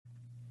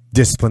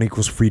Discipline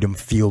Equals Freedom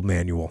Field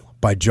Manual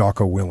by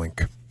Jocko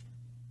Willink.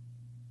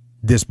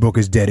 This book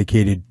is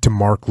dedicated to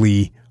Mark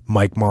Lee,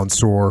 Mike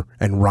Monsoor,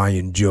 and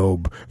Ryan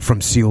Job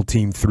from SEAL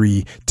Team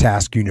 3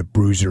 Task Unit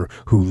Bruiser,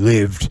 who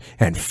lived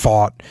and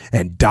fought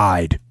and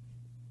died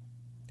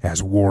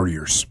as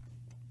warriors.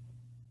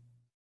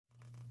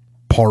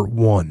 Part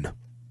 1.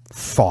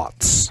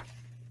 Thoughts.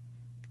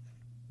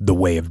 The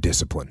way of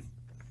discipline.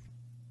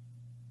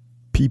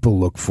 People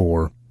look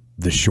for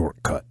the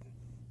shortcut,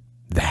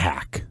 the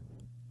hack.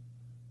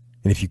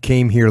 And if you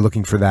came here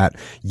looking for that,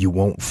 you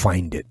won't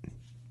find it.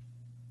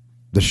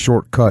 The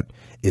shortcut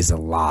is a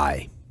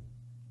lie.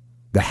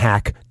 The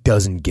hack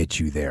doesn't get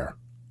you there.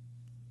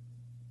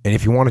 And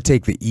if you want to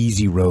take the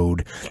easy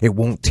road, it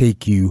won't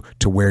take you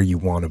to where you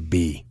want to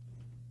be.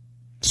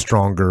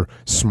 Stronger,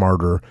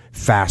 smarter,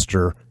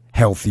 faster,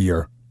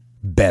 healthier,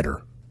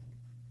 better.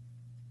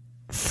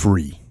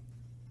 Free.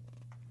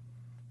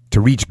 To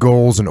reach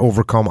goals and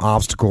overcome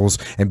obstacles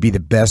and be the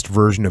best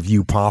version of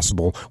you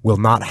possible will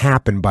not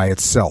happen by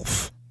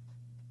itself.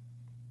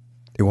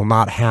 It will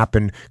not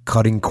happen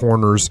cutting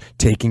corners,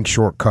 taking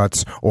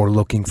shortcuts, or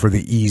looking for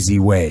the easy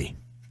way.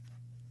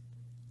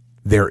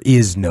 There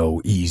is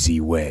no easy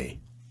way.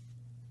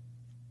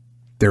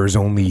 There is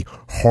only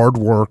hard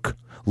work,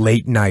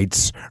 late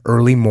nights,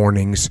 early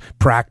mornings,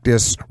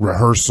 practice,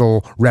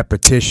 rehearsal,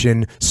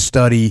 repetition,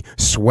 study,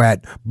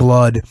 sweat,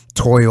 blood,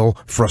 toil,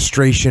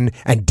 frustration,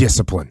 and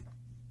discipline.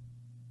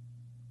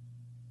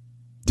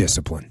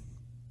 Discipline.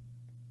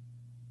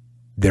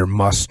 There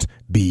must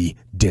be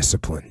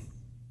discipline.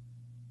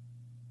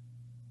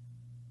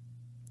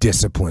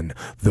 Discipline,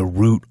 the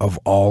root of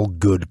all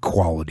good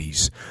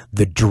qualities,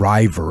 the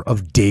driver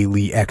of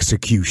daily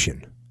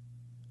execution.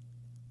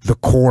 The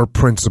core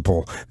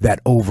principle that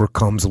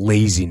overcomes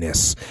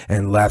laziness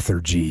and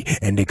lethargy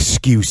and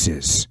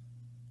excuses.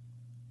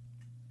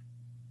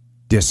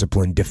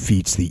 Discipline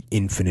defeats the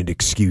infinite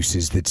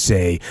excuses that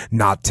say,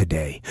 not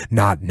today,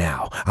 not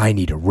now, I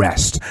need a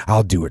rest,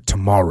 I'll do it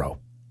tomorrow.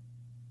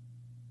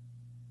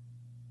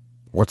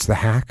 What's the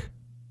hack?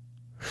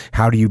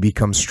 How do you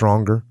become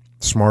stronger,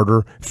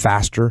 smarter,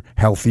 faster,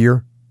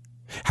 healthier?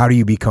 How do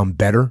you become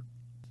better?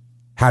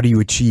 How do you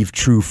achieve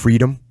true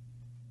freedom?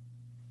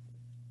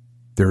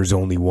 There is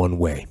only one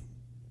way.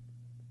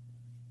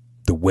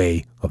 The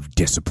way of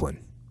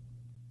discipline.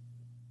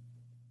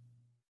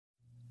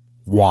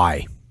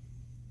 Why?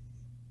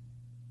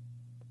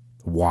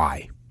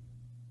 Why?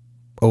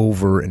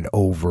 Over and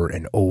over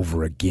and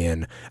over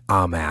again,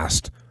 I'm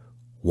asked,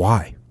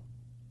 why?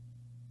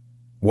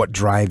 What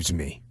drives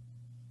me?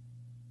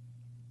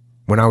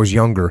 When I was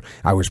younger,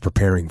 I was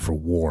preparing for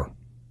war.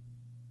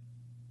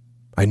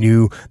 I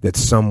knew that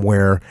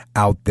somewhere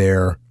out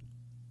there,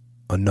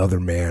 another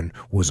man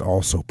was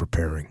also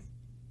preparing.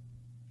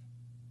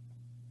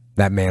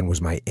 That man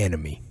was my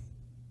enemy.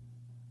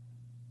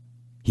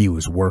 He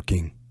was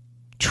working,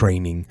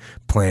 training,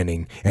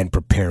 planning, and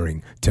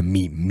preparing to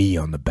meet me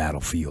on the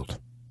battlefield.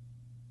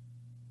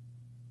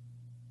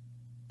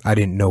 I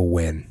didn't know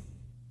when.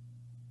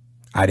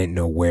 I didn't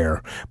know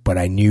where, but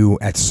I knew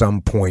at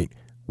some point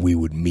we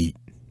would meet.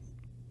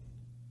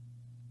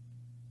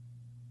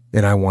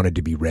 And I wanted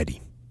to be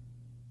ready.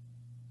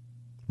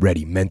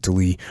 Ready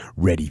mentally,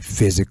 ready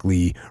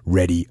physically,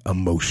 ready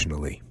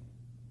emotionally.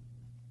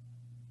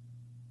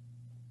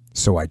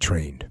 So I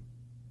trained.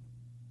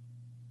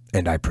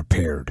 And I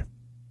prepared.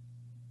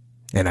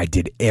 And I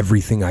did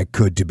everything I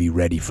could to be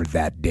ready for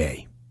that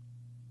day.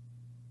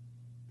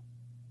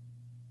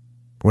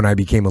 When I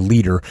became a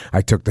leader,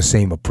 I took the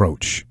same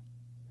approach.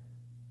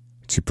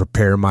 To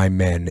prepare my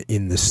men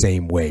in the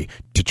same way,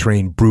 to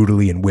train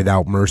brutally and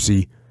without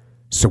mercy,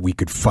 so we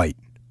could fight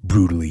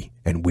brutally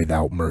and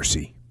without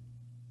mercy.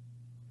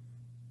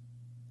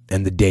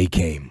 And the day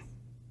came.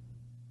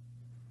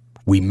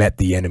 We met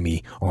the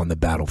enemy on the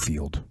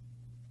battlefield.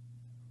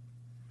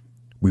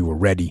 We were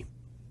ready,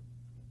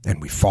 and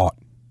we fought,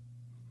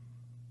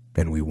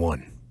 and we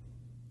won.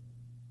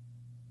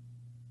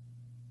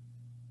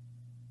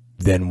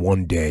 Then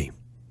one day,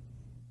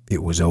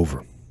 it was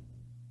over.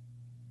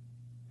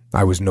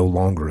 I was no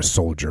longer a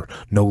soldier,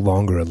 no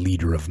longer a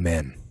leader of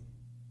men.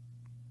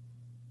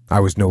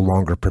 I was no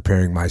longer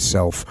preparing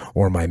myself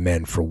or my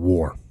men for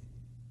war.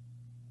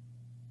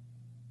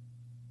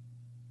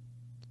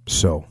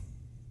 So,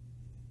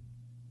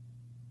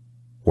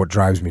 what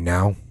drives me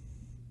now?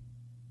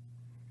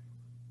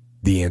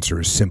 The answer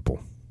is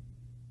simple.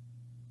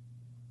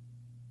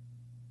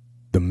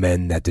 The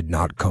men that did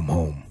not come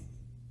home.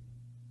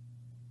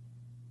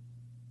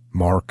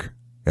 Mark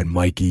and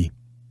Mikey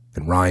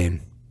and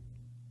Ryan.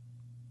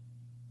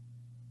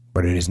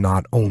 But it is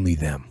not only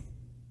them.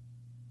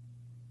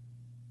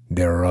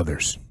 There are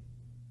others.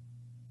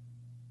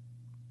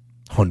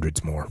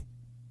 Hundreds more.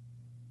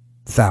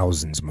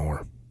 Thousands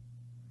more.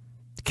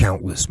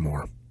 Countless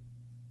more.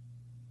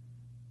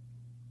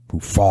 Who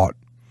fought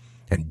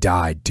and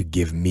died to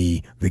give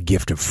me the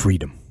gift of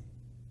freedom.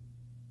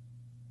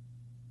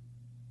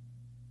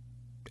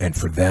 And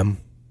for them,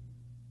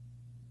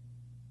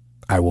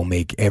 I will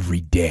make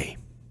every day,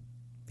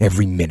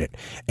 every minute,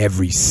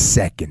 every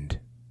second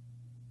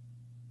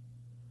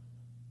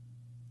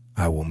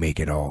I will make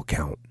it all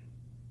count.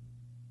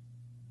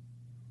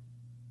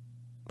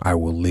 I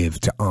will live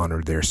to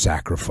honor their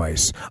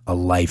sacrifice, a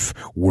life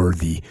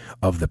worthy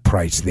of the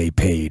price they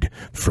paid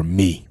for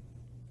me,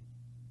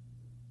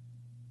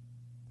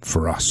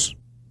 for us.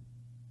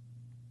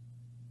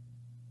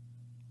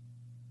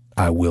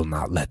 I will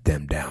not let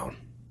them down.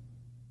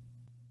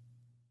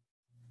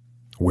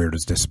 Where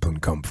does discipline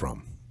come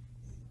from?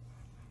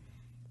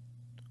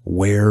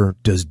 Where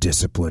does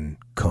discipline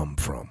come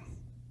from?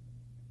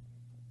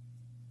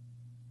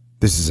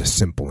 This is a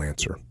simple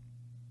answer.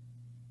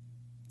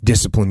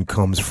 Discipline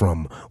comes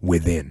from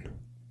within.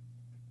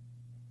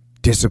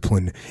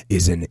 Discipline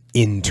is an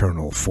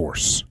internal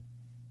force.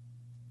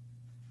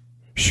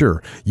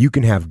 Sure, you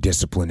can have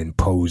discipline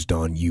imposed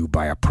on you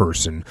by a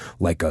person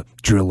like a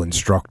drill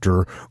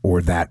instructor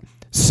or that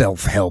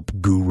self-help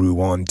guru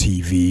on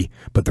TV,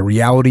 but the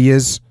reality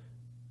is,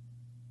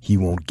 he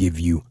won't give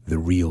you the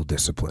real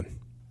discipline.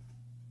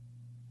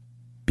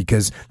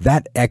 Because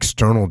that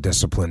external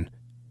discipline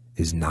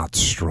is not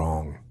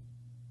strong.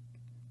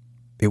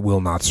 It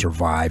will not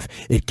survive.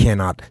 It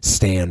cannot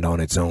stand on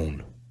its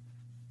own.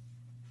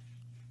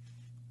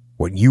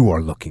 What you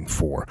are looking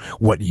for,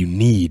 what you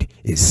need,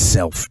 is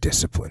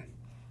self-discipline.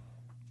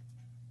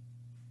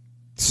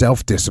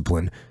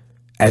 Self-discipline,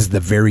 as the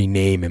very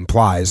name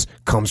implies,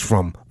 comes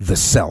from the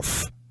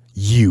self,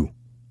 you.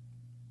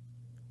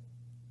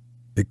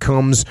 It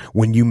comes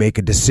when you make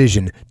a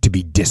decision to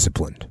be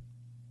disciplined.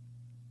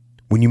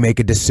 When you make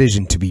a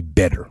decision to be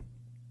better.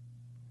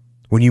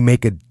 When you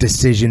make a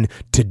decision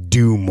to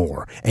do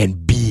more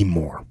and be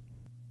more.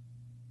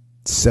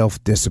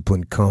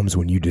 Self-discipline comes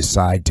when you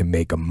decide to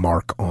make a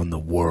mark on the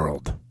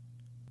world.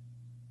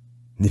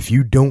 And if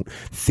you don't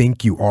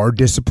think you are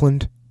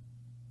disciplined,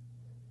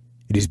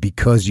 it is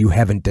because you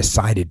haven't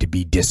decided to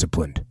be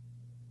disciplined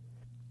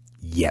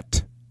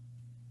yet.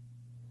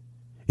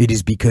 It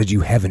is because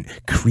you haven't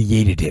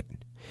created it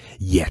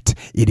yet.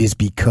 It is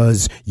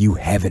because you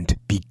haven't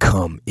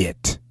become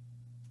it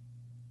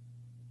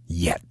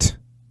yet.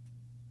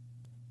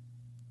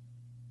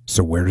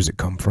 So where does it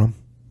come from?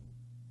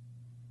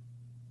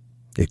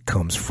 It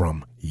comes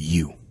from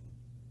you.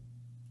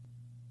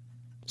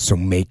 So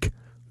make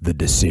the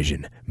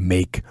decision,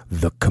 make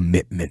the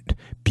commitment,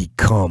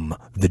 become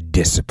the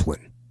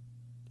discipline.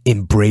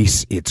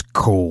 Embrace its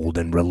cold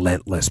and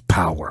relentless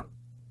power.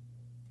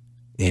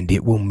 And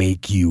it will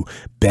make you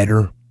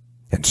better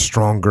and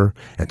stronger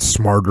and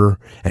smarter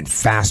and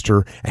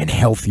faster and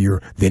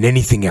healthier than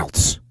anything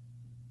else.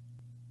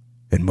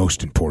 And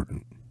most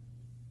important,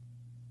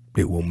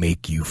 it will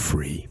make you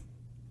free.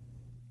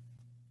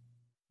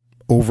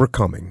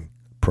 Overcoming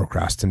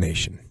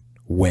procrastination.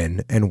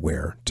 When and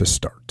where to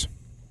start.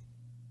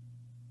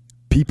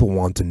 People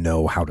want to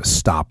know how to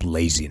stop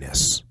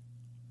laziness.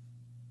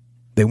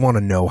 They want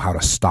to know how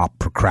to stop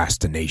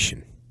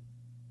procrastination.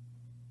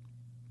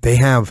 They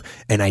have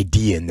an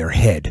idea in their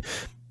head,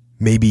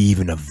 maybe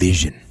even a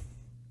vision.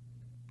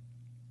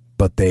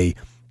 But they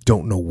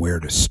don't know where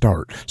to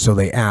start. So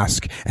they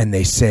ask and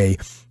they say,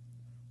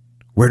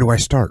 where do I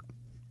start?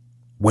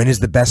 When is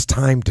the best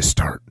time to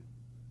start?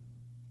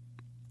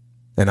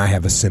 And I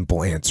have a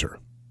simple answer.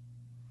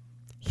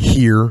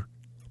 Here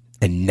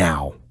and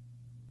now.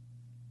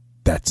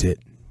 That's it.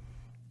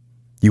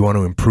 You want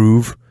to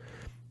improve?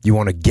 You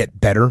want to get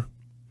better?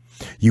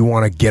 You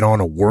want to get on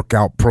a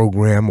workout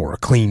program or a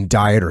clean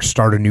diet or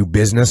start a new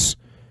business?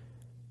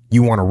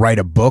 You want to write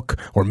a book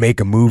or make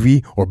a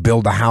movie or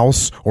build a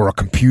house or a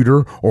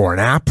computer or an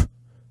app?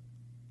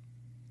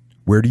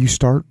 Where do you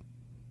start?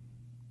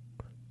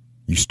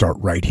 You start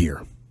right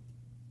here.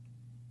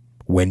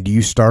 When do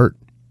you start?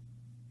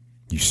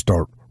 You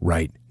start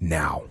right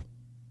now.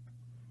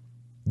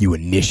 You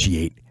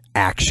initiate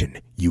action.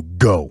 You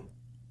go.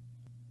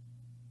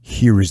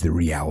 Here is the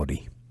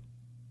reality.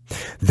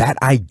 That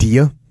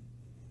idea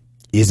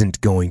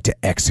isn't going to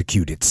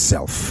execute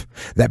itself.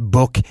 That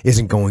book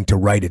isn't going to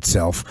write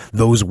itself.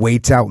 Those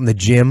weights out in the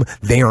gym,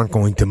 they aren't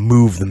going to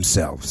move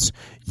themselves.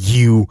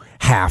 You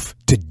have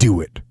to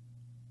do it.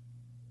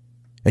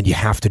 And you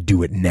have to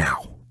do it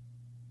now.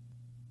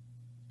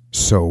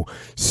 So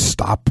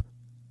stop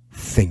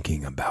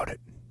thinking about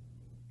it.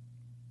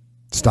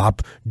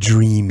 Stop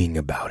dreaming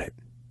about it.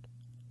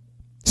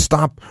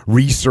 Stop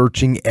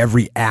researching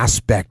every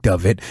aspect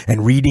of it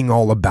and reading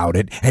all about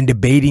it and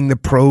debating the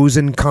pros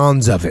and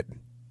cons of it.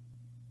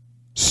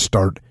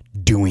 Start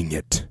doing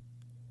it.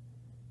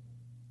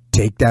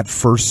 Take that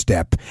first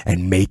step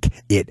and make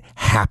it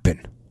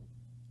happen.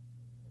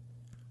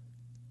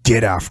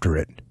 Get after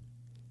it.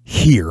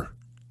 Here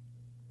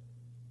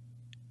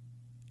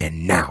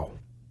and now.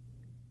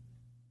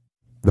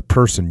 The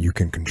person you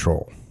can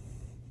control.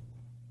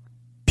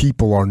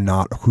 People are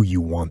not who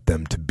you want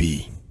them to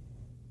be.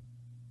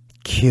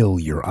 Kill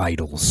your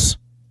idols.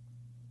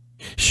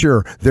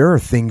 Sure, there are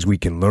things we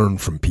can learn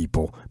from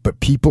people,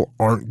 but people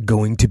aren't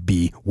going to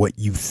be what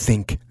you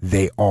think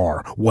they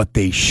are, what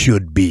they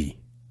should be.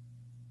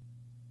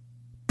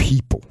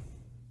 People,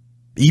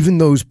 even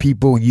those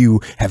people you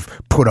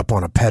have put up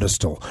on a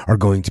pedestal, are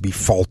going to be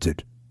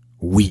faulted,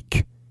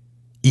 weak,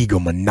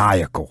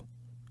 egomaniacal,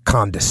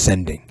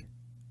 condescending.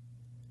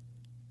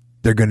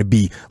 They're going to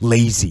be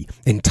lazy,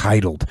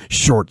 entitled,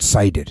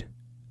 short-sighted.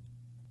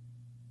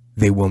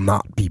 They will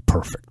not be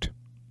perfect.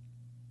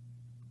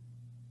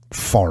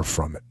 Far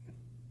from it.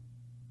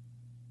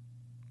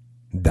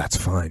 That's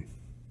fine.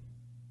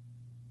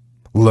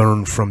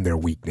 Learn from their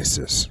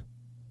weaknesses.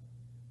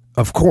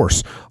 Of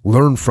course,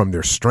 learn from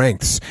their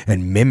strengths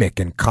and mimic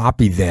and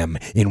copy them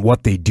in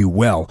what they do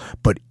well,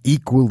 but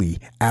equally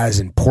as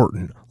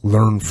important,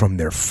 learn from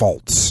their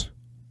faults.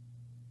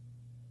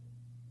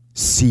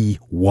 See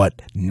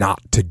what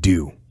not to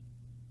do.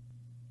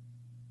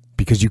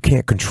 Because you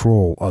can't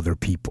control other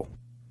people.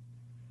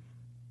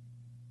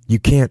 You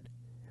can't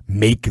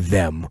make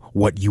them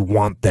what you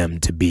want them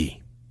to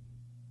be.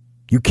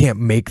 You can't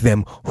make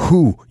them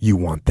who you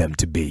want them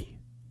to be.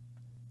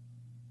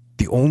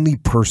 The only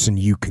person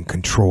you can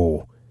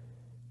control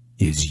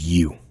is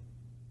you.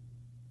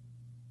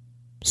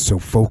 So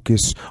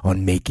focus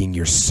on making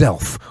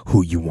yourself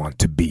who you want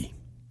to be.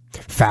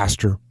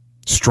 Faster,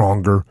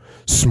 stronger,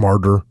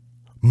 smarter,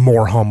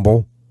 more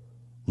humble,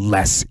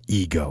 less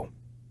ego.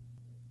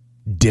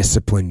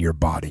 Discipline your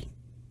body.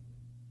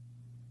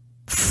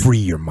 Free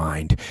your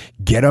mind.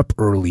 Get up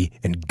early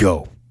and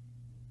go.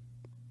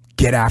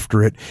 Get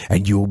after it,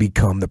 and you will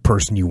become the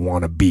person you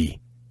want to be.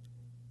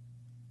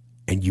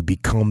 And you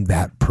become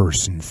that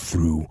person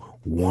through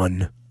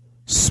one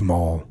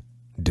small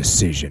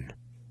decision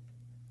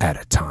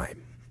at a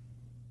time.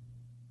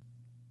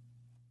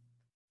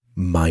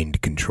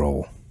 Mind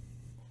control.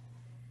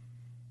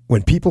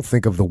 When people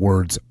think of the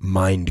words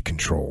mind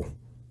control,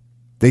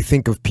 they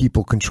think of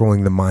people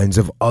controlling the minds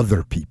of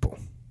other people.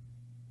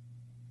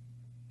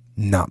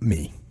 Not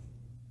me.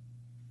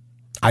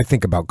 I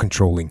think about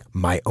controlling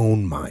my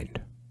own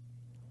mind.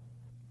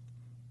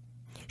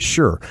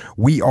 Sure,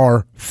 we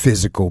are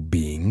physical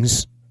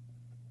beings,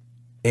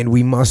 and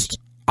we must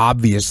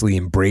obviously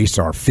embrace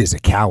our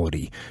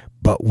physicality,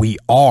 but we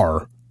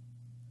are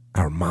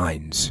our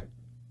minds.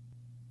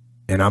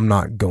 And I'm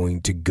not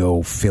going to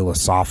go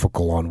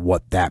philosophical on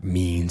what that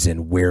means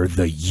and where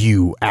the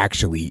you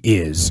actually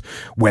is,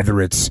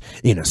 whether it's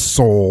in a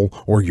soul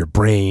or your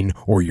brain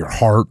or your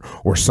heart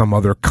or some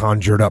other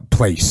conjured up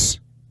place.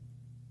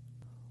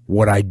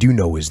 What I do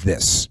know is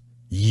this: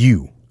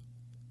 you,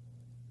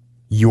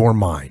 your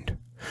mind,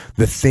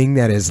 the thing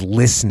that is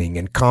listening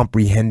and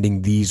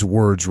comprehending these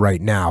words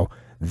right now,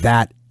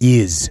 that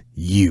is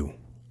you.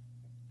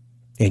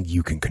 And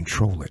you can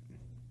control it.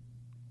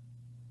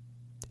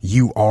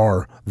 You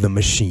are the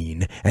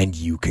machine, and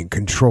you can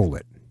control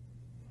it.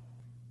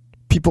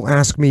 People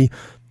ask me,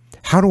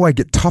 how do I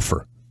get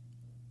tougher?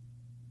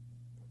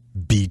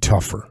 Be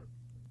tougher.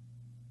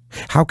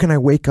 How can I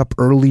wake up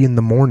early in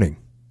the morning?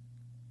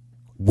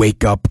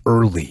 Wake up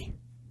early.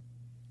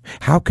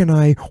 How can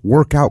I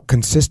work out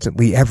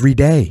consistently every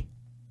day?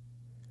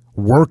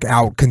 Work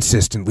out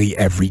consistently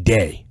every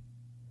day.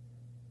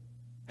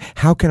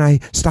 How can I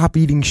stop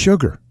eating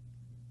sugar?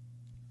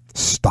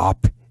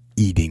 Stop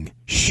eating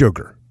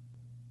sugar.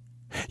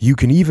 You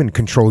can even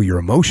control your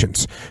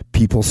emotions.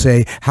 People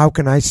say, how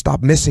can I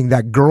stop missing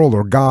that girl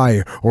or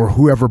guy or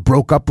whoever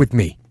broke up with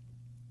me?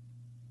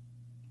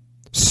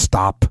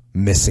 Stop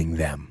missing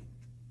them.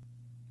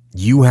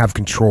 You have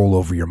control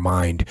over your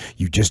mind.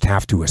 You just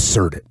have to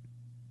assert it.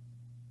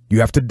 You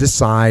have to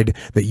decide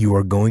that you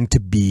are going to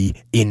be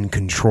in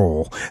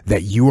control,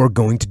 that you are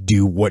going to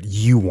do what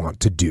you want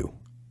to do.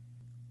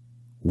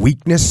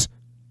 Weakness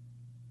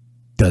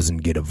doesn't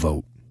get a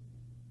vote.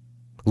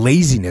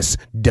 Laziness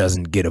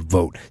doesn't get a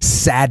vote.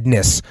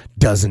 Sadness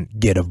doesn't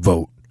get a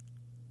vote.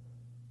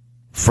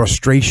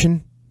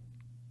 Frustration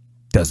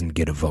doesn't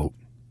get a vote.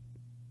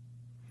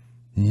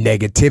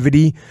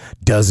 Negativity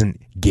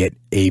doesn't get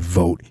a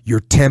vote. Your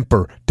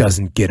temper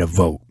doesn't get a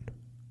vote.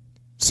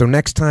 So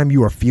next time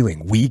you are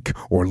feeling weak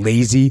or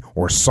lazy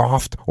or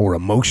soft or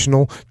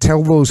emotional,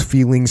 tell those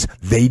feelings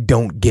they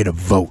don't get a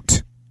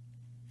vote.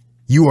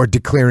 You are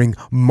declaring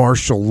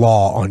martial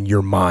law on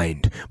your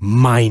mind.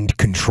 Mind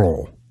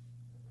control.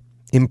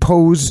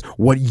 Impose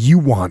what you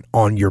want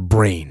on your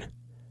brain.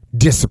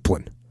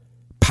 Discipline,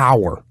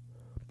 power,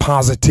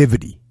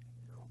 positivity,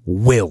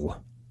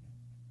 will.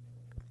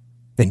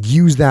 And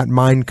use that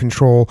mind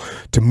control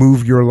to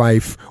move your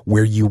life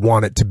where you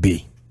want it to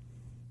be.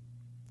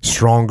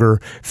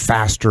 Stronger,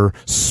 faster,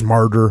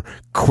 smarter,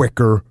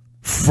 quicker,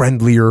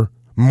 friendlier,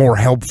 more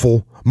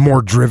helpful,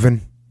 more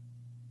driven.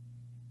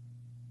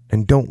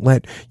 And don't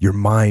let your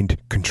mind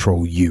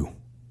control you.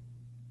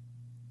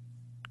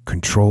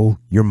 Control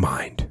your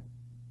mind.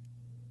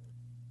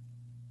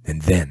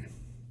 And then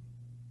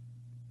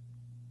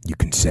you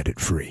can set it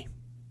free.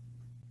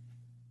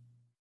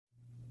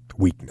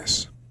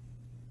 Weakness.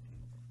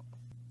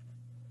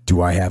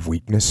 Do I have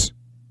weakness?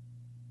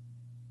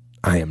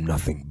 I am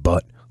nothing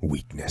but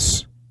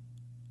weakness.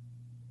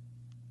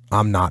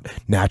 I'm not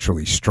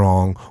naturally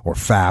strong or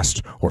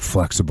fast or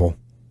flexible.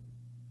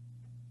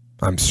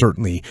 I'm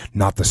certainly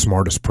not the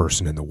smartest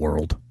person in the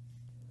world.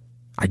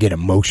 I get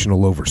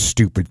emotional over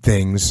stupid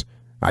things.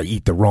 I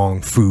eat the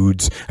wrong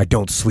foods. I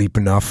don't sleep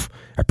enough.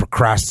 I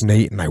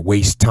procrastinate and I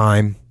waste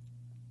time.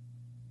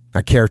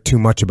 I care too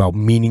much about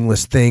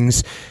meaningless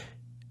things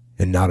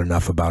and not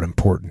enough about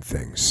important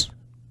things.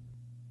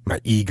 My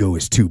ego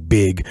is too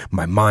big,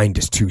 my mind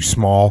is too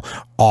small,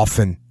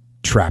 often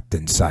trapped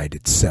inside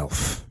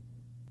itself.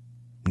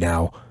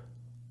 Now,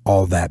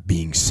 all that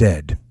being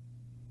said,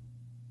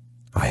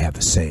 I have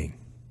a saying.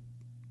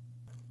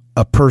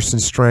 A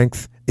person's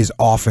strength is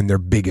often their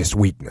biggest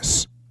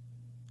weakness,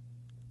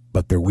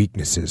 but their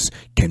weaknesses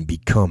can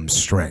become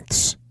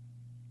strengths.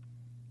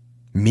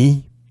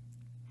 Me?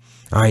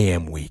 I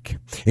am weak.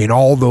 In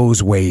all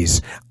those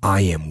ways,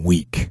 I am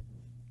weak.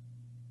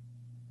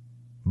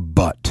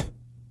 But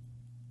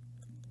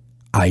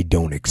I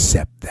don't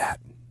accept that.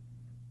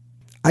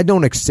 I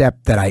don't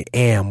accept that I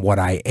am what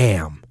I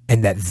am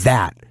and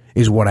that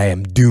is what I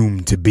am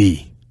doomed to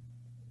be.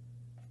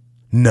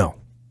 No,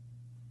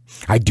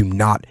 I do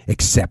not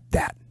accept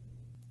that.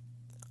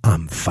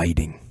 I'm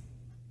fighting.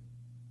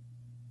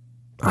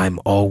 I'm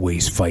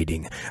always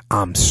fighting.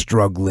 I'm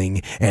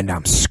struggling and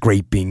I'm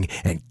scraping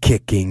and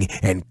kicking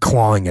and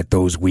clawing at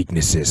those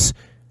weaknesses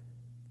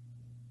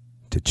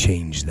to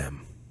change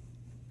them,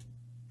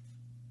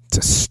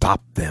 to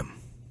stop them.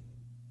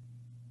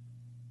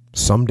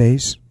 Some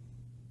days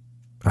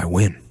I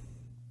win,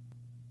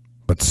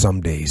 but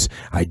some days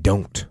I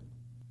don't.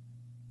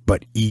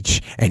 But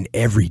each and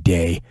every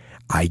day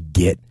I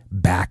get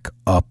back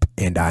up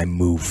and I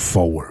move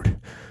forward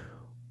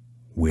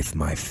with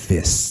my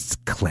fists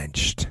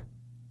clenched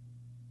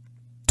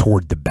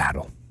toward the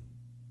battle,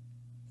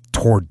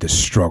 toward the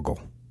struggle.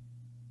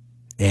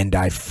 And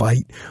I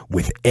fight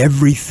with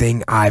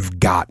everything I've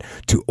got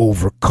to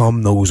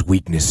overcome those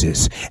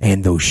weaknesses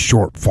and those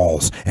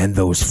shortfalls and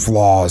those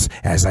flaws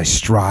as I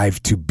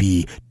strive to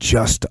be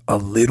just a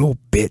little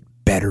bit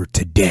better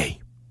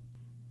today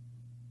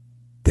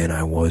than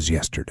I was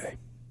yesterday.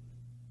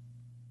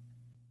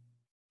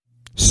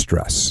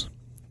 Stress.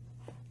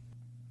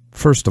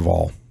 First of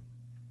all,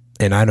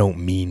 and I don't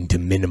mean to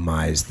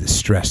minimize the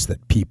stress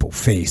that people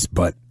face,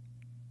 but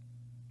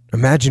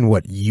imagine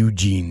what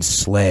Eugene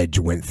Sledge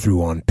went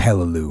through on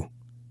Peleliu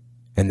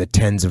and the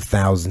tens of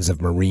thousands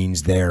of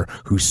Marines there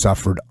who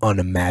suffered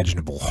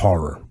unimaginable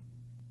horror.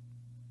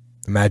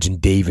 Imagine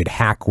David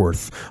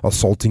Hackworth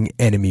assaulting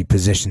enemy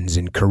positions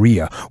in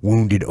Korea,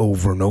 wounded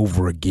over and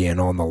over again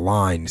on the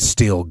line,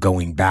 still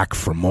going back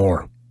for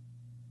more.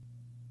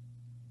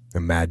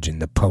 Imagine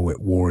the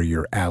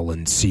poet-warrior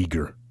Alan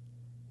Seeger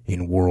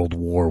in World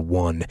War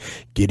I,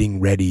 getting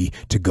ready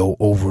to go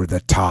over the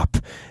top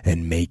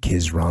and make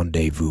his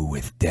rendezvous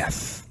with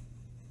death.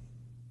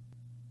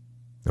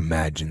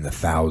 Imagine the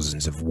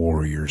thousands of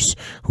warriors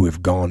who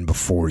have gone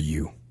before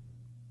you,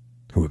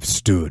 who have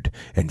stood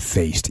and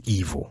faced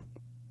evil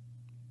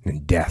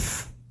and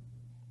death.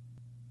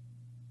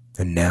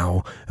 And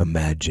now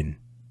imagine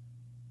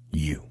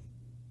you.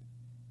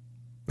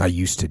 I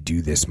used to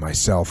do this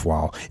myself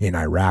while in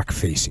Iraq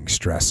facing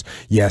stress.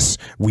 Yes,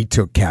 we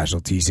took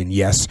casualties, and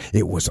yes,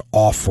 it was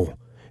awful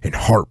and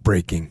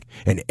heartbreaking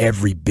and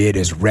every bit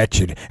as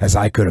wretched as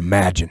I could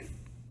imagine.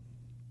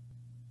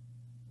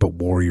 But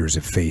warriors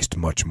have faced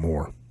much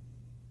more.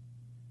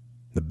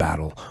 The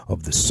Battle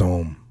of the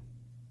Somme,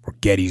 or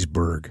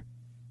Gettysburg,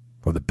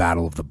 or the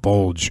Battle of the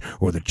Bulge,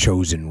 or the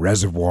Chosin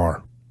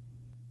Reservoir.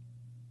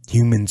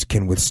 Humans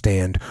can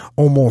withstand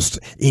almost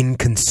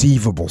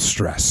inconceivable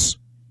stress.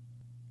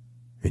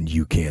 And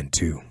you can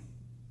too.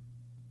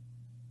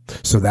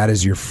 So that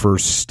is your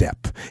first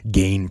step.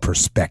 Gain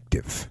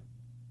perspective.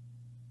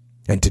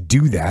 And to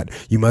do that,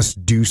 you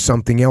must do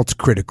something else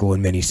critical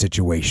in many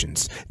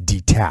situations.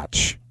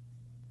 Detach.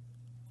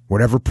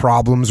 Whatever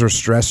problems or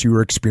stress you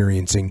are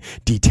experiencing,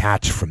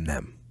 detach from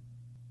them.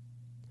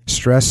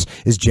 Stress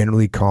is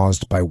generally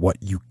caused by what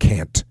you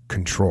can't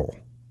control.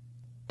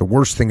 The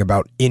worst thing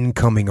about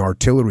incoming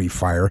artillery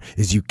fire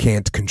is you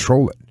can't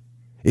control it.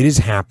 It is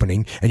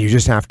happening, and you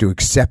just have to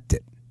accept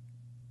it.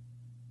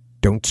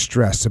 Don't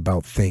stress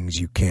about things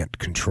you can't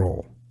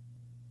control.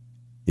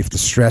 If the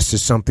stress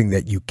is something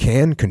that you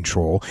can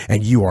control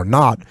and you are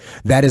not,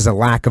 that is a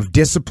lack of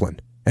discipline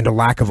and a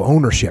lack of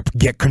ownership.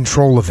 Get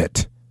control of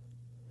it.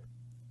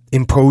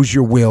 Impose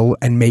your will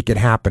and make it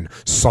happen.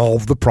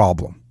 Solve the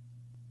problem.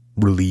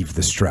 Relieve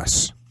the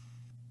stress.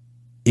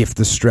 If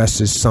the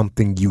stress is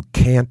something you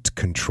can't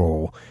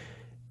control,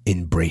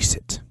 embrace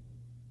it.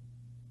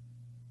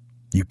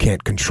 You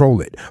can't control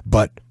it,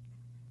 but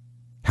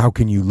how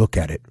can you look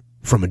at it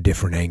from a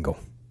different angle?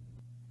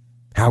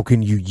 How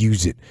can you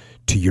use it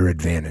to your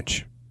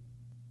advantage?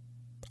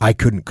 I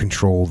couldn't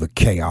control the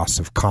chaos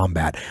of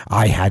combat.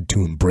 I had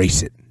to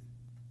embrace it.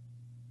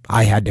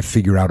 I had to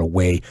figure out a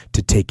way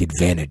to take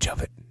advantage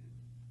of it.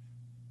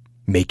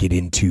 Make it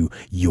into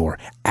your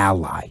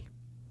ally.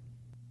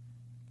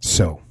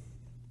 So,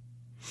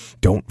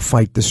 don't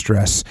fight the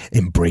stress,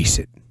 embrace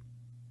it.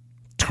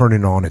 Turn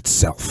it on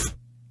itself.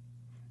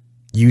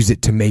 Use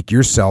it to make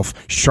yourself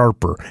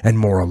sharper and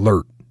more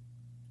alert.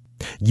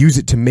 Use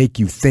it to make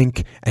you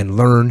think and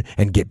learn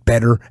and get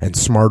better and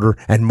smarter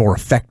and more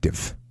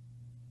effective.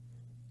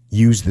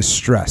 Use the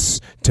stress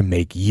to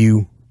make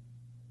you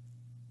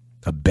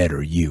a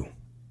better you.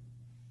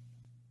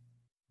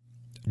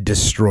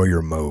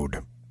 destroyer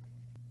mode.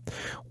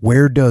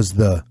 Where does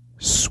the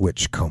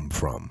switch come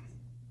from?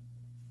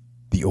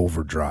 The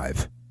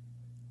overdrive,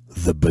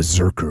 the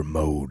berserker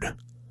mode,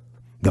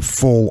 the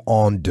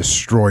full-on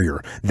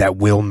destroyer that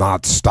will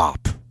not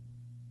stop.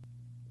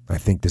 I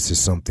think this is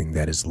something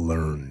that is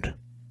learned.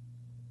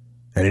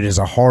 And it is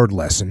a hard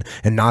lesson,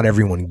 and not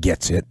everyone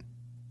gets it.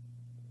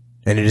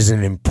 And it is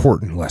an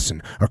important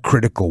lesson, a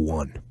critical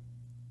one.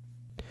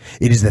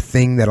 It is the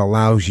thing that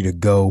allows you to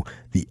go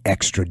the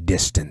extra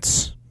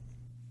distance,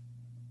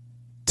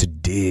 to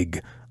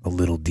dig a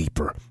little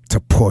deeper, to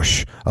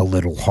push a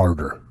little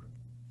harder,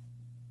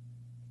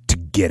 to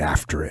get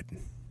after it.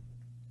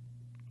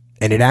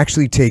 And it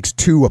actually takes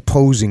two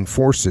opposing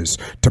forces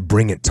to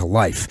bring it to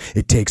life.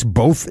 It takes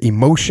both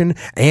emotion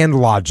and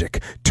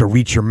logic to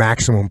reach your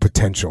maximum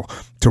potential,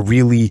 to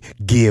really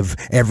give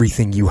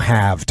everything you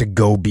have, to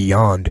go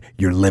beyond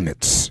your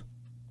limits.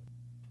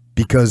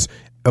 Because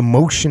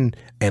emotion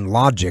and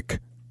logic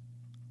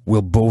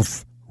will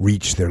both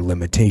reach their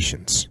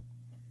limitations.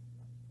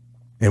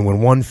 And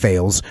when one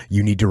fails,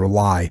 you need to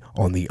rely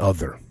on the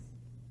other.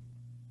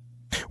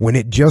 When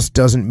it just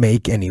doesn't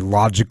make any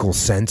logical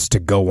sense to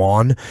go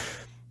on,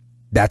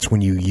 that's when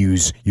you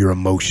use your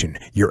emotion,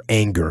 your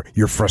anger,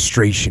 your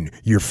frustration,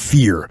 your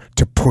fear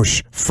to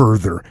push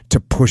further, to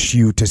push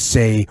you to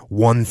say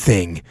one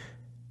thing: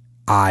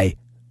 I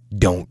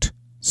don't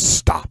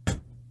stop.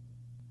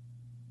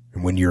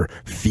 And when your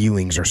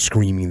feelings are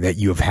screaming that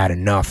you have had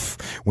enough,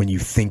 when you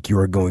think you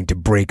are going to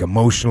break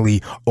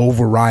emotionally,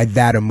 override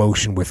that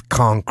emotion with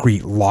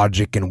concrete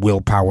logic and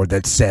willpower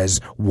that says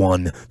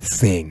one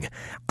thing: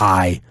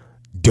 I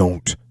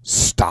don't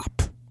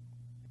stop.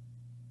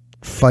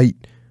 Fight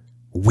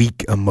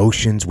weak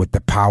emotions with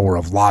the power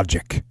of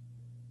logic.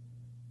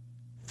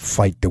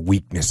 Fight the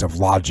weakness of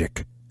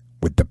logic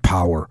with the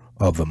power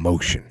of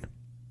emotion.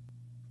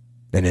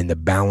 And in the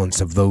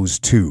balance of those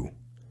two,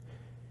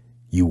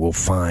 you will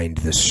find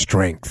the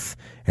strength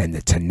and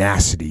the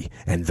tenacity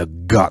and the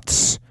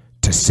guts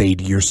to say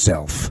to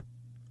yourself,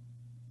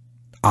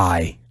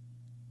 I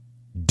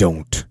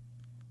don't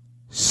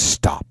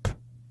stop.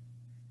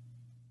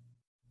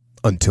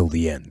 Until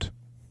the end.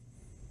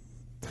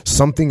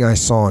 Something I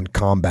saw in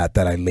combat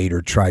that I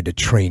later tried to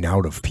train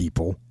out of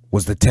people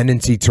was the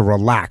tendency to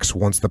relax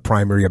once the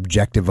primary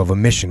objective of a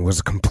mission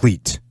was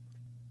complete.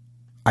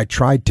 I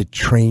tried to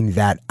train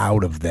that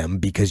out of them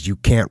because you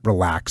can't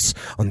relax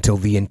until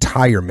the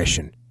entire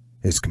mission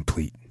is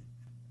complete.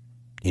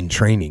 In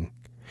training,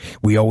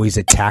 we always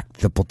attacked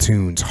the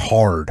platoons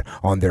hard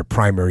on their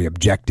primary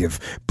objective,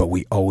 but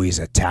we always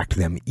attacked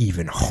them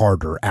even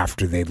harder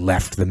after they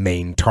left the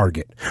main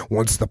target.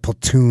 Once the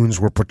platoons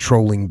were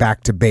patrolling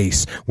back to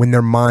base, when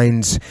their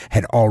minds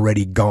had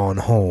already gone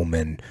home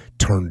and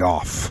turned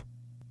off,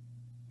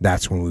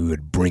 that's when we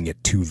would bring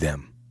it to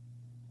them.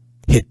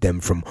 Hit them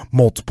from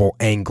multiple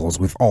angles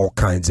with all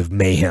kinds of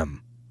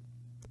mayhem.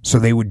 So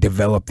they would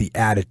develop the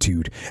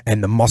attitude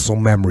and the muscle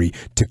memory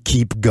to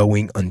keep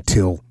going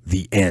until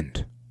the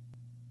end.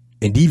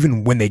 And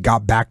even when they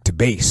got back to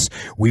base,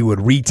 we would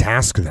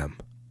retask them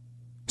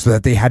so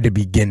that they had to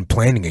begin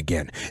planning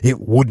again. It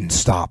wouldn't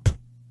stop.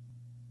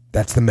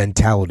 That's the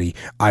mentality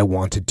I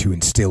wanted to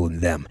instill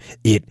in them.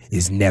 It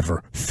is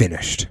never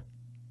finished.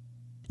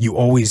 You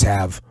always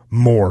have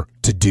more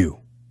to do.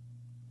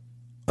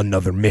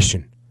 Another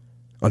mission,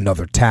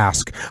 another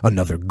task,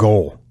 another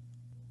goal.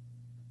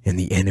 And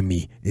the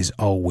enemy is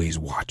always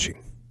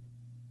watching,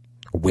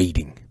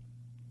 waiting,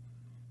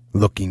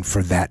 looking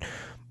for that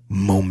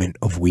moment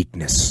of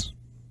weakness,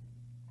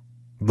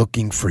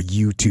 looking for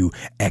you to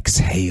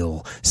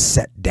exhale,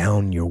 set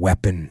down your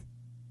weapon,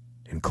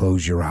 and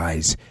close your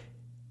eyes,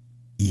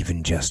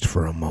 even just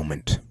for a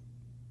moment.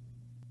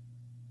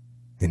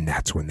 And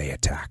that's when they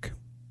attack.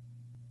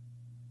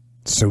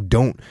 So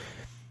don't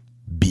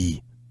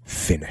be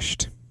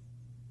finished.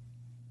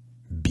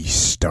 Be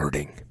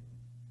starting.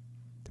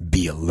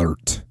 Be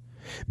alert.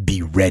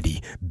 Be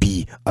ready.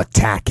 Be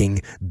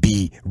attacking.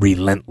 Be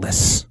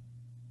relentless.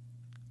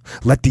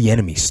 Let the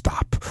enemy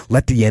stop.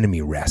 Let the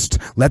enemy rest.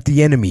 Let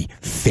the enemy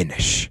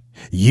finish.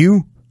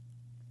 You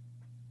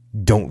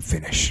don't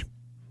finish.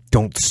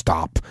 Don't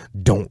stop.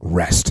 Don't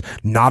rest.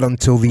 Not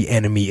until the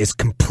enemy is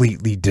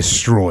completely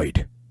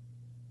destroyed.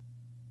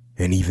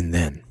 And even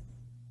then,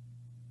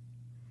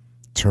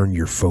 turn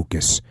your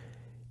focus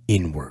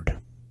inward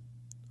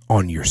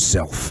on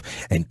yourself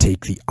and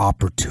take the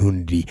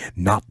opportunity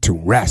not to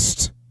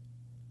rest,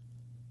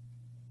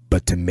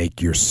 but to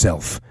make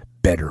yourself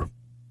better,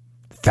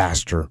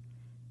 faster,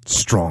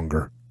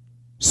 stronger,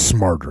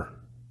 smarter.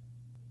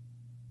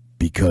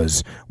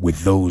 Because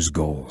with those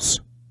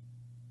goals,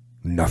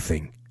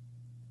 nothing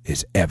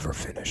is ever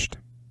finished.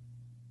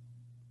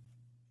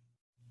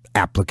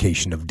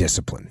 Application of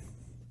discipline.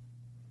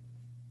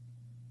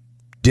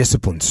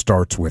 Discipline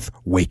starts with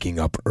waking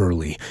up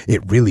early.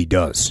 It really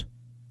does.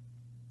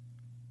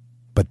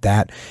 But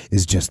that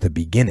is just the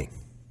beginning.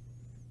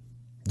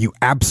 You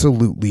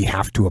absolutely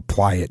have to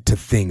apply it to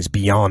things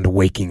beyond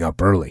waking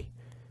up early.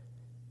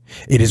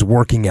 It is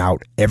working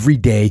out every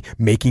day,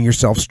 making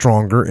yourself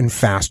stronger and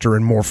faster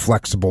and more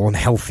flexible and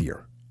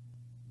healthier.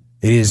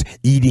 It is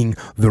eating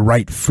the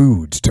right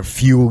foods to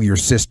fuel your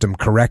system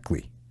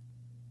correctly.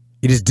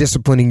 It is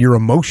disciplining your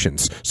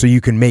emotions so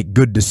you can make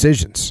good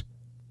decisions.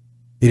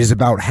 It is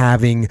about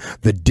having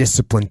the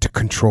discipline to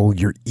control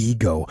your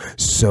ego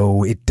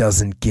so it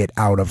doesn't get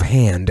out of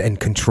hand and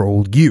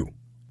control you.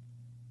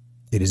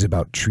 It is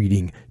about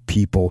treating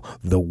people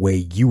the way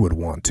you would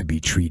want to be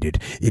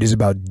treated. It is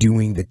about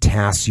doing the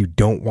tasks you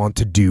don't want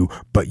to do,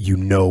 but you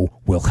know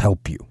will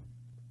help you.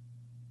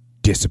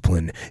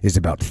 Discipline is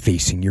about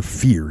facing your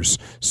fears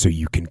so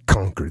you can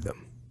conquer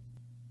them.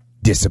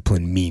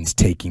 Discipline means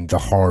taking the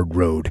hard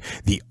road,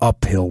 the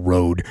uphill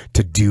road,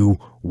 to do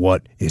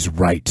what is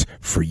right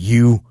for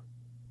you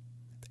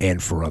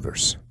and for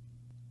others.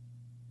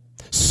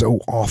 So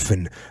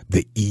often,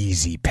 the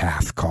easy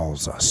path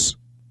calls us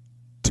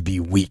to be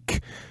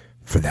weak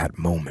for that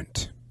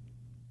moment,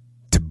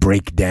 to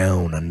break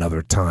down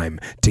another time,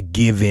 to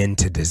give in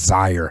to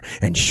desire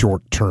and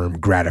short-term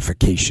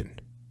gratification.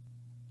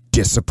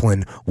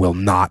 Discipline will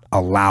not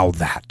allow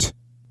that.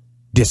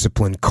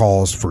 Discipline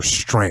calls for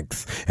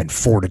strength and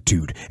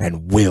fortitude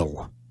and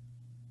will.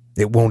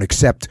 It won't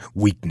accept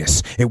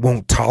weakness. It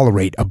won't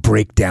tolerate a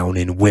breakdown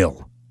in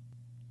will.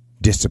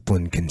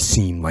 Discipline can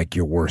seem like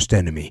your worst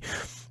enemy,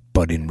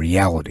 but in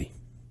reality,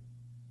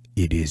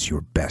 it is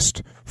your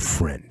best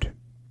friend.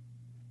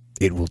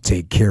 It will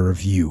take care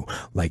of you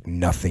like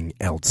nothing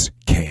else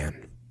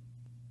can.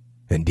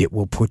 And it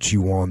will put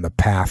you on the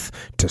path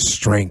to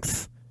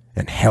strength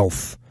and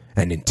health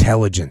and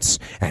intelligence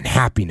and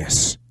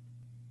happiness.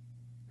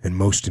 And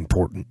most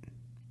important,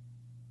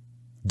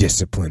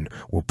 discipline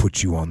will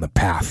put you on the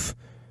path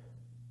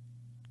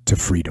to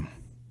freedom.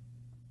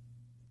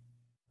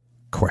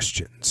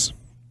 Questions.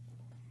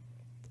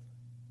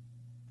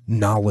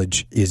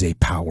 Knowledge is a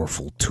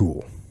powerful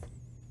tool.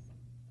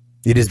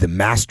 It is the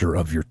master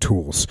of your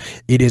tools.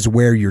 It is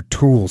where your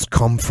tools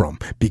come from,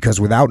 because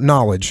without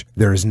knowledge,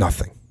 there is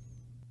nothing.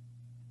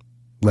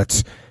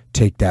 Let's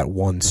take that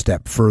one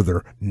step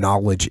further.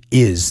 Knowledge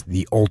is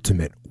the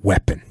ultimate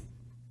weapon.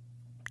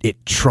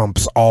 It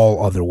trumps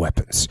all other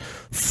weapons.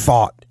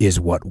 Thought is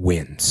what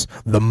wins.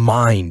 The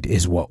mind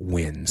is what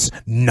wins.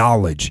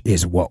 Knowledge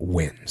is what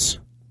wins.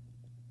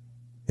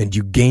 And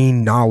you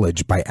gain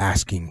knowledge by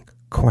asking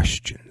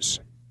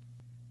questions.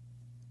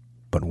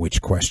 But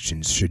which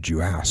questions should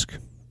you ask?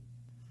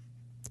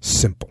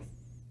 Simple.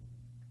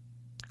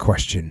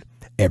 Question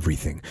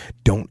everything.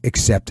 Don't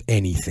accept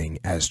anything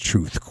as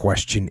truth.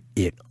 Question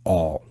it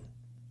all.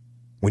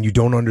 When you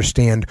don't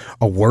understand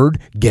a word,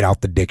 get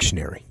out the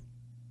dictionary.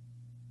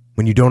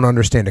 When you don't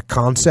understand a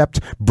concept,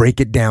 break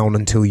it down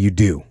until you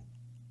do.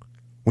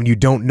 When you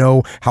don't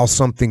know how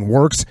something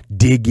works,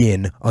 dig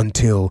in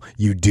until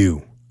you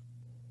do.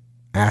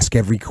 Ask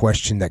every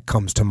question that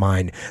comes to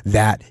mind.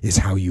 That is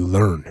how you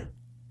learn.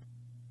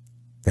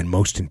 And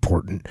most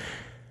important,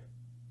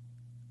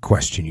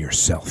 question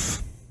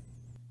yourself.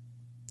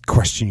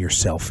 Question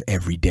yourself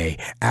every day.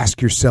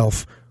 Ask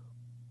yourself,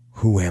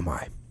 who am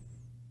I?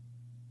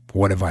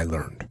 What have I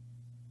learned?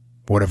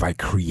 What have I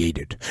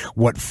created?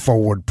 What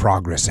forward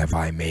progress have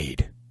I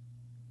made?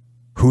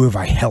 Who have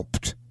I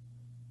helped?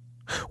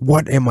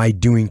 What am I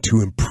doing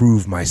to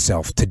improve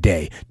myself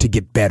today to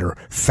get better,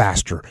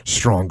 faster,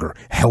 stronger,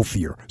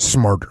 healthier,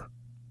 smarter?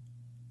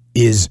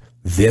 Is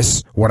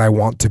this what I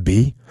want to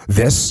be?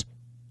 This?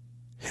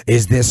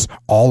 Is this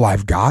all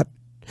I've got?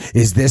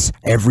 Is this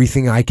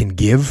everything I can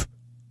give?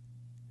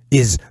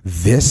 Is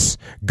this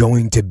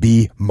going to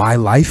be my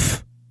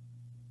life?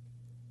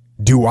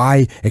 Do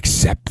I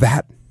accept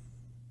that?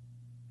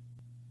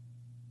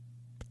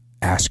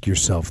 Ask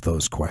yourself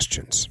those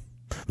questions,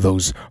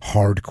 those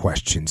hard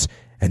questions,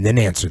 and then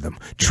answer them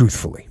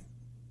truthfully.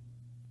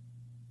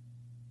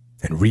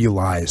 And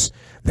realize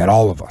that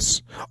all of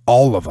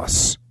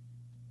us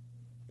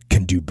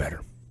can do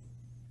better.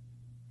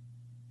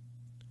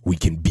 We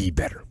can be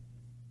better.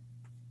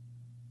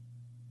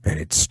 And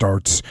it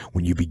starts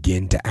when you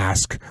begin to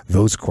ask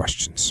those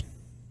questions.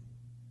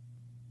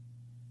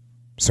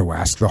 So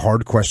ask the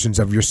hard questions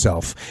of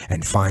yourself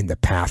and find the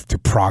path to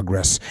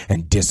progress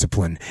and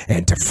discipline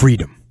and to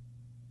freedom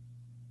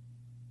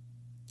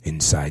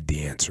inside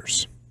the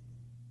answers.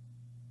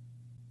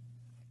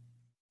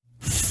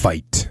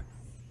 Fight.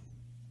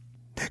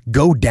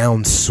 Go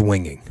down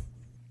swinging.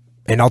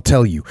 And I'll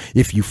tell you,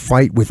 if you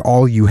fight with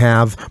all you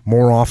have,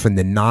 more often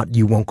than not,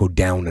 you won't go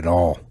down at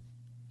all.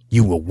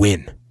 You will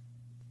win.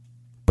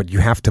 But you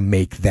have to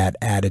make that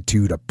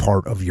attitude a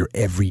part of your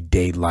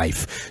everyday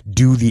life.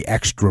 Do the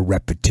extra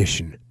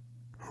repetition.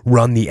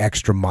 Run the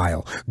extra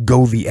mile.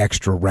 Go the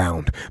extra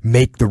round.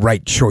 Make the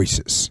right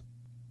choices.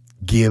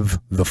 Give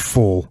the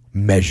full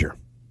measure.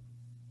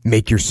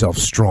 Make yourself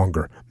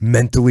stronger,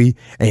 mentally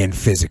and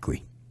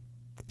physically.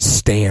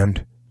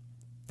 Stand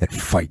and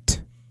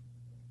fight.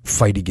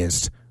 Fight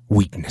against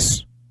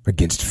weakness,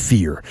 against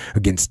fear,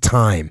 against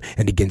time,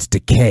 and against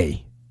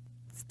decay.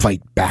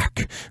 Fight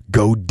back.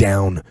 Go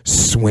down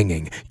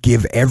swinging.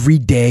 Give every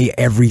day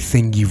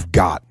everything you've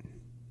got.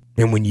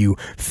 And when you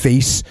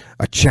face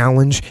a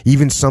challenge,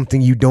 even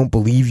something you don't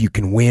believe you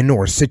can win,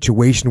 or a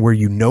situation where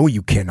you know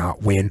you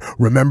cannot win,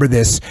 remember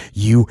this: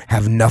 you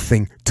have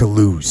nothing to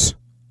lose.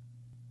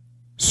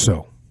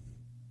 So,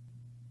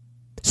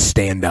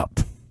 stand up.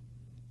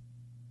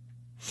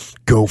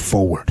 Go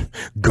forward.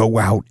 Go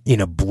out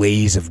in a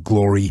blaze of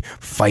glory,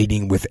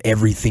 fighting with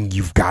everything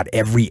you've got,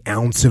 every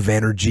ounce of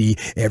energy,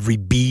 every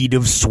bead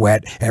of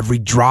sweat, every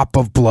drop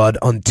of blood,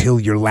 until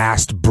your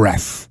last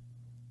breath.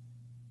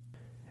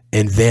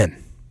 And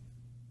then,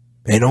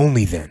 and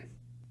only then,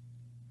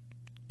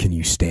 can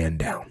you stand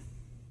down.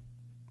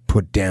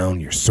 Put down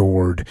your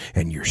sword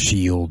and your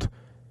shield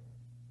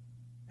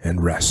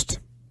and rest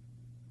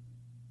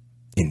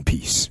in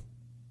peace.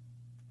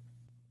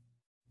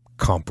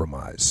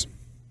 Compromise.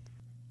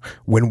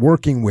 When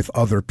working with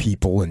other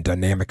people in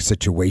dynamic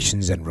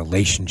situations and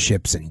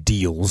relationships and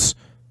deals,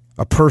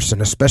 a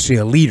person, especially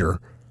a leader,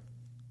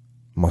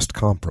 must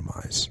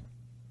compromise.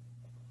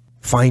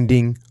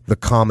 Finding the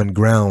common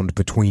ground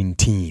between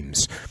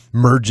teams,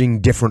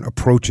 merging different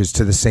approaches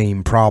to the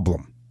same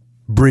problem,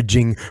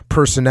 bridging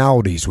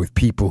personalities with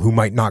people who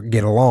might not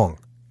get along,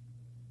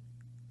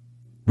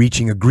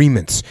 reaching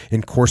agreements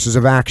in courses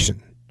of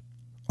action.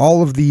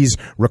 All of these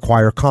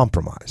require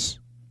compromise.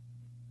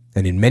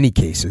 And in many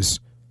cases,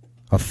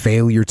 a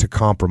failure to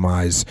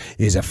compromise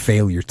is a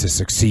failure to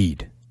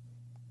succeed.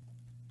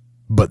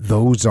 But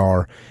those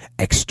are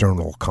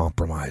external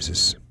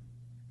compromises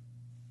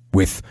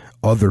with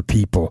other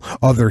people,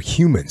 other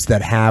humans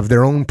that have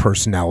their own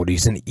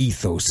personalities and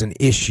ethos and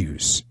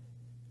issues.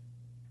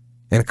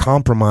 And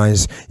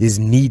compromise is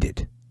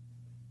needed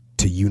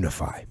to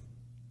unify.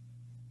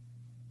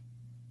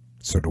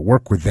 So to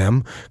work with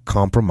them,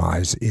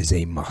 compromise is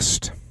a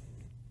must.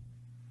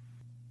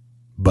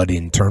 But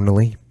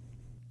internally,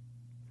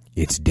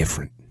 it's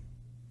different.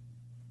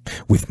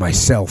 With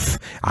myself,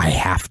 I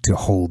have to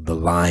hold the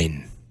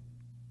line.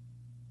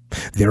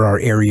 There are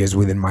areas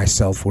within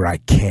myself where I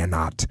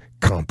cannot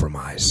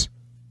compromise.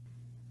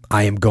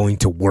 I am going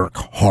to work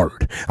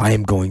hard. I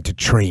am going to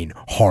train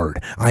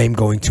hard. I am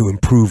going to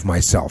improve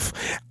myself.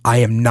 I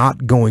am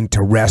not going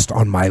to rest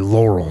on my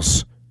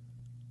laurels.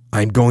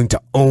 I am going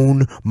to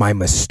own my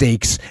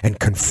mistakes and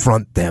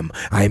confront them.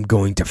 I am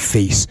going to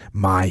face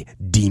my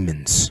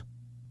demons.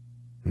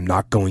 I'm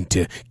not going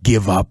to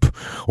give up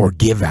or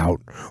give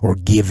out or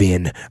give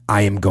in.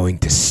 I am going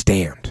to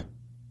stand.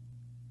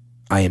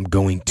 I am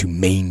going to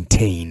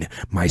maintain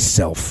my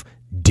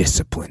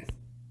self-discipline.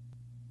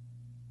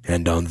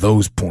 And on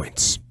those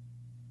points,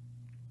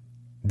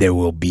 there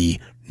will be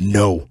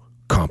no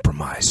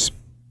compromise.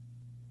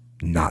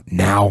 Not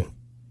now,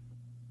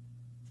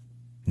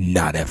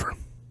 not ever.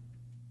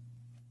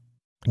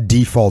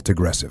 Default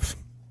aggressive.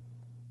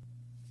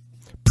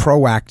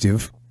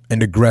 Proactive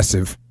and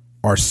aggressive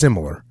are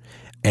similar,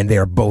 and they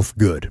are both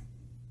good.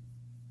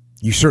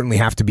 You certainly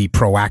have to be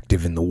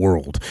proactive in the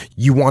world.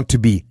 You want to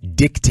be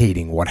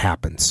dictating what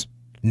happens,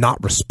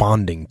 not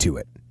responding to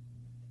it.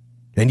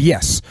 And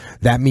yes,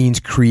 that means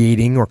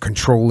creating or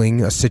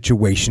controlling a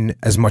situation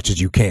as much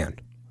as you can.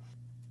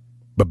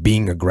 But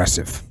being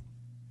aggressive,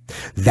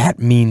 that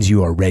means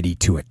you are ready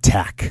to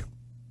attack.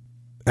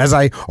 As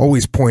I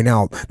always point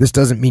out, this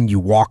doesn't mean you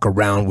walk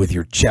around with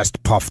your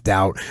chest puffed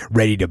out,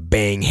 ready to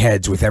bang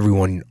heads with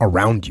everyone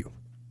around you.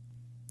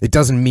 It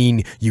doesn't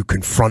mean you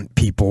confront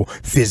people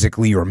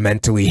physically or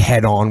mentally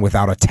head on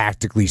without a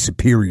tactically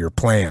superior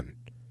plan.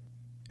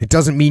 It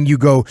doesn't mean you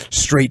go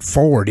straight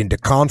forward into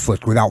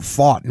conflict without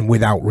thought and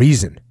without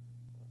reason.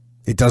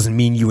 It doesn't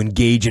mean you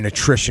engage in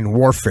attrition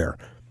warfare.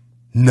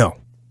 No.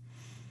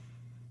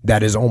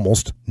 That is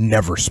almost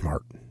never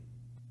smart.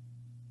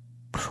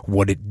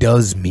 What it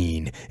does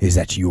mean is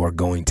that you are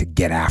going to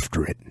get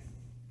after it.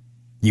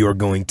 You are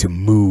going to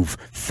move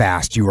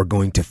fast. You are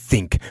going to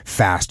think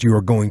fast. You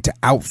are going to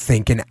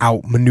outthink and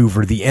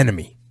outmaneuver the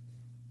enemy.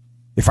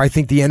 If I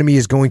think the enemy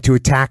is going to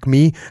attack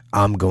me,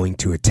 I'm going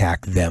to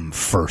attack them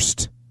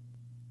first.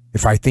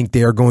 If I think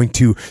they are going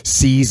to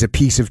seize a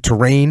piece of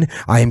terrain,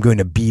 I am going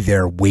to be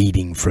there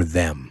waiting for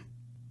them.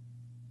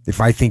 If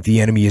I think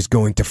the enemy is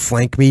going to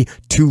flank me,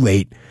 too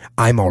late,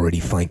 I'm already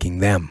flanking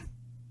them.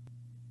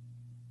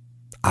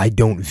 I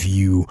don't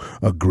view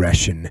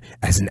aggression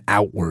as an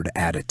outward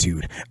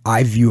attitude.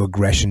 I view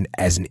aggression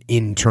as an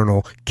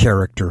internal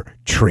character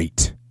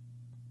trait.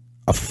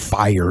 A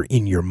fire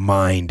in your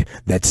mind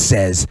that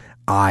says,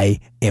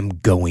 I am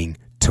going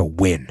to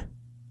win.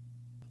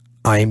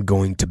 I am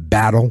going to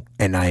battle,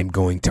 and I am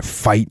going to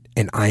fight,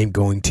 and I am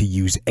going to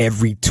use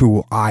every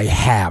tool I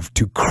have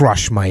to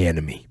crush my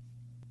enemy.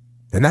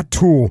 And that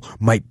tool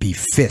might be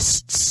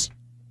fists,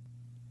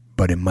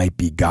 but it might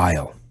be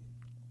guile.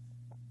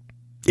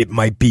 It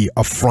might be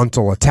a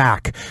frontal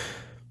attack,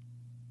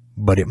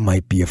 but it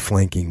might be a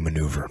flanking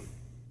maneuver.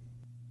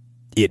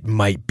 It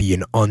might be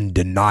an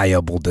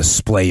undeniable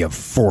display of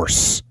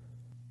force,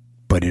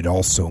 but it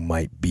also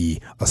might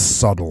be a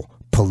subtle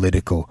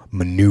political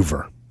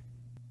maneuver.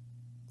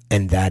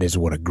 And that is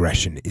what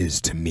aggression is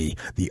to me: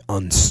 the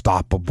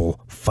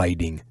unstoppable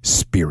fighting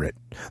spirit,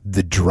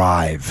 the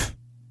drive,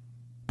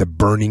 the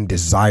burning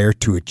desire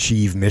to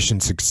achieve mission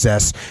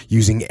success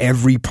using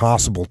every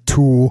possible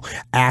tool,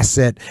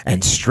 asset,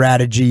 and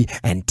strategy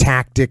and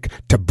tactic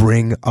to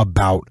bring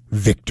about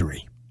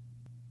victory.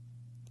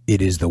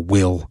 It is the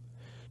will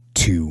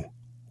to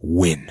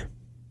win.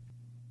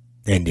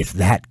 And if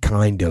that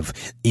kind of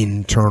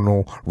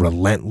internal,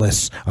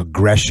 relentless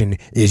aggression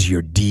is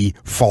your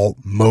default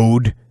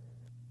mode,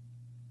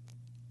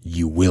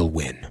 you will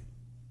win.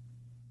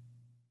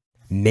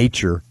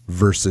 Nature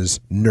versus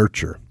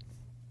nurture.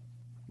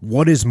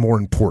 What is more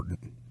important?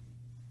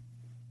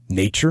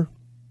 Nature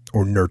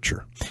or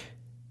nurture?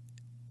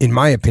 In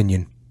my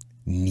opinion,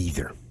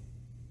 neither.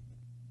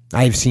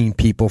 I have seen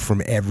people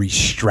from every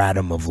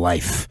stratum of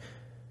life.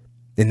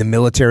 In the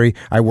military,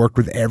 I worked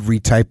with every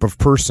type of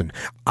person.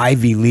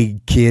 Ivy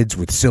League kids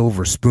with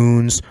silver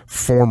spoons,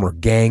 former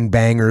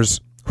gangbangers,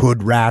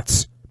 hood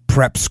rats,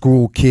 prep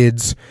school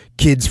kids,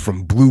 kids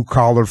from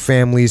blue-collar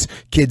families,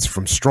 kids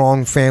from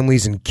strong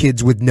families, and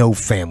kids with no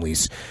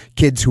families,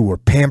 kids who were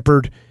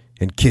pampered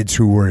and kids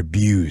who were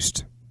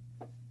abused,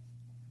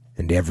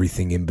 and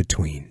everything in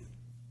between.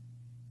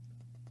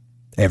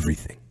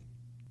 Everything.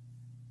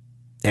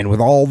 And with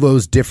all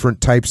those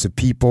different types of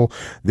people,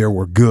 there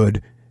were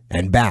good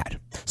and bad,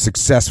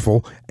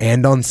 successful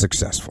and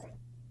unsuccessful.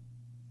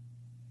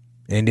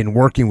 And in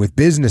working with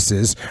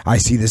businesses, I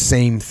see the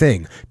same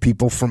thing.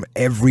 People from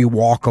every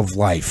walk of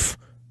life,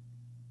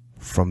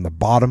 from the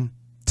bottom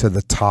to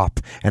the top,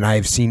 and I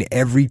have seen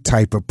every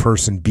type of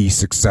person be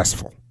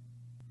successful.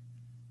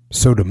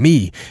 So to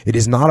me, it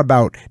is not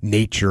about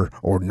nature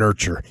or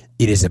nurture.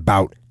 It is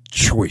about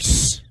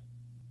choice.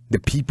 The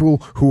people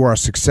who are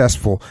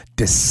successful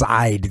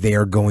decide they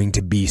are going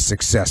to be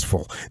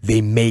successful.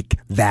 They make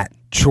that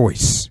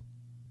choice.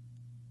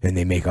 And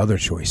they make other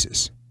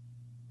choices.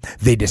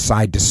 They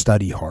decide to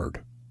study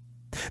hard.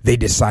 They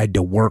decide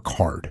to work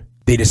hard.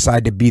 They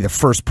decide to be the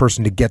first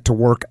person to get to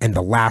work and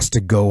the last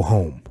to go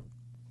home.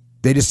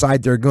 They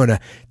decide they're going to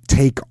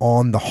take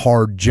on the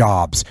hard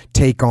jobs,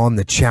 take on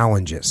the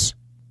challenges.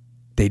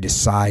 They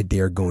decide they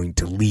are going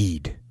to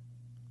lead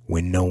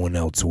when no one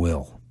else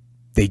will.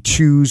 They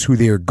choose who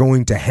they are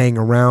going to hang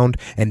around,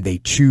 and they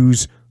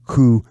choose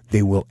who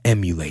they will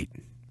emulate.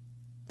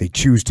 They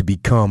choose to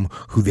become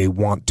who they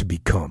want to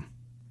become.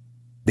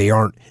 They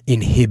aren't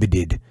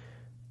inhibited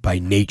by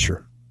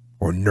nature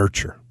or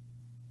nurture.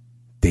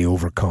 They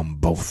overcome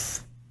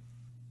both.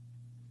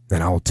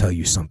 And I will tell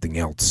you something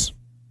else.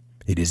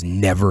 It is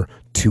never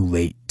too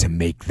late to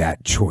make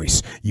that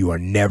choice. You are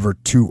never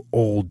too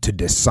old to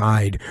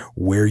decide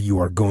where you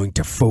are going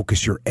to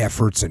focus your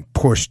efforts and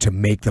push to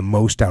make the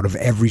most out of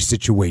every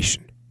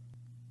situation.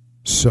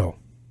 So,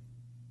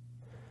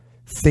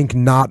 think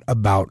not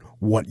about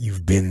what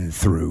you've been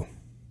through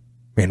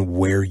and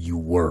where you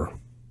were.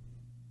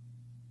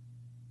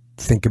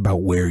 Think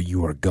about where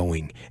you are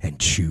going and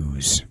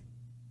choose.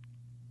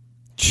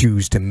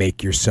 Choose to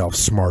make yourself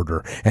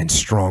smarter and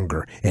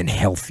stronger and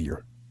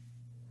healthier.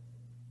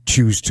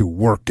 Choose to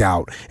work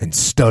out and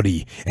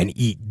study and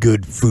eat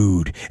good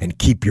food and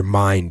keep your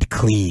mind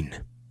clean.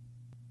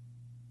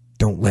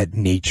 Don't let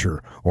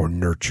nature or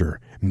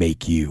nurture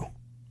make you.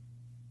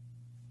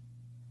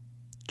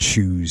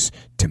 Choose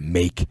to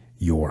make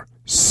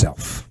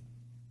yourself.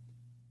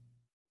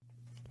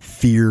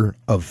 Fear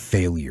of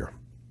failure.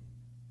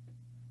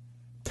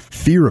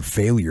 Fear of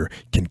failure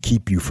can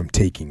keep you from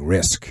taking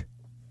risk.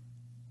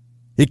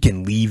 It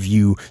can leave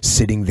you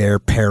sitting there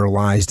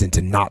paralyzed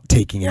into not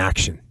taking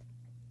action.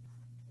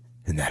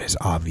 And that is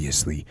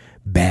obviously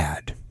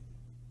bad.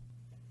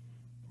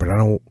 But I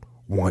don't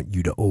want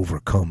you to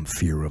overcome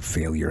fear of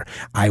failure.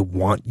 I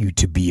want you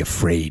to be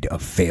afraid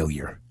of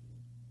failure.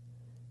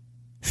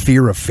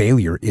 Fear of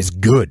failure is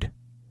good.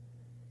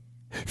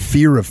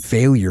 Fear of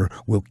failure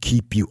will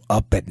keep you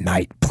up at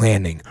night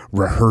planning,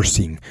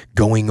 rehearsing,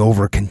 going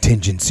over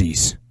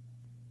contingencies.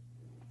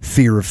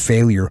 Fear of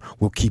failure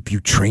will keep you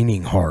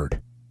training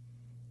hard.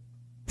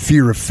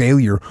 Fear of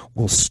failure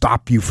will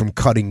stop you from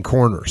cutting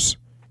corners.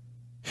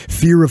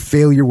 Fear of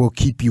failure will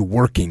keep you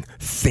working,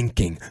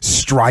 thinking,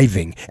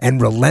 striving,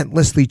 and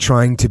relentlessly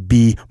trying to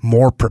be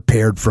more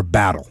prepared for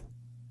battle.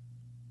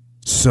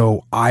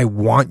 So I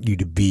want you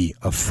to be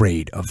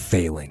afraid of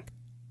failing.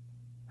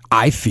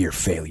 I fear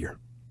failure.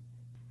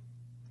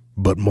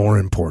 But more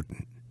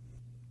important,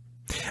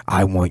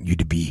 I want you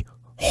to be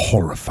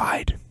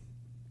horrified,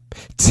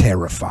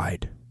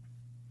 terrified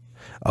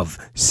of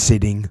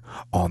sitting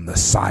on the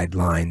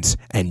sidelines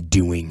and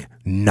doing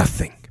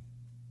nothing.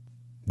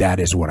 That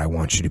is what I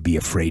want you to be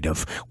afraid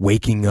of.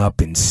 Waking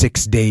up in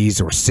 6 days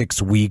or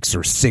 6 weeks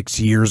or 6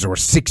 years or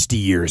 60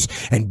 years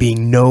and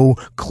being no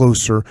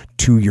closer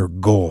to your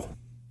goal.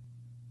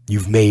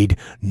 You've made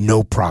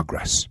no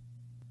progress.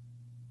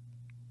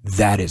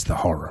 That is the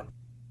horror.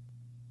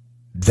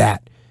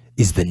 That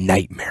is the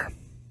nightmare.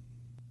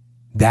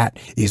 That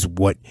is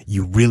what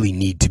you really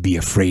need to be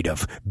afraid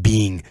of,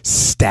 being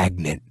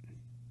stagnant.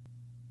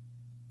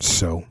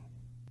 So,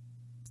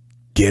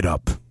 get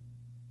up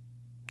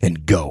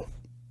and go.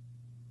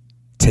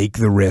 Take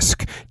the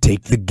risk,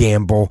 take the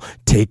gamble,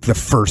 take the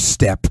first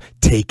step,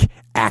 take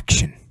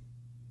action.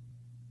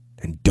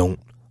 And don't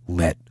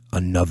let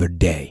another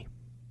day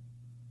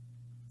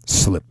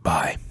slip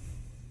by.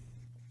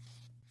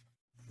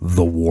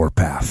 The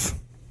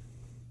warpath.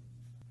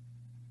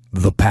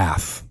 The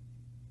path.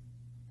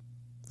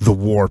 The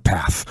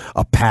warpath.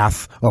 A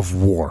path of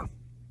war.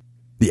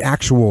 The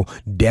actual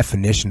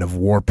definition of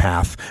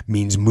warpath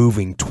means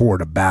moving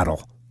toward a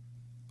battle,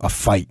 a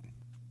fight,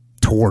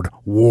 toward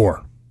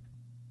war.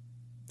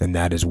 And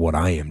that is what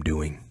I am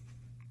doing,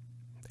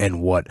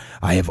 and what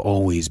I have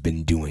always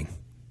been doing.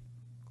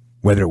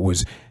 Whether it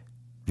was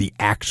the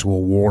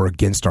actual war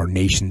against our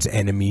nation's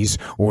enemies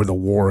or the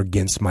war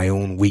against my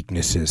own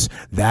weaknesses,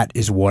 that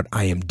is what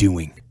I am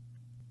doing.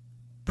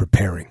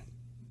 Preparing,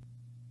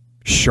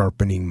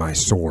 sharpening my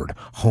sword,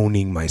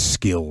 honing my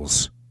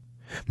skills,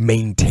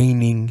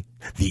 maintaining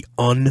the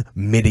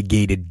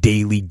unmitigated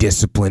daily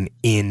discipline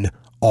in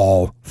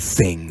all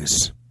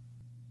things.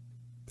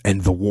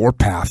 And the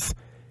warpath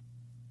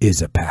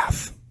is a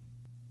path.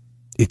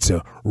 It's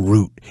a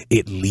route.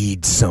 It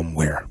leads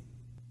somewhere.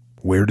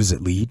 Where does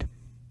it lead?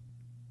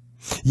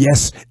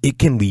 Yes, it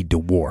can lead to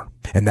war,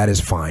 and that is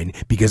fine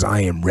because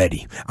I am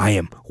ready. I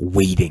am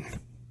waiting.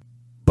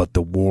 But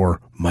the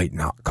war might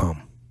not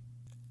come,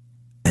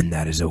 and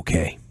that is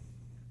okay.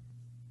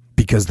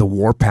 Because the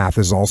warpath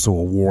is also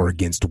a war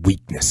against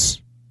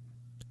weakness,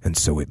 and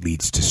so it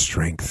leads to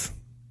strength.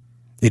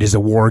 It is a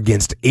war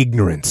against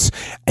ignorance,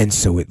 and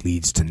so it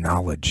leads to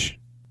knowledge.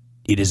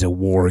 It is a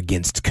war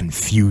against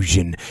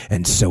confusion,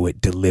 and so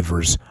it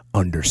delivers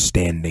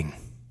understanding.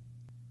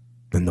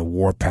 And the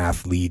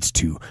warpath leads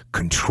to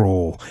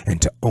control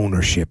and to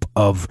ownership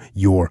of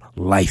your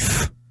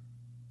life.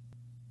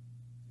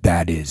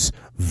 That is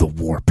the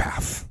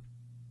warpath.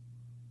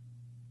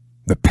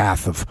 The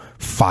path of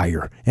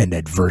fire and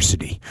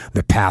adversity.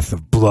 The path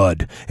of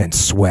blood and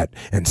sweat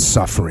and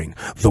suffering.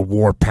 The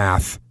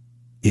warpath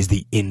is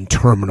the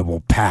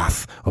interminable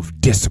path of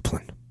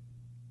discipline,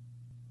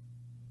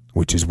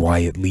 which is why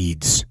it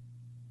leads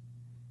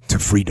to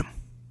freedom.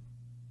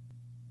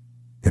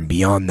 And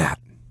beyond that,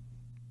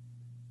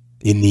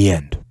 in the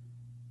end,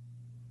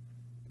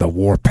 the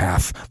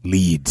warpath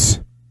leads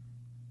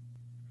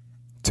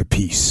to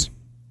peace.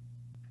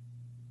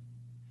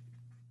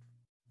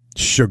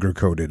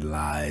 Sugar-coated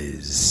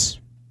lies.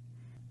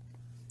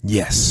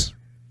 Yes,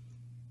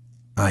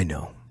 I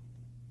know.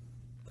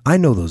 I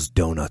know those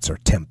donuts are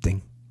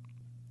tempting.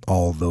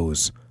 All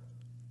those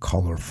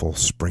colorful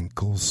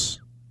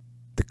sprinkles,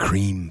 the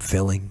cream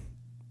filling,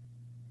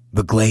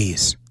 the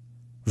glaze,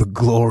 the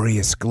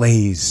glorious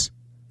glaze.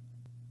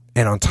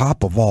 And on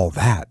top of all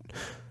that,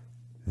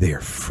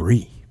 they're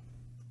free.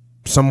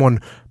 Someone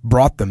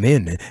brought them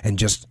in and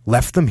just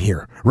left them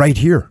here, right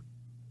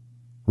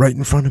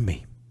in front of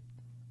me.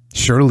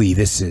 Surely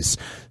this is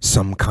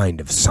some kind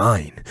of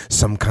sign,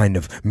 some kind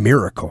of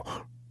miracle,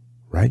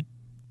 right?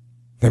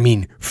 I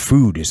mean,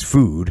 food is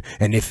food,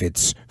 and if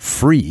it's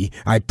free,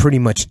 I pretty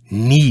much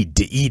need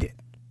to eat it.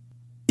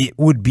 It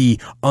would be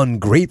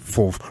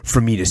ungrateful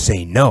for me to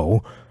say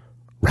no,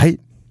 right?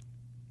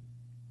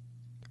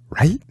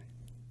 Right?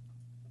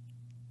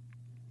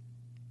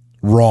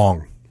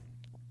 Wrong.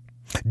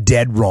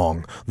 Dead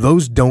wrong.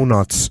 Those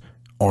donuts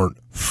aren't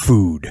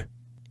food.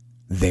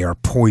 They are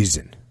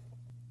poison.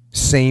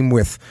 Same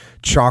with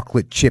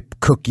chocolate chip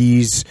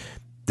cookies,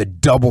 the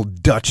double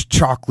Dutch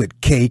chocolate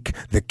cake,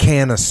 the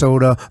can of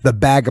soda, the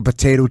bag of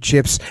potato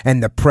chips,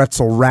 and the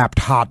pretzel-wrapped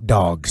hot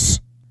dogs.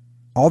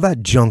 All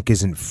that junk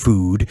isn't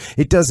food.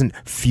 It doesn't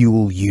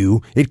fuel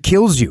you. It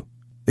kills you.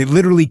 It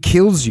literally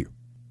kills you.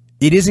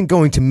 It isn't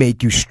going to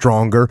make you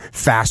stronger,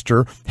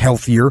 faster,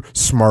 healthier,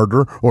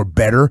 smarter, or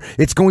better.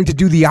 It's going to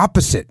do the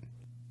opposite.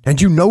 And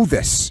you know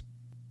this.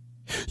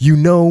 You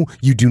know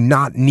you do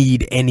not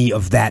need any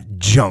of that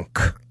junk.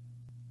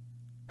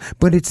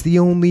 But it's the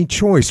only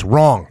choice.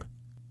 Wrong.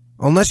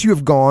 Unless you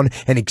have gone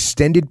an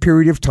extended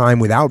period of time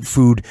without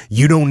food,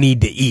 you don't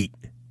need to eat.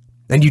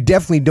 And you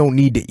definitely don't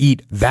need to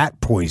eat that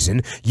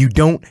poison. You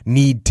don't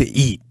need to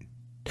eat.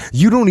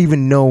 You don't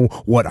even know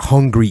what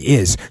hungry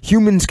is.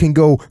 Humans can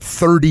go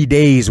 30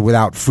 days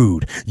without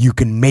food. You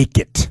can make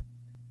it.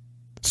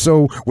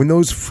 So when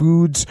those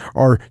foods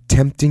are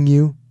tempting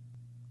you,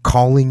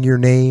 calling your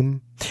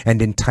name,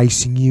 and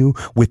enticing you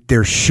with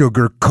their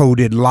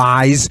sugar-coated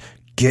lies,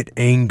 get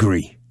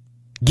angry.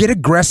 Get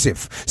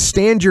aggressive.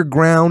 Stand your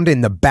ground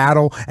in the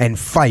battle and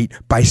fight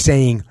by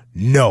saying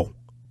no.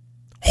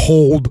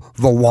 Hold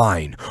the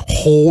line.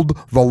 Hold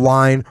the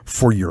line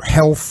for your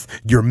health,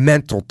 your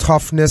mental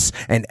toughness,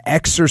 and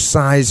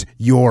exercise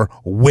your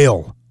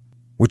will,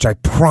 which I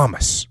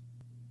promise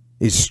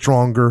is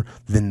stronger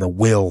than the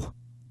will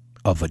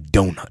of a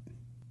donut,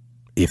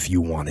 if you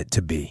want it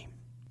to be.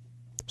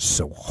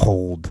 So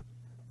hold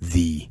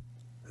the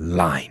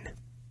line.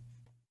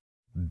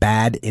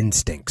 Bad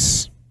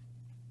instincts.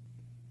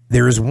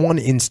 There is one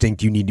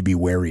instinct you need to be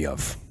wary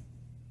of,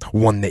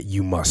 one that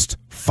you must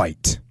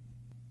fight.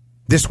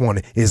 This one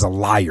is a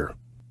liar.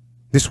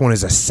 This one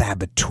is a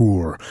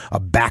saboteur, a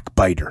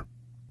backbiter.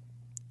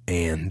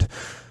 And,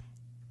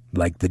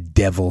 like the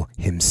devil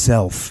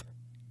himself,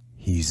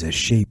 he's a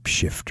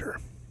shapeshifter.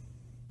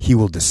 he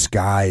will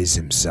disguise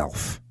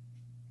himself,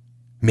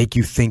 make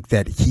you think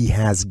that he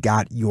has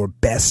got your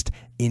best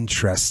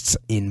interests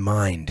in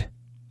mind,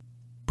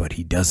 but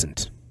he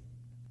doesn't.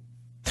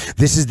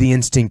 This is the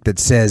instinct that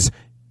says,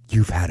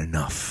 you've had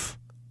enough.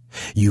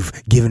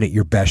 You've given it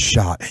your best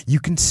shot. You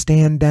can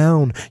stand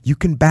down. You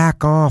can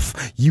back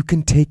off. You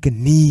can take a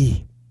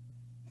knee.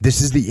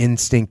 This is the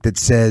instinct that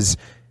says,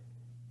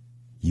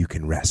 you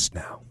can rest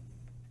now.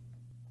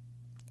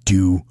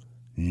 Do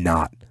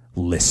not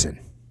listen.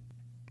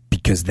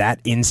 Because that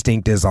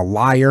instinct is a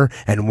liar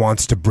and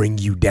wants to bring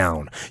you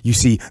down. You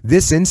see,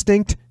 this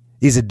instinct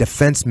is a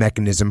defense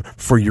mechanism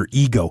for your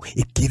ego.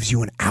 It gives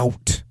you an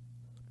out,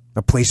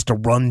 a place to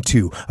run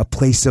to, a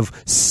place of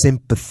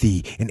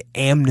sympathy and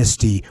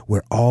amnesty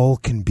where all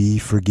can be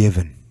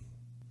forgiven,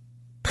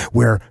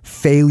 where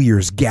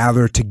failures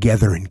gather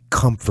together in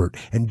comfort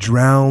and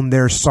drown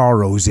their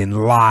sorrows in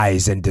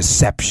lies and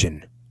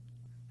deception.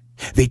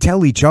 They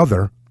tell each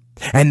other,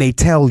 and they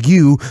tell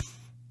you,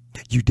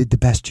 you did the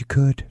best you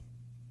could.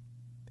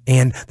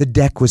 And the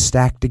deck was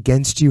stacked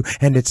against you,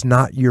 and it's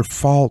not your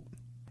fault.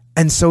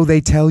 And so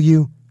they tell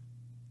you,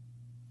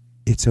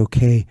 it's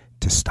okay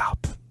to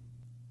stop.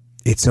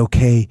 It's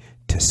okay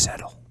to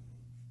settle.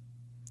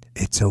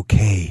 It's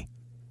okay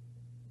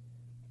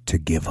to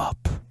give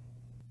up.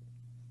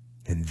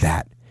 And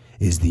that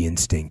is the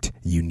instinct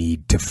you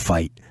need to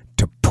fight,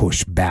 to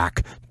push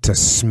back, to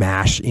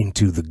smash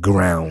into the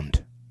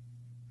ground.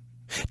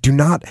 Do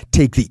not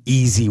take the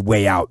easy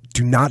way out.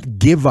 Do not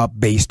give up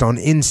based on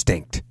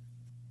instinct.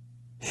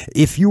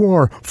 If you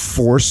are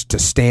forced to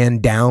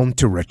stand down,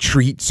 to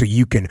retreat so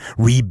you can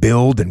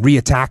rebuild and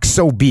reattack,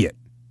 so be it.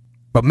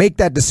 But make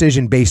that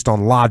decision based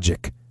on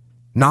logic,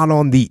 not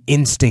on the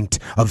instinct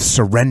of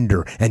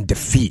surrender and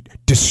defeat.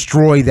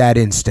 Destroy that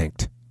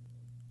instinct.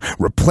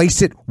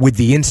 Replace it with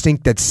the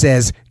instinct that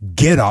says,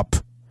 get up,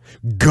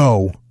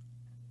 go,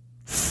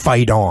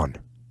 fight on.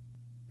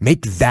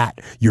 Make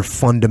that your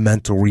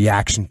fundamental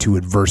reaction to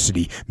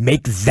adversity.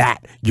 Make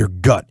that your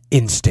gut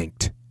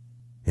instinct,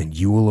 and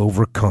you will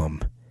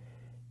overcome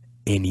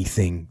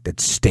anything that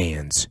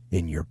stands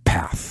in your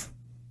path.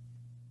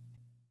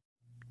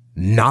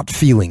 Not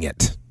feeling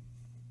it.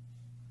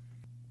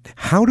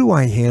 How do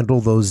I handle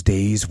those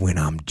days when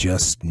I'm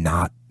just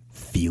not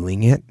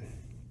feeling it?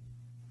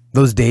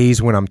 Those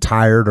days when I'm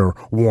tired or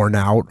worn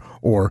out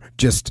or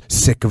just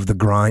sick of the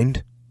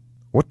grind?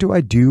 What do I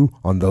do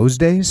on those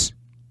days?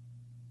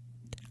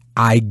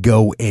 I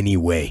go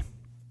anyway.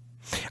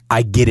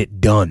 I get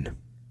it done.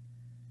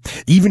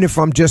 Even if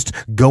I'm just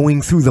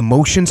going through the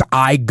motions,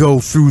 I go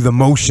through the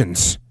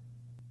motions.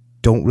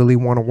 Don't really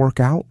want to work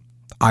out?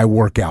 I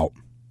work out.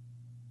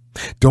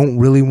 Don't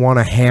really want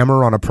to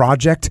hammer on a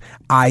project?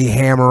 I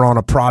hammer on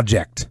a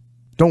project.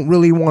 Don't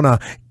really want to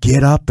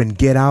get up and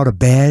get out of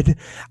bed?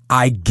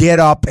 I get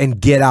up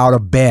and get out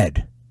of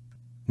bed.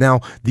 Now,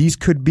 these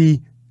could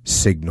be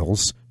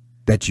signals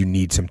that you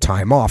need some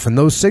time off, and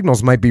those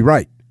signals might be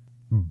right.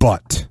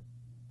 But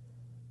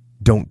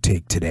don't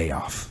take today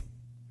off.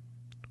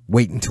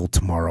 Wait until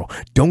tomorrow.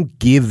 Don't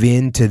give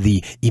in to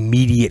the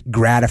immediate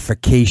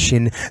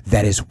gratification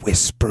that is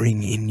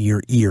whispering in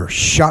your ear.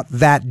 Shut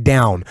that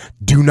down.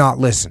 Do not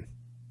listen.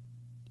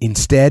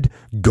 Instead,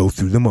 go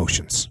through the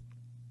motions.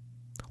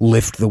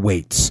 Lift the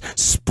weights,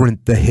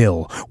 sprint the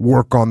hill,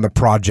 work on the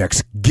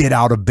projects, get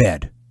out of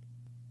bed.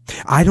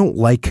 I don't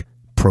like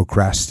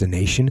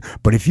procrastination,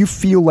 but if you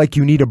feel like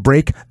you need a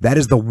break, that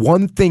is the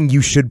one thing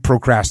you should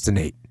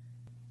procrastinate.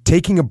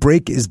 Taking a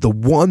break is the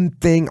one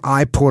thing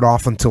I put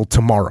off until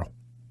tomorrow.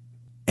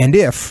 And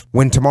if,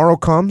 when tomorrow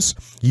comes,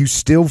 you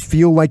still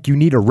feel like you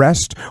need a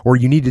rest or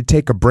you need to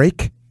take a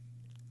break,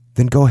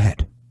 then go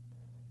ahead.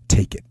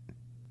 Take it.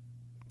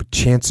 But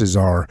chances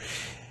are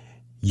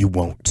you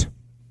won't.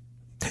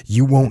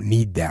 You won't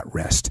need that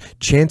rest.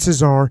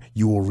 Chances are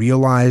you will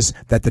realize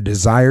that the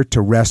desire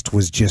to rest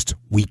was just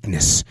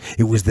weakness.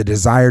 It was the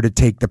desire to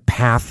take the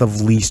path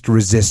of least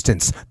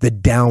resistance, the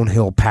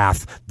downhill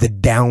path, the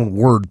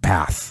downward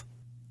path.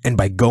 And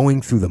by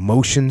going through the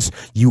motions,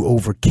 you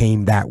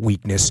overcame that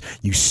weakness.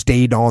 You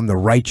stayed on the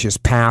righteous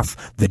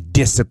path, the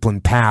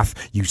disciplined path.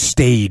 You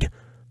stayed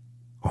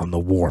on the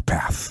war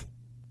path,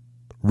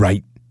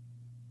 right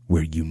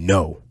where you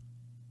know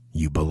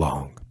you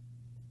belong.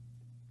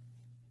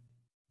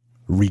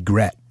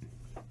 Regret.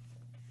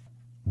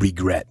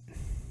 Regret.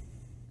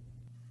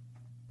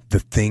 The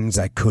things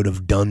I could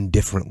have done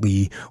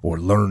differently or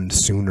learned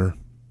sooner.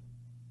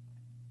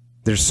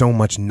 There's so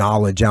much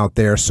knowledge out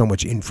there, so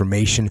much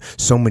information,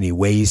 so many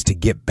ways to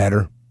get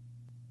better.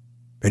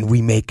 And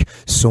we make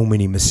so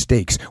many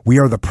mistakes. We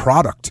are the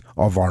product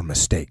of our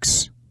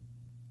mistakes.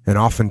 And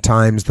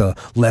oftentimes the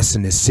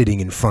lesson is sitting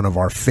in front of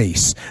our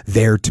face,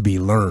 there to be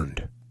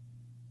learned.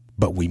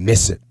 But we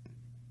miss it.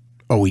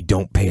 Or we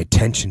don't pay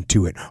attention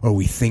to it, or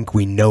we think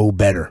we know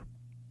better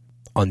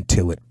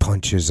until it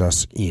punches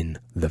us in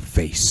the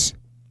face.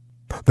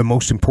 The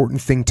most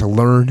important thing to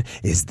learn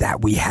is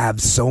that we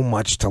have so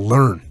much to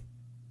learn.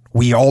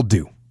 We all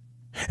do.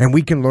 And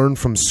we can learn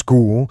from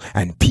school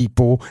and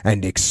people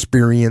and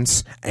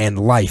experience and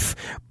life,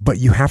 but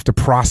you have to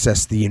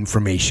process the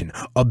information,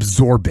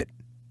 absorb it.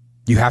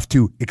 You have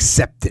to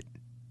accept it.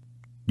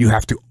 You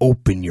have to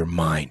open your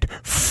mind,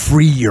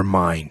 free your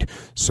mind,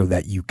 so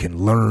that you can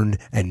learn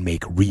and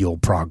make real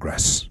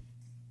progress.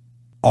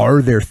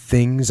 Are there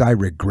things I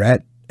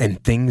regret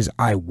and things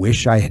I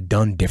wish I had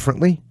done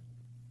differently?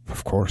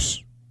 Of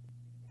course.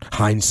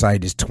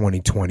 Hindsight is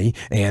 20/20,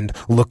 and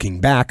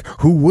looking back,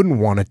 who wouldn't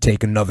want to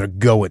take another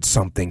go at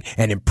something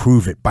and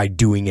improve it by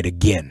doing it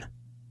again?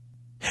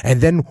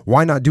 And then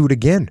why not do it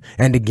again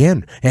and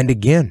again and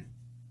again?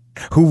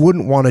 Who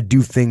wouldn't want to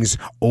do things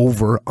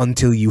over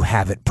until you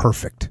have it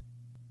perfect?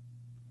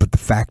 But the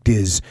fact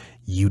is,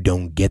 you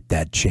don't get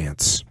that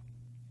chance.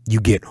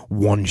 You get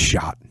one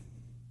shot.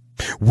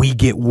 We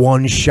get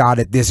one shot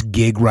at this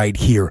gig right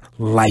here.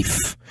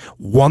 Life.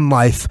 One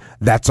life,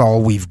 that's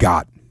all we've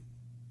got.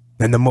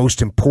 And the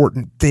most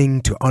important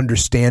thing to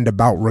understand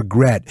about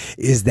regret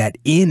is that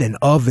in and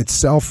of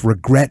itself,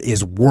 regret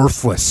is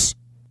worthless.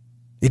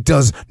 It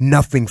does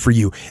nothing for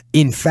you.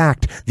 In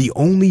fact, the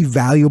only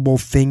valuable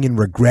thing in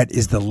regret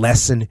is the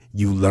lesson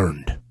you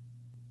learned,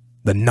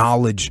 the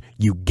knowledge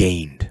you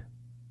gained.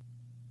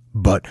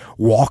 But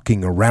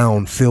walking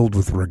around filled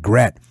with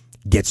regret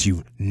gets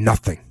you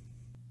nothing.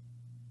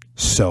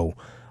 So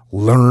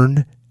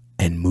learn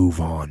and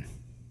move on.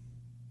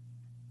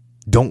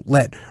 Don't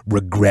let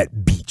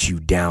regret beat you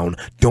down.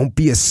 Don't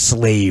be a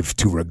slave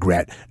to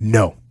regret.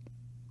 No.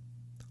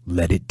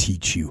 Let it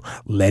teach you.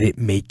 Let it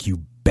make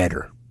you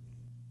better.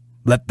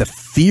 Let the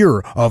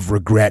fear of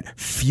regret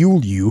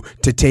fuel you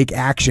to take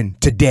action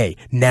today,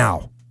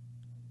 now.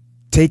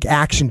 Take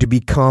action to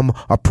become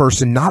a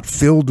person not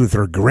filled with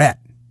regret,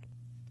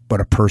 but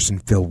a person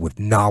filled with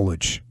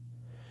knowledge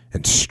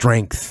and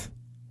strength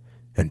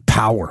and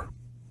power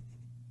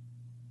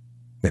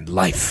and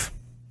life.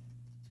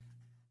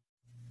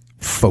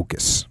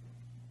 Focus.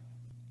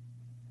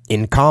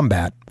 In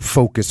combat,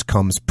 focus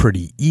comes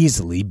pretty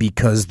easily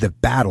because the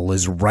battle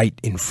is right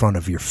in front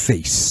of your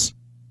face.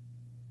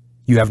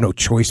 You have no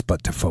choice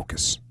but to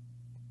focus.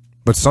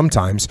 But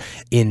sometimes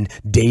in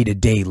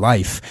day-to-day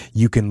life,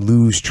 you can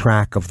lose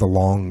track of the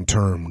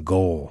long-term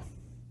goal.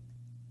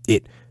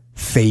 It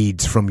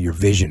fades from your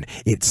vision.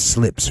 It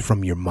slips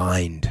from your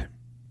mind.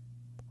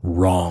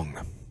 Wrong.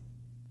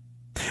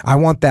 I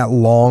want that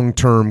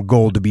long-term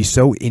goal to be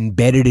so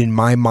embedded in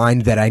my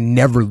mind that I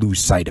never lose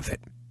sight of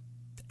it.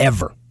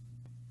 Ever.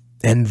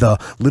 And the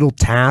little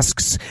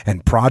tasks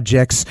and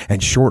projects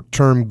and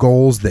short-term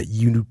goals that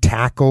you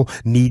tackle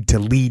need to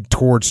lead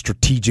towards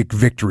strategic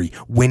victory,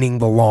 winning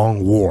the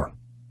long war.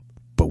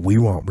 But we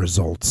want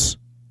results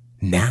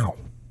now.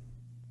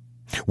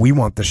 We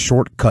want the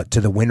shortcut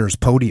to the winner's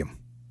podium.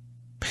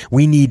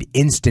 We need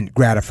instant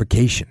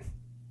gratification.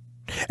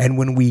 And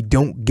when we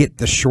don't get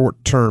the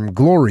short-term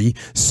glory,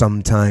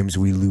 sometimes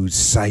we lose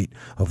sight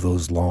of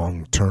those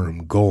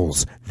long-term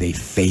goals. They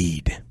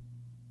fade.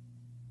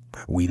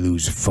 We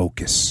lose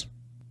focus.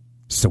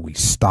 So we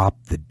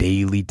stop the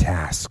daily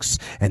tasks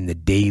and the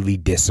daily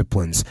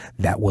disciplines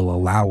that will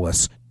allow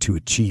us to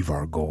achieve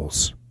our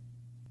goals.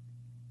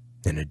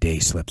 And a day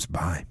slips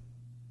by.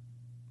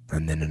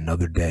 And then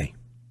another day.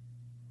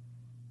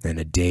 And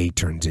a day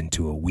turns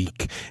into a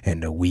week,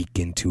 and a week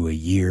into a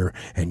year,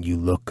 and you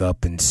look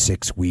up in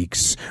 6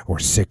 weeks, or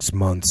 6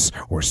 months,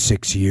 or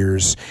 6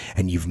 years,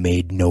 and you've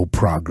made no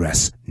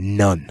progress.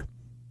 None.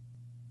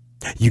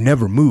 You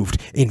never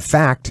moved. In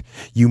fact,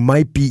 you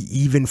might be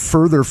even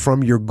further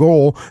from your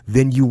goal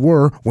than you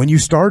were when you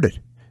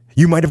started.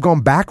 You might have gone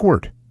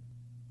backward.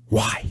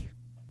 Why?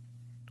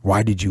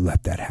 Why did you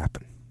let that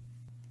happen?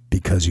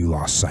 Because you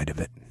lost sight of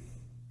it.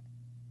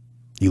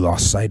 You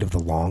lost sight of the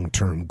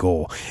long-term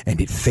goal,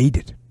 and it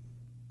faded.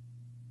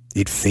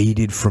 It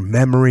faded from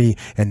memory,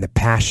 and the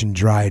passion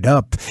dried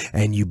up,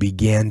 and you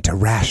began to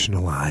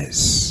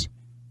rationalize.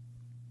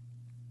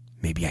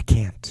 Maybe I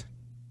can't.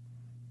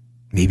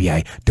 Maybe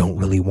I don't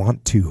really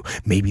want to.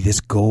 Maybe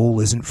this goal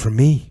isn't for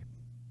me.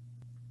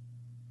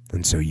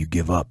 And so you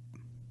give up.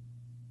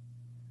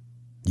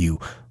 You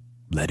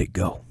let it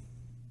go.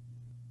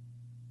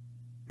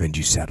 And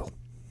you settle.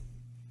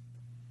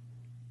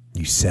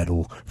 You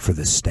settle for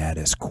the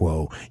status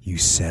quo. You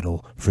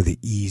settle for the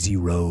easy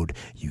road.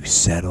 You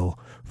settle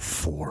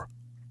for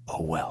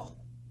a well.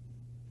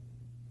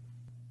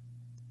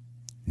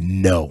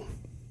 No.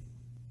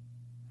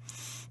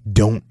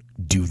 Don't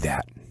do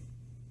that.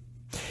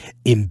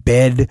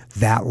 Embed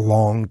that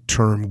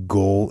long-term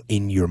goal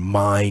in your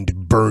mind.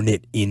 Burn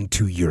it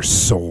into your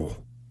soul.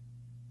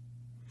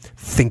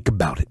 Think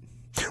about it.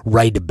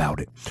 Write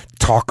about it.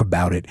 Talk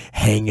about it.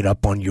 Hang it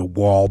up on your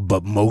wall.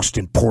 But most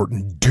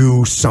important,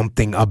 do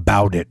something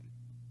about it.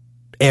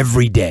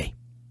 Every day.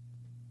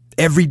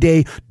 Every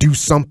day, do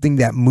something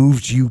that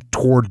moves you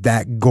toward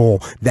that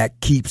goal, that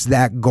keeps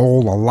that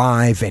goal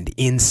alive and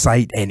in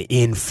sight and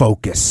in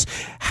focus.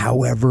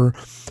 However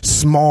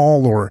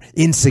small or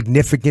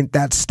insignificant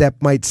that step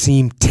might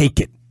seem, take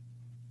it.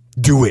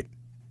 Do it.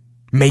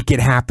 Make it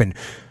happen.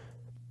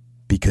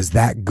 Because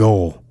that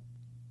goal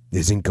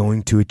isn't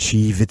going to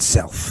achieve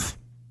itself.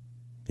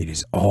 It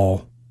is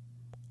all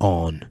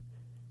on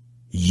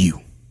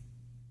you.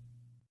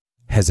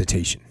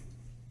 Hesitation.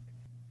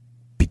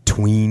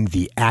 Between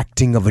the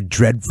acting of a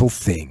dreadful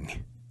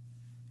thing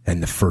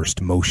and the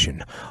first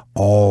motion,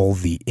 all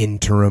the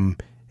interim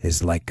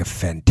is like a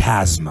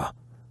phantasma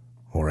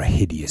or a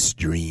hideous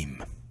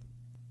dream.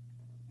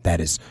 That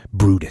is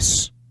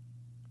Brutus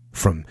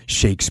from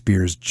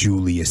Shakespeare's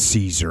Julius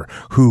Caesar,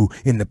 who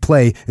in the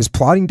play is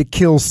plotting to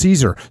kill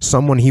Caesar,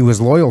 someone he was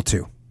loyal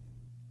to.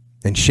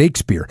 And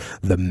Shakespeare,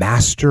 the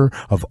master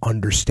of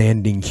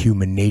understanding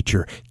human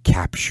nature,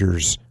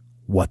 captures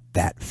what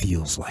that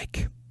feels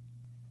like.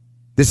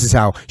 This is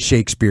how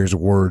Shakespeare's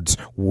words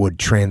would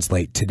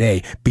translate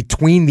today.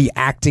 Between the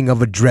acting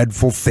of a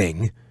dreadful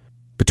thing,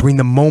 between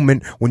the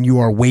moment when you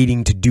are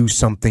waiting to do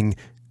something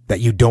that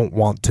you don't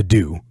want to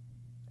do,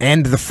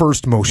 and the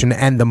first motion,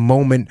 and the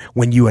moment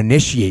when you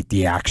initiate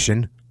the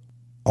action,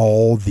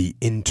 all the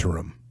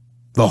interim,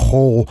 the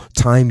whole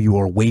time you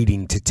are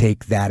waiting to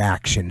take that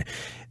action,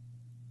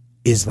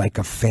 is like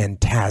a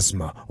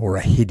phantasma or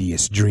a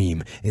hideous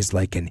dream, is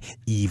like an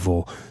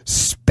evil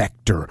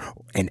specter,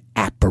 an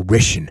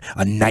apparition,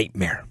 a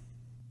nightmare.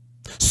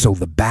 So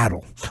the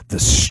battle, the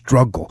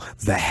struggle,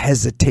 the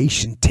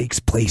hesitation takes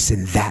place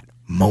in that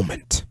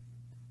moment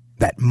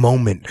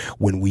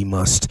when we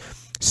must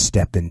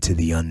step into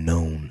the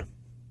unknown,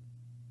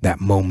 that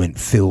moment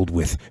filled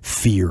with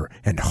fear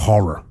and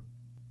horror.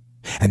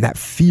 And that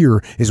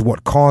fear is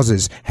what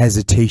causes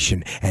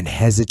hesitation, and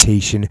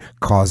hesitation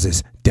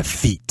causes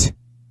defeat.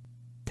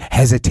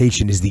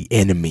 Hesitation is the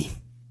enemy.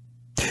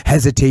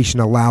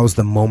 Hesitation allows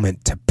the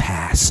moment to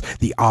pass,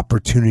 the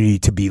opportunity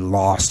to be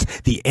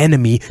lost, the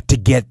enemy to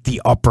get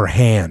the upper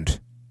hand.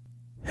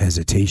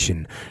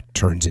 Hesitation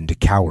turns into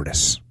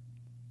cowardice.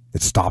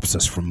 It stops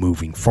us from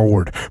moving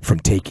forward, from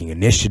taking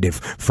initiative,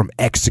 from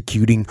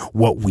executing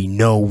what we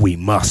know we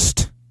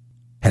must.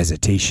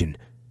 Hesitation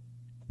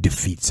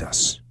defeats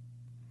us.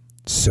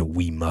 So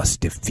we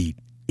must defeat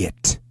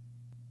it.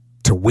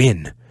 To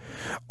win,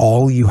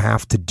 all you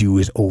have to do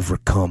is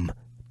overcome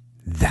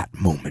that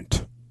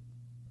moment,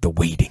 the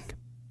waiting,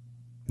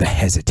 the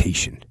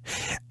hesitation.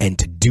 And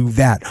to do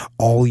that,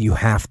 all you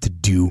have to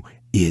do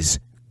is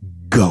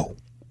go.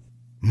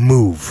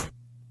 Move.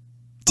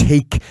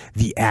 Take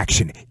the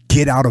action.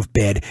 Get out of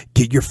bed.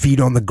 Get your feet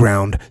on the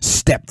ground.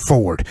 Step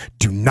forward.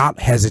 Do not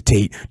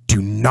hesitate.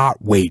 Do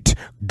not wait.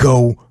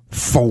 Go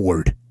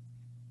forward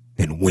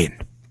and win.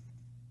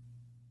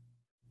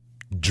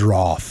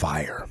 Draw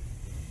fire.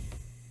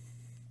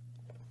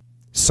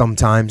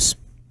 Sometimes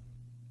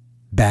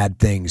bad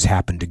things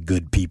happen to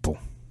good people.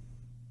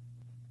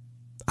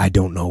 I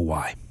don't know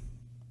why.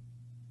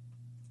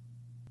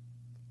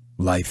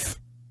 Life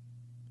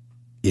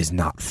is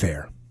not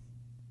fair.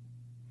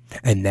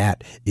 And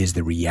that is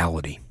the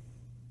reality.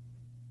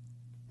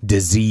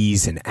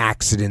 Disease and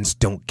accidents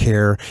don't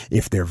care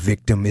if their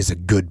victim is a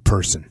good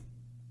person.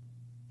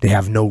 They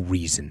have no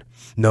reason,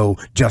 no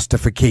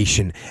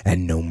justification,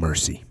 and no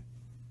mercy.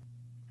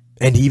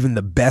 And even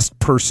the best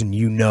person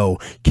you know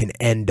can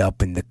end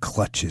up in the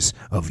clutches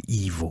of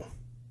evil,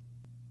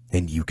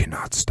 and you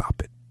cannot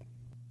stop it.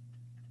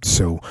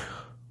 So,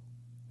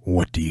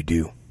 what do you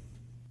do?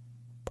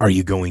 Are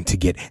you going to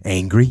get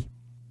angry?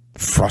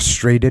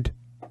 Frustrated?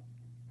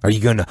 Are you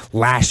going to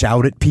lash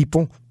out at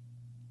people?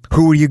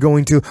 Who are you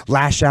going to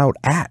lash out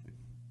at?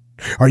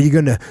 Are you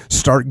going to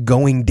start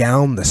going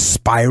down the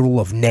spiral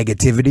of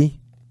negativity?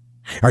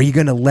 Are you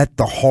going to let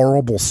the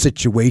horrible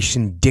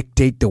situation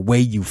dictate the way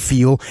you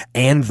feel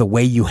and the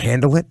way you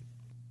handle it?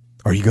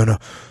 Are you going to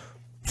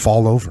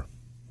fall over,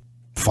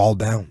 fall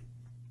down,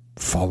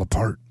 fall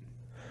apart?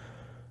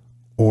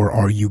 Or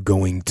are you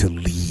going to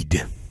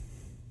lead?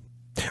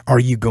 Are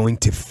you going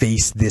to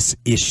face this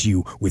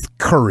issue with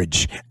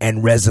courage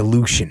and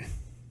resolution?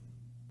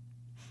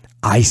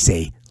 I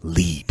say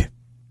lead.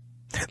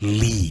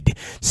 Lead.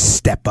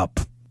 Step up.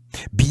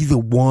 Be the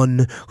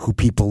one who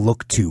people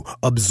look to.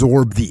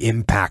 Absorb the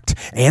impact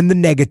and the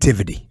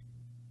negativity.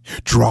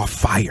 Draw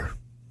fire.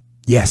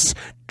 Yes,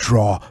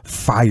 draw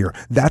fire.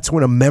 That's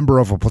when a member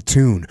of a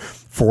platoon,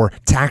 for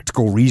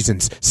tactical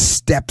reasons,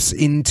 steps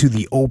into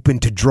the open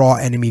to draw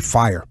enemy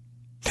fire.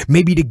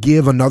 Maybe to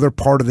give another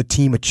part of the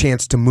team a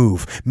chance to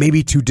move.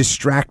 Maybe to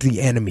distract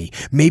the enemy.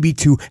 Maybe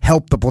to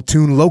help the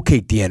platoon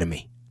locate the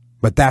enemy.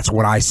 But that's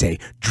what I say.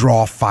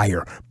 Draw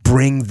fire.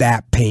 Bring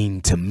that pain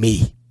to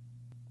me.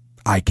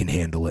 I can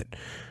handle it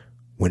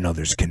when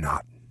others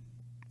cannot.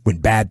 When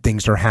bad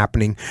things are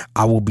happening,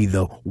 I will be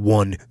the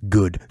one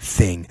good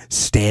thing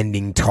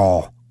standing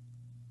tall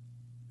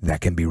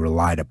that can be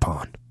relied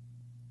upon.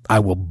 I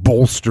will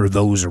bolster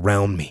those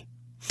around me.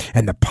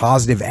 And the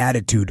positive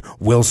attitude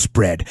will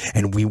spread,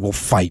 and we will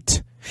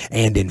fight.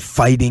 And in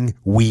fighting,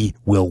 we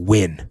will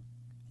win.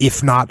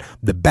 If not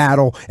the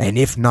battle, and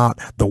if not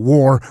the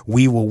war,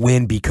 we will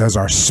win because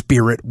our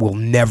spirit will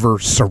never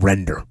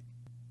surrender.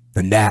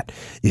 And that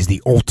is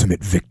the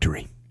ultimate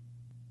victory.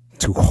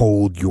 To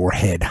hold your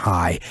head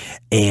high,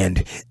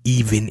 and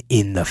even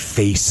in the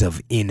face of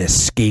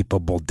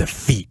inescapable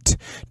defeat,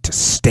 to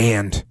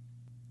stand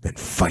and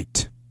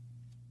fight.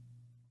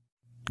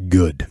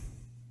 Good.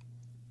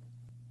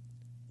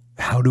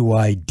 How do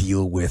I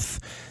deal with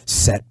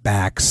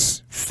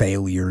setbacks,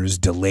 failures,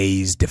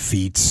 delays,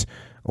 defeats,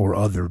 or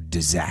other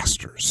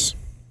disasters?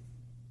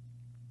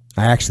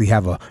 I actually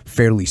have a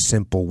fairly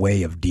simple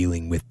way of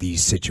dealing with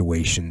these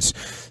situations,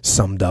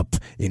 summed up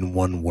in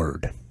one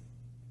word.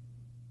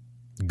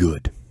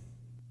 Good.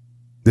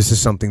 This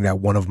is something that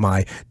one of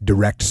my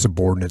direct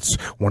subordinates,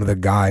 one of the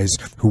guys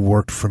who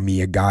worked for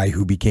me, a guy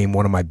who became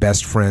one of my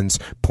best friends,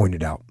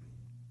 pointed out.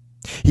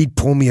 He'd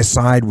pull me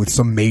aside with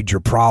some major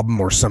problem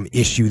or some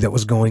issue that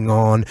was going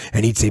on,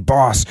 and he'd say,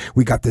 "Boss,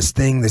 we got this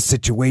thing, this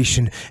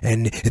situation,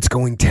 and it's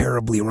going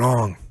terribly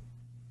wrong."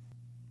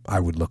 I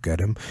would look at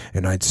him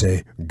and I'd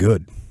say,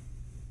 "Good."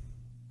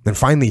 Then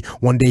finally,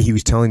 one day he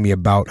was telling me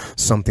about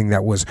something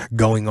that was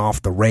going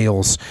off the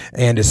rails,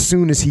 and as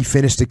soon as he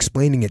finished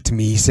explaining it to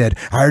me, he said,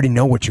 "I already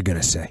know what you're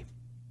going to say."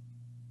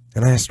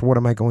 And I asked, "What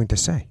am I going to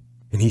say?"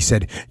 And he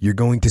said, "You're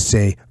going to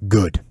say,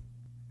 good."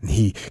 And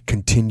he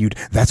continued,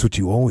 "That's what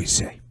you always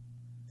say.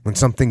 When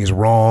something is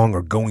wrong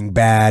or going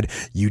bad,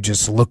 you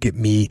just look at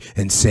me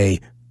and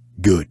say,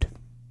 good."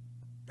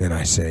 And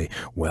I say,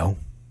 "Well,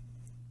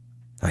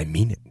 I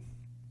mean it,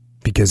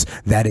 because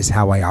that is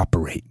how I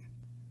operate."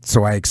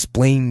 So I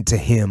explained to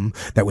him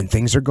that when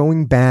things are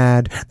going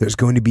bad, there's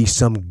going to be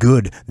some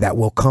good that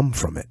will come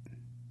from it.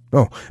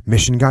 Oh,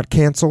 mission got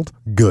canceled?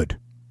 Good.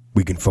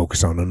 We can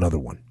focus on another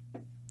one.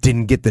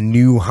 Didn't get the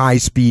new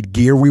high-speed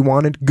gear we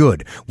wanted?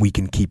 Good. We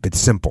can keep it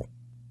simple.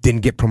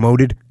 Didn't get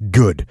promoted?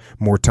 Good.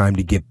 More time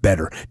to get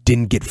better.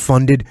 Didn't get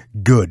funded?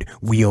 Good.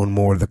 We own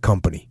more of the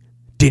company.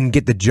 Didn't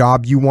get the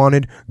job you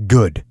wanted?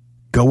 Good.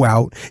 Go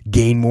out,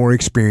 gain more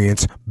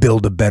experience,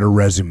 build a better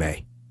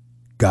resume.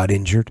 Got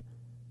injured?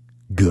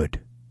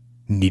 Good.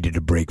 Needed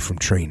a break from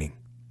training.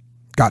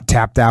 Got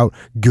tapped out?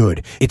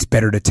 Good. It's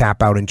better to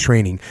tap out in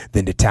training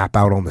than to tap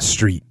out on the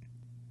street.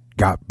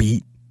 Got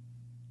beat?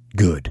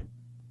 Good.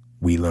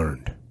 We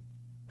learned.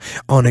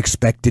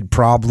 Unexpected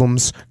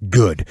problems?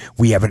 Good.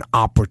 We have an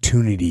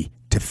opportunity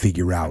to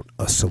figure out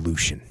a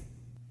solution.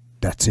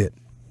 That's it.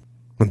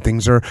 When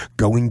things are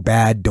going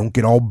bad, don't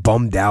get all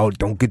bummed out,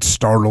 don't get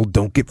startled,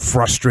 don't get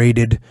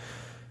frustrated.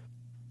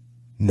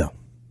 No.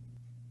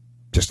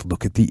 Just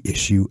look at the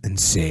issue and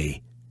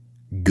say,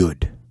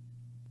 good.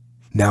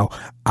 Now,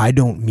 I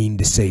don't mean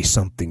to say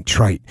something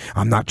trite.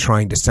 I'm not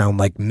trying to sound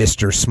like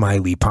Mr.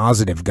 Smiley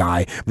Positive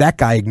Guy. That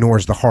guy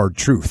ignores the hard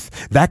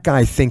truth. That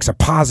guy thinks a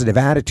positive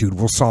attitude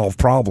will solve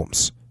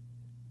problems.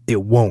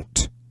 It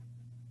won't.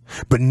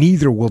 But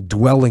neither will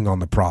dwelling on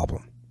the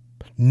problem.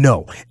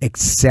 No,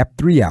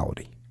 accept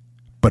reality,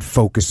 but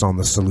focus on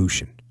the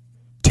solution.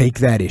 Take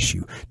that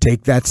issue,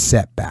 take that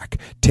setback,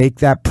 take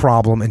that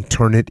problem and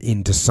turn it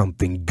into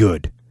something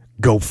good.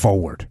 Go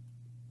forward.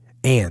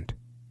 And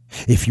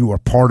if you are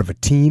part of a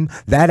team,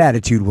 that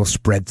attitude will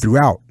spread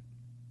throughout.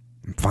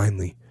 And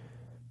finally,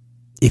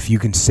 if you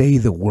can say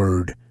the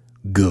word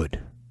good,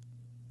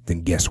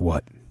 then guess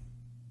what?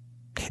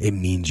 It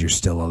means you're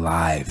still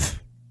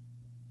alive.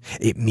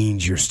 It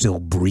means you're still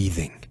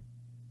breathing.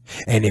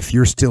 And if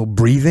you're still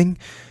breathing,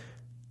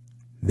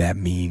 that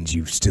means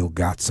you've still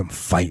got some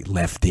fight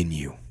left in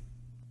you.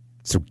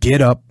 So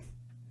get up,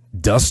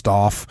 dust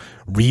off,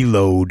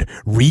 reload,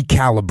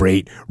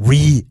 recalibrate,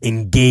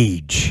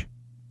 re-engage,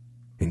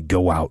 and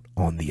go out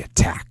on the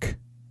attack.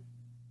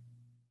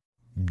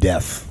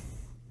 Death.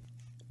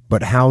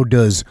 But how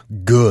does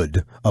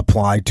good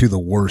apply to the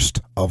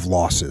worst of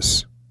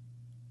losses?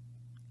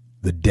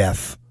 The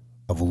death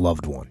of a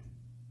loved one.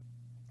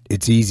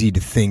 It's easy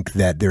to think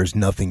that there's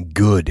nothing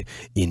good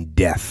in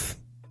death.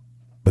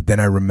 But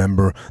then I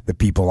remember the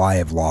people I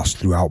have lost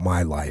throughout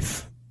my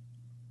life.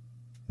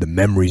 The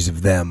memories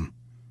of them,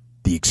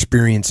 the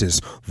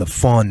experiences, the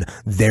fun,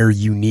 their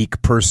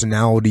unique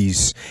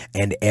personalities,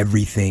 and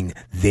everything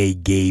they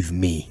gave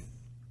me.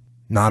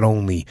 Not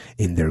only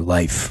in their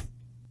life,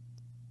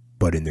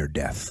 but in their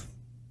death.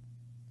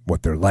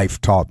 What their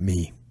life taught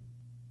me,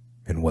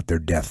 and what their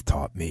death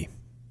taught me.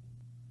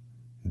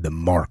 The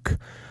mark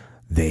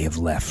they have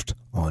left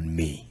on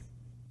me.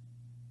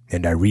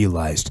 And I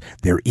realized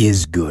there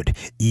is good.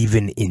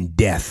 Even in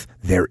death,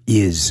 there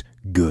is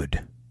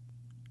good.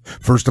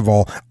 First of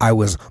all, I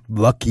was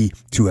lucky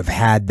to have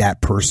had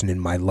that person in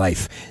my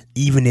life,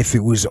 even if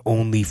it was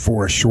only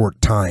for a short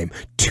time,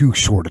 too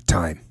short a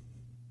time.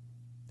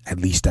 At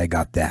least I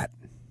got that.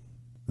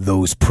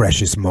 Those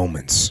precious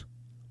moments.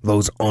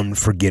 Those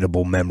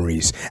unforgettable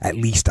memories, at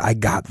least I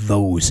got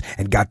those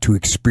and got to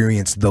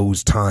experience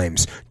those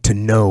times to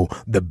know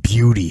the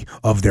beauty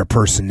of their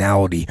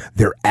personality,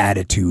 their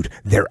attitude,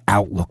 their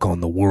outlook on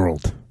the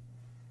world.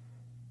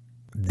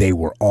 They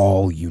were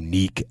all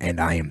unique, and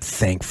I am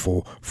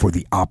thankful for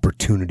the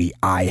opportunity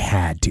I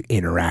had to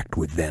interact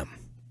with them.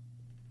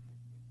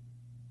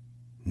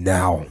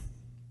 Now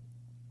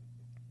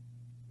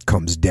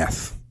comes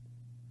death.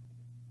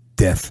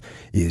 Death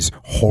is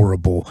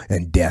horrible,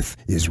 and death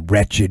is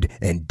wretched,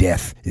 and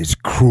death is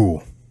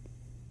cruel.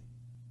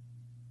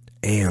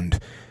 And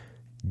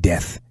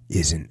death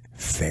isn't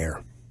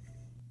fair.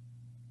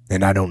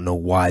 And I don't know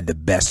why the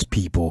best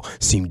people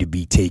seem to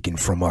be taken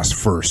from us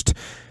first.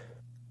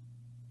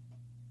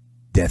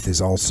 Death is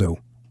also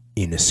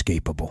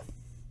inescapable.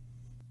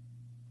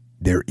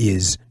 There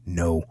is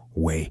no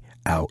way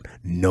out.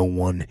 No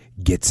one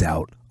gets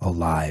out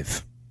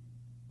alive.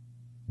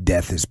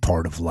 Death is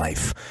part of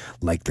life,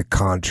 like the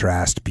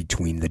contrast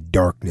between the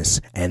darkness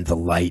and the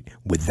light.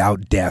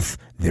 Without death,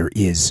 there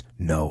is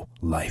no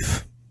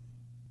life.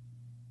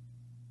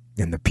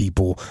 And the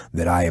people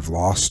that I have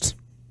lost,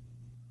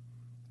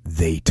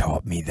 they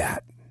taught me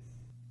that.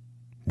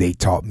 They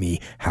taught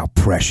me how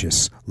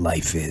precious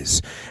life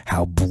is,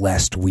 how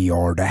blessed we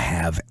are to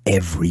have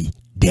every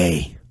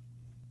day,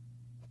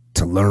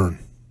 to learn,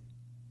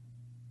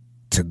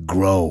 to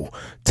grow,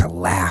 to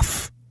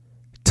laugh,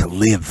 to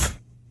live.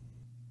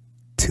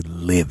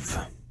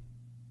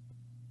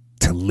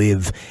 To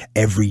live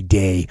every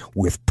day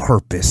with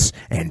purpose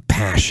and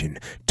passion,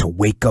 to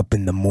wake up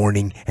in the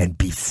morning and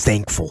be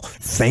thankful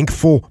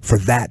for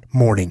that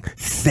morning,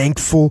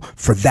 thankful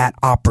for that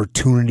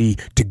opportunity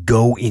to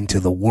go into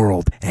the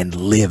world and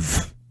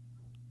live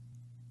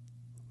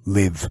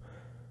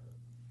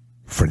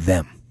for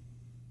them,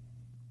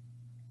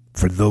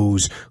 for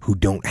those who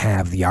don't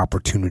have the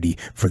opportunity,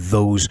 for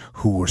those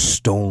who were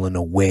stolen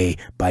away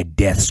by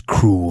death's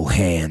cruel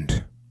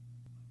hand.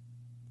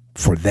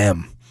 For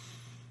them,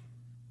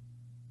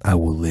 I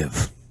will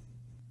live.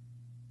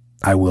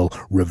 I will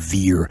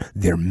revere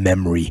their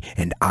memory,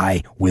 and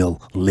I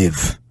will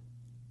live.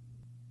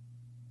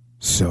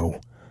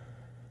 So,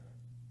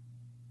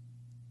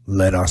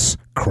 let us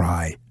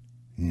cry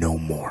no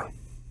more.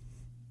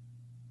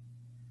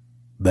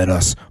 Let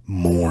us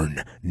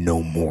mourn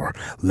no more.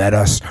 Let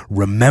us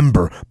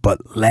remember,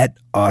 but let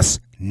us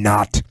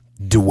not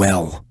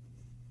dwell.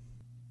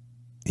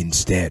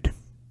 Instead,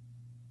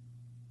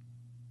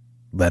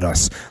 let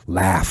us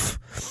laugh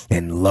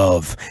and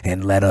love,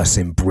 and let us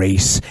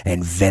embrace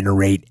and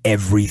venerate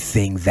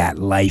everything that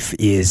life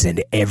is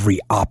and every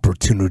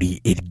opportunity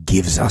it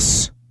gives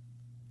us.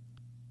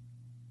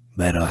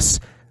 Let us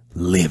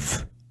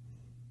live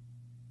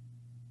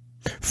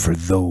for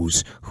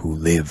those who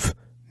live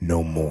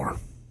no more.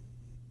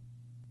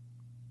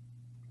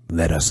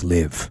 Let us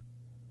live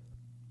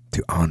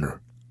to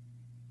honor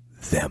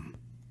them.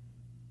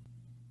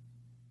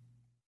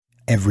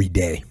 Every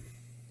day.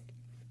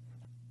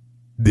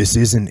 This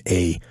isn't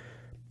a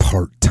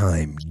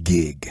part-time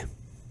gig.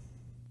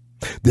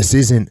 This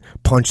isn't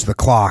punch the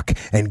clock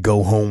and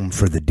go home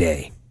for the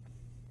day.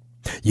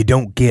 You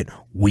don't get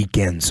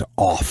weekends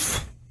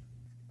off.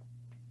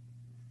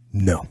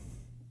 No.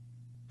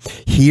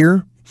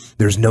 Here,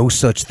 there's no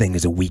such thing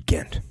as a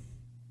weekend.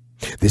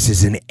 This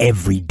is an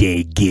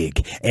everyday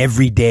gig.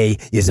 Every day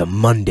is a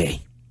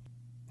Monday.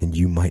 And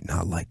you might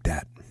not like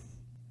that.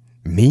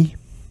 Me,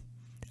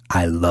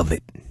 I love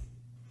it.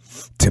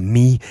 To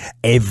me,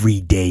 every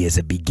day is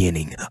a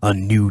beginning, a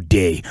new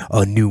day,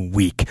 a new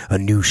week, a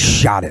new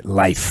shot at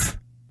life.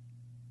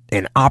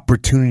 An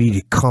opportunity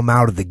to come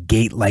out of the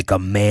gate like a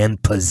man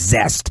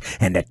possessed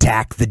and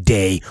attack the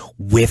day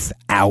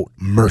without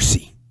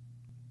mercy.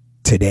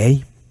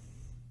 Today,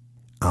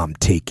 I'm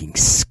taking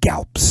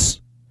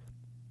scalps.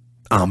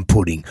 I'm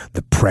putting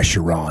the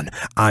pressure on.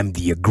 I'm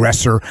the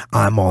aggressor.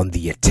 I'm on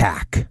the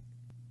attack.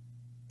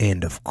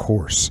 And of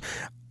course,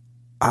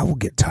 I will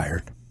get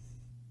tired.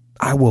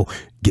 I will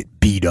get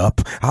beat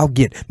up. I'll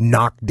get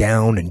knocked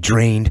down and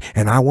drained,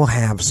 and I will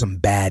have some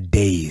bad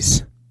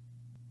days.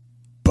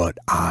 But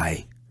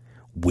I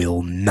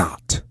will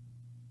not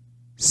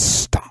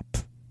stop.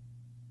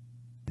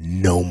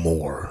 No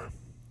more.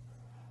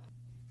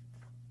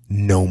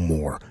 No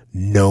more.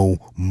 No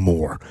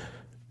more.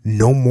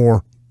 No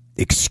more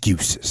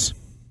excuses.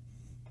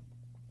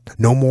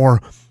 No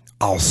more,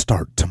 I'll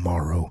start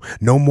tomorrow.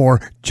 No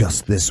more,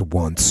 just this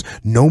once.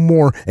 No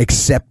more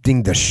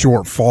accepting the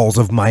shortfalls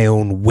of my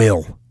own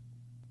will.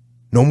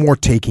 No more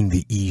taking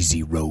the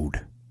easy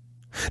road.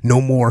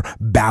 No more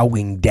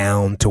bowing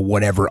down to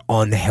whatever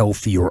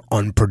unhealthy or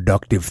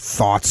unproductive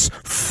thoughts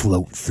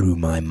float through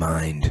my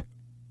mind.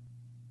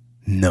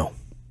 No.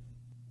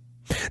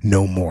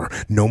 No more.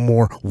 No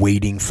more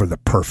waiting for the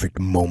perfect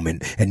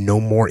moment, and no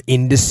more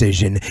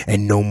indecision,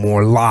 and no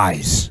more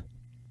lies.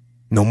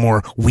 No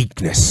more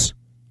weakness.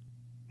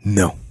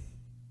 No.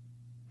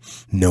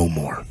 No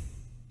more.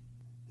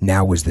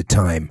 Now is the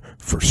time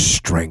for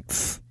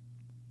strength.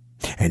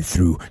 And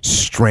through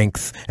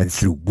strength and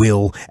through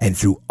will and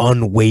through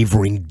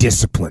unwavering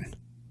discipline,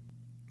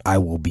 I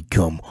will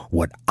become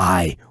what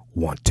I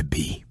want to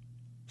be.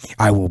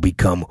 I will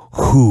become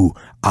who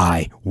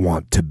I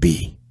want to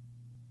be.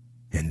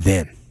 And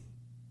then,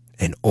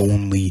 and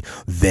only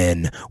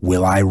then,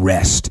 will I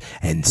rest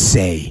and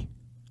say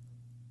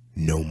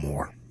no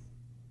more.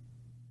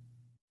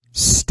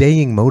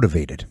 Staying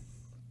motivated.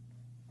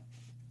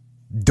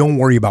 Don't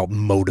worry about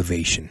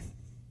motivation.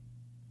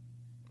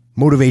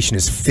 Motivation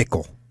is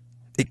fickle.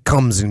 It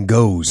comes and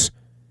goes.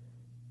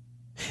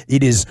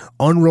 It is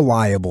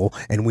unreliable,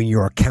 and when you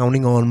are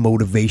counting on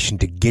motivation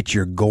to get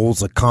your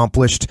goals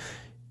accomplished,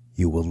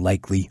 you will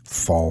likely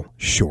fall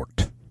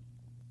short.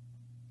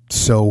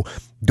 So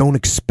Don't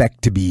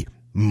expect to be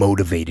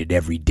motivated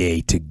every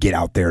day to get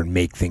out there and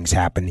make things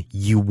happen.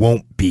 You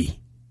won't be.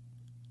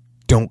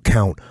 Don't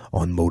count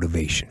on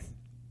motivation.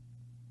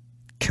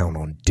 Count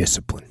on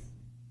discipline.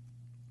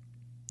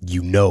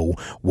 You know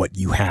what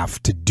you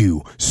have to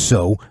do,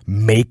 so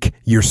make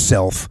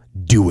yourself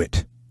do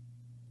it.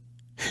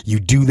 You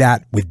do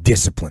that with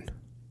discipline.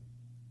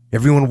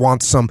 Everyone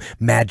wants some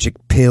magic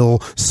pill,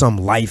 some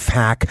life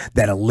hack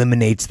that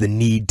eliminates the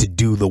need to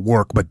do the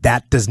work, but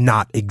that does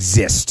not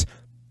exist.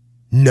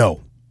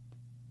 No.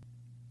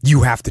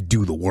 You have to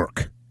do the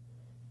work.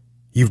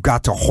 You've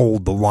got to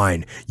hold the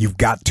line. You've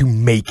got to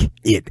make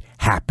it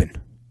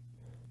happen.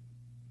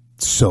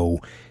 So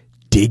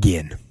dig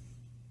in.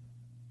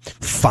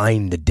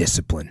 Find the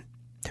discipline.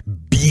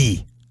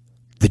 Be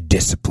the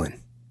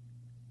discipline.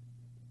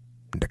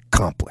 And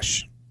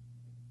accomplish.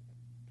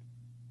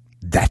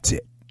 That's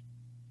it.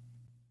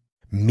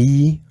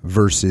 Me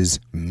versus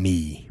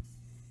me.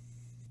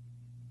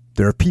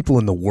 There are people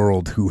in the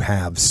world who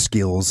have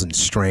skills and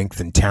strength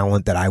and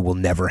talent that I will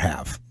never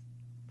have.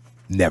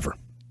 Never.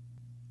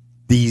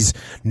 These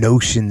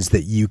notions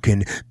that you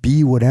can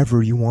be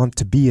whatever you want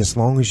to be as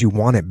long as you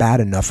want it bad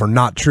enough are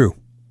not true.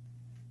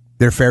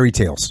 They're fairy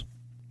tales.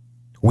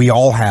 We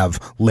all have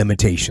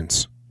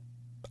limitations.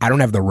 I don't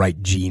have the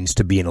right genes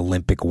to be an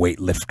Olympic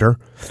weightlifter.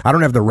 I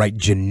don't have the right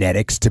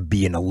genetics to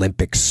be an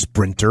Olympic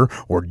sprinter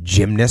or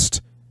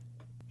gymnast.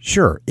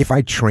 Sure, if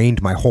I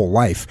trained my whole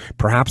life,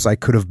 perhaps I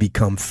could have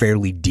become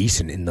fairly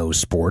decent in those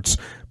sports,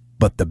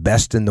 but the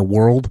best in the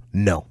world?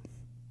 No.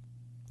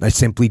 I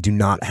simply do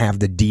not have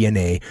the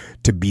DNA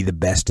to be the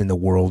best in the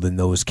world in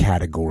those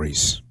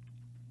categories.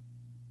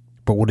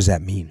 But what does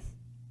that mean?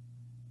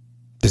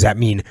 Does that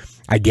mean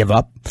I give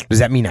up? Does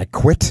that mean I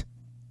quit?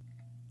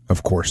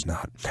 Of course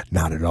not.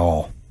 Not at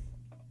all.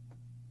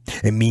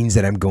 It means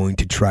that I'm going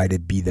to try to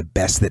be the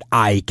best that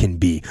I can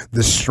be,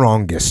 the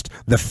strongest,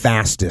 the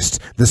fastest,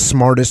 the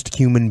smartest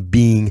human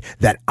being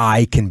that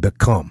I can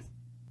become.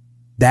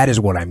 That is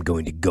what I'm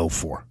going to go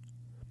for.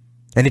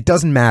 And it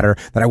doesn't matter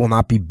that I will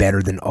not be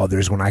better than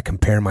others when I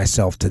compare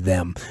myself to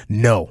them.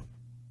 No.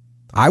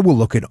 I will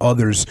look at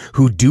others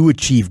who do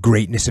achieve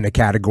greatness in a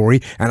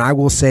category, and I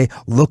will say,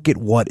 look at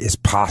what is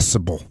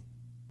possible.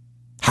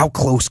 How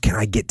close can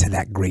I get to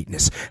that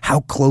greatness?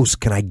 How close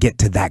can I get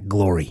to that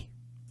glory?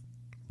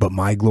 But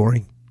my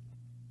glory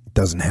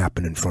doesn't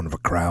happen in front of a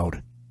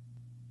crowd.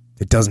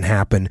 It doesn't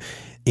happen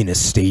in a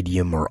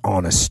stadium or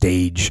on a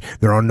stage.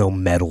 There are no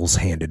medals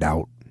handed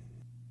out.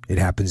 It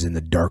happens in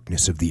the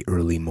darkness of the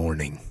early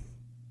morning,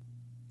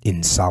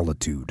 in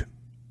solitude,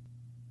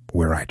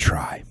 where I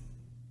try,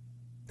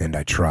 and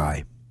I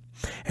try,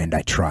 and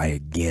I try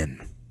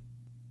again,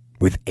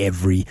 with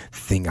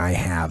everything I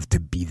have to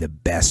be the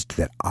best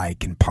that I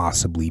can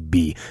possibly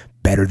be,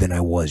 better than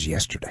I was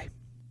yesterday.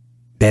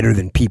 Better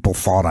than people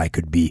thought I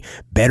could be.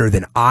 Better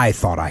than I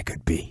thought I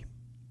could be.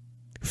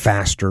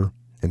 Faster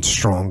and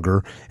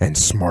stronger and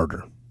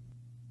smarter.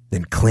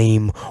 And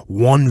claim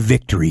one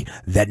victory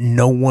that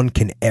no one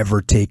can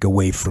ever take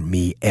away from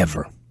me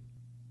ever.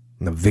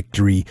 A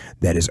victory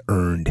that is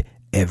earned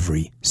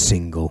every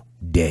single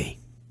day.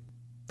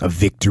 A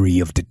victory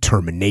of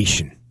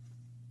determination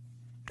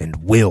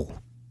and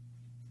will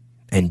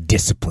and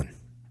discipline.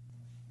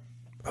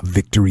 A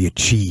victory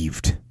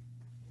achieved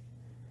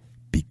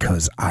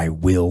because I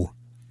will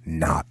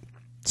not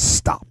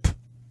stop.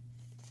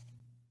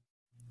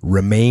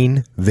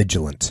 Remain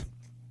vigilant.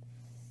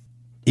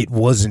 It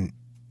wasn't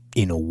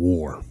in a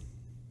war.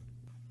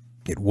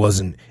 It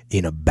wasn't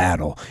in a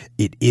battle.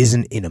 It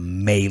isn't in a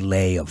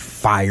melee of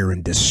fire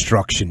and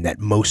destruction that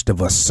most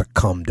of us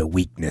succumb to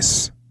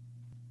weakness.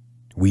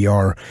 We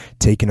are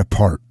taken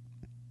apart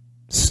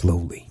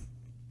slowly,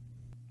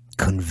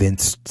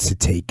 convinced to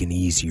take an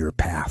easier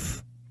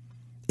path,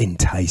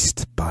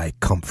 enticed by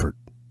comfort.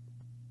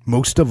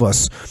 Most of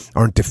us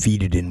aren't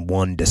defeated in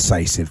one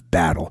decisive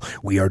battle.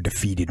 We are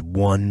defeated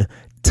one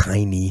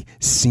tiny,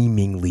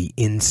 seemingly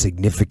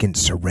insignificant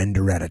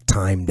surrender at a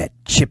time that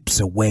chips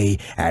away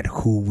at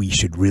who we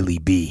should really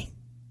be.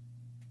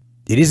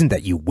 It isn't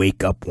that you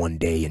wake up one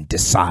day and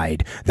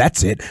decide,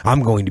 that's it,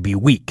 I'm going to be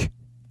weak.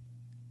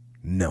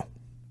 No.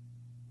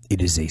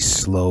 It is a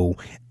slow,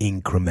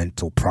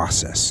 incremental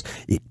process.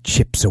 It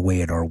chips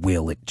away at our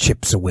will. It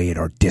chips away at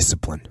our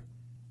discipline.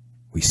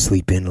 We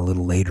sleep in a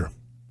little later.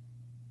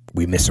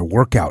 We miss a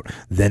workout,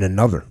 then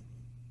another.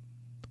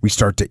 We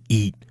start to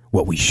eat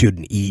what we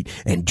shouldn't eat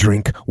and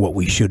drink what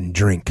we shouldn't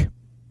drink.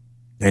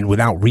 And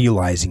without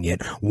realizing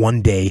it,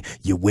 one day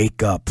you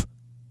wake up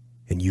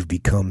and you've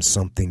become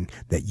something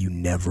that you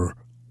never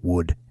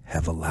would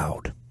have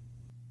allowed.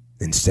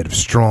 Instead of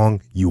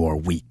strong, you are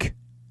weak.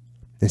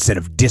 Instead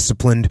of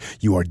disciplined,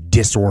 you are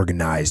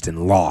disorganized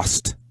and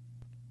lost.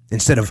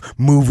 Instead of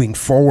moving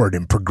forward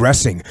and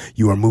progressing,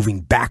 you are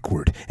moving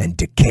backward and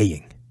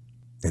decaying.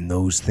 And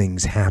those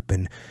things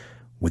happen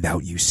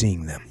without you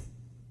seeing them,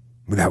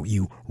 without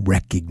you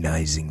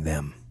recognizing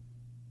them.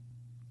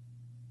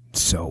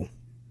 So,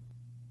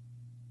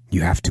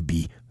 you have to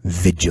be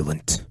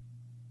vigilant.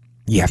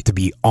 You have to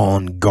be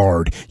on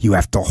guard. You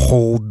have to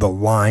hold the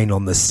line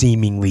on the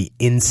seemingly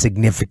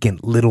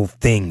insignificant little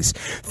things.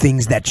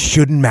 Things that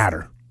shouldn't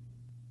matter,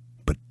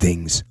 but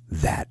things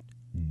that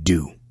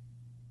do.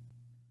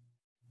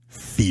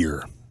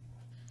 Fear.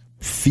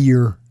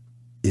 Fear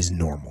is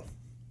normal.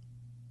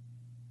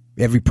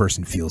 Every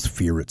person feels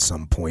fear at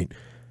some point.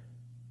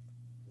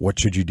 What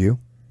should you do?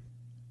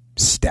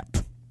 Step.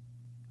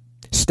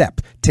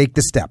 Step. Take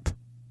the step.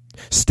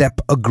 Step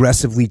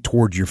aggressively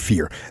toward your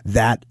fear.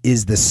 That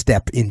is the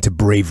step into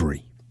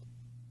bravery.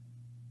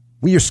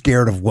 We are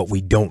scared of what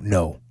we don't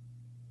know.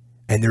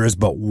 And there is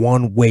but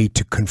one way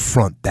to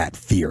confront that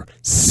fear.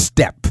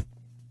 Step.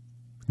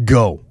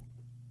 Go.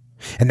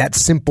 And that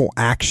simple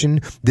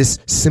action, this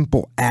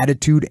simple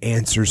attitude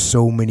answers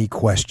so many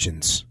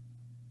questions.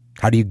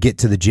 How do you get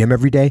to the gym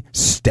every day?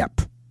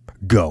 Step.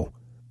 Go.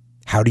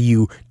 How do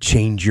you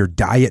change your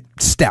diet?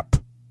 Step.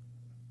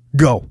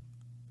 Go.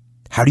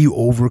 How do you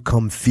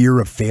overcome fear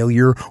of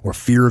failure or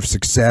fear of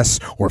success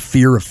or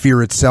fear of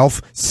fear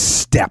itself?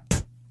 Step.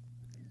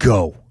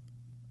 Go.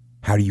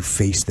 How do you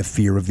face the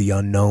fear of the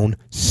unknown?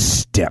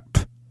 Step.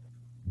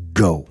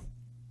 Go.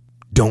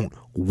 Don't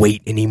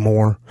wait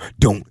anymore.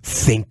 Don't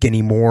think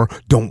anymore.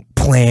 Don't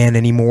plan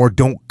anymore.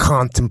 Don't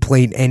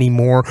contemplate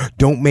anymore.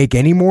 Don't make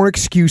any more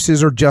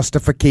excuses or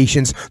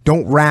justifications.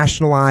 Don't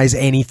rationalize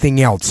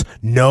anything else.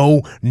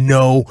 No,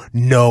 no,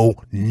 no,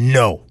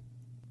 no.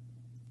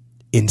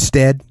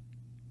 Instead,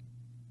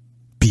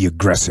 be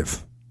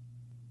aggressive.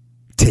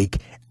 Take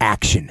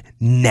action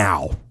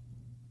now.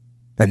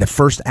 And the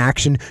first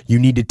action you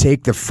need to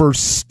take, the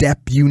first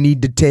step you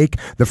need to take,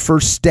 the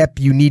first step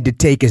you need to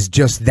take is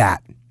just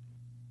that.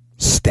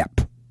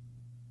 Step.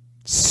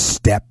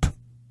 Step.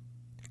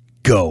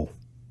 Go.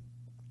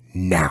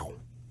 Now.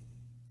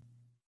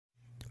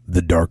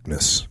 The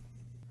darkness.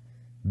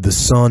 The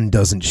sun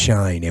doesn't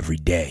shine every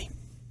day.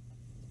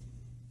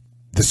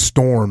 The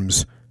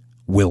storms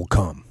will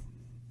come.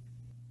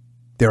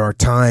 There are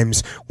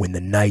times when the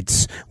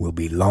nights will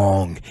be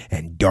long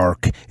and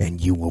dark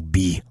and you will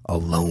be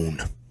alone.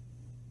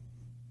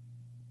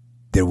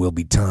 There will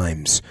be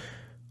times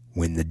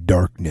when the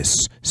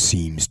darkness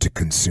seems to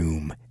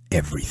consume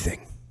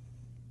everything.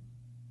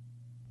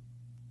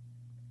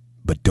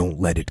 But don't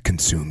let it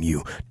consume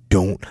you.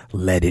 Don't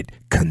let it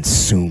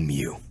consume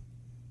you.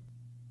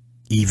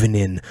 Even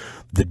in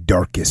the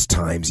darkest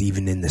times,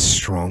 even in the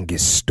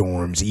strongest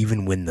storms,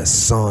 even when the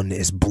sun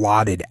is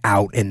blotted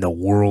out and the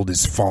world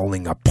is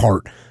falling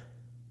apart,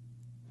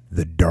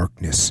 the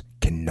darkness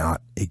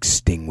cannot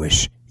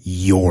extinguish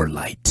your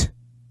light.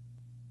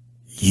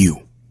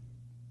 You.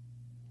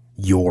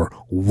 Your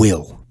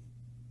will.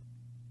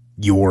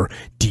 Your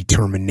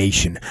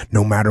determination.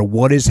 No matter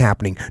what is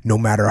happening, no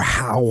matter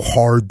how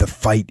hard the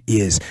fight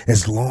is,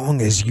 as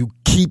long as you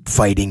keep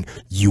fighting,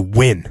 you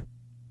win.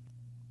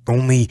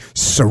 Only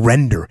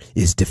surrender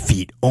is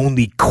defeat.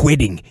 Only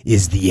quitting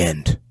is the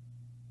end.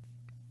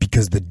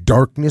 Because the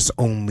darkness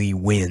only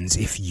wins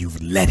if you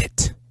let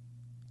it.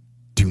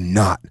 Do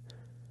not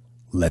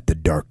let the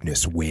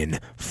darkness win.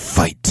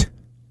 Fight.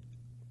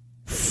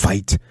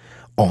 Fight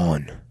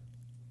on.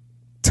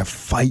 To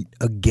fight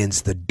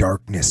against the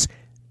darkness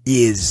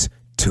is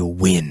to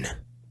win.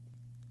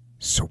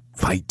 So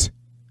fight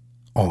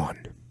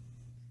on.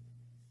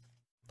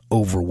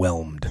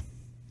 Overwhelmed.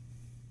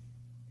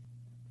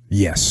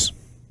 Yes.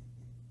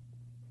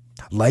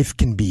 Life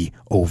can be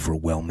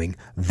overwhelming.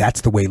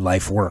 That's the way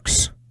life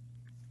works.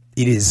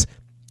 It is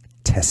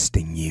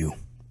testing you.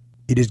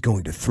 It is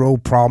going to throw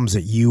problems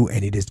at you,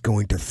 and it is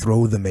going to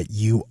throw them at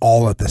you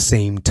all at the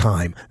same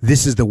time.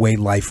 This is the way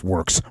life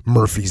works.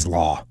 Murphy's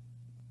Law.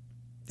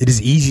 It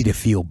is easy to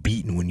feel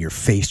beaten when you're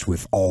faced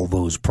with all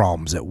those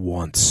problems at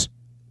once.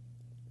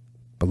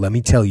 But let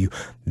me tell you,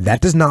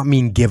 that does not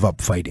mean give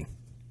up fighting.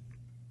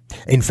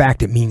 In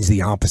fact, it means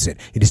the opposite.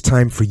 It is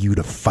time for you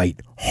to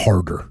fight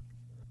harder,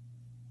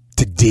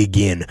 to dig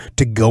in,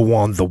 to go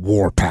on the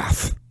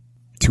warpath,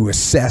 to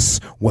assess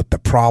what the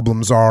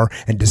problems are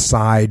and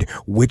decide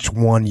which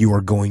one you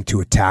are going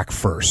to attack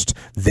first.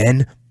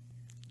 Then,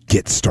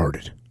 get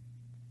started.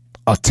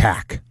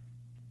 Attack.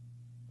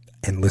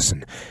 And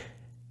listen,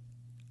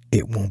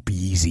 it won't be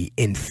easy.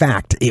 In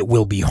fact, it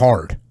will be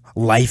hard.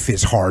 Life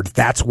is hard.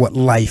 That's what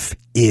life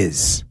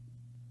is.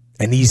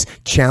 And these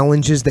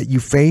challenges that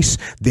you face,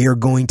 they are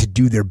going to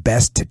do their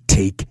best to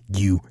take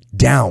you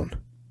down.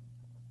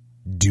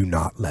 Do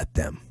not let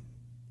them.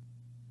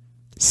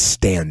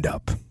 Stand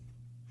up.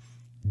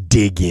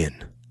 Dig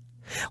in.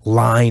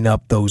 Line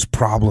up those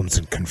problems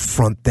and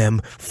confront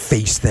them,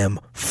 face them,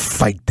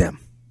 fight them.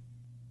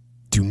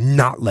 Do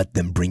not let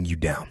them bring you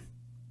down.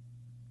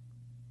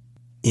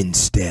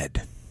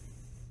 Instead,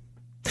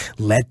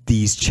 let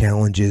these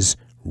challenges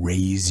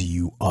raise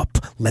you up.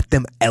 Let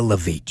them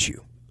elevate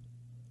you.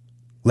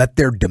 Let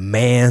their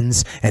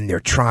demands and their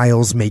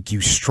trials make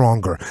you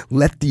stronger.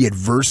 Let the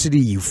adversity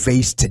you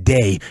face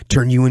today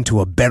turn you into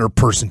a better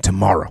person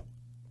tomorrow.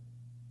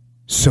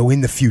 So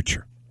in the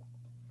future,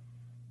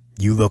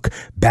 you look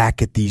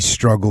back at these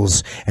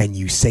struggles and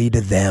you say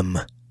to them,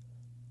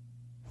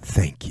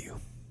 thank you.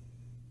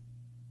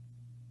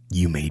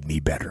 You made me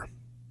better.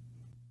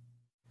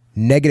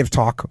 Negative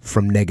talk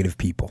from negative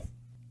people.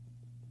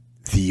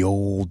 The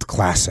old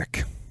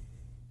classic.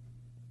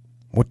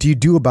 What do you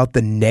do about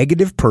the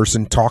negative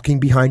person talking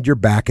behind your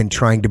back and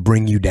trying to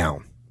bring you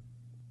down?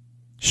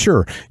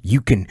 Sure,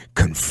 you can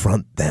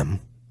confront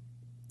them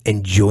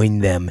and join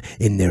them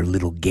in their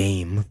little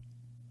game.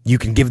 You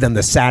can give them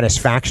the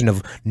satisfaction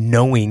of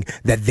knowing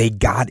that they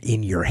got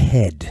in your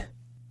head.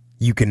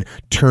 You can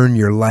turn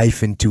your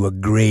life into a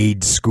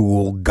grade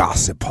school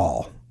gossip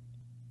hall.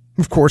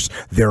 Of course,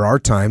 there are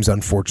times,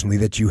 unfortunately,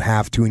 that you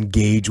have to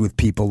engage with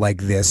people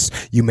like this.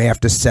 You may have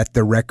to set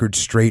the record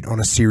straight on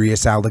a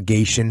serious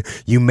allegation.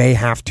 You may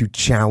have to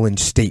challenge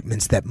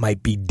statements that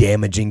might be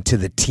damaging to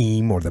the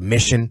team or the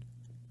mission.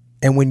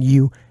 And when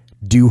you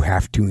do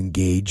have to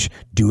engage,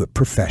 do it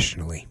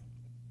professionally.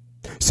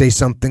 Say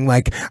something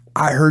like,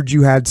 I heard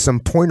you had some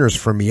pointers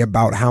for me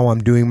about how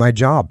I'm doing my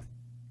job.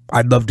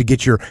 I'd love to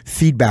get your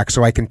feedback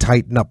so I can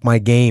tighten up my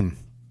game.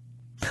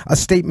 A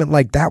statement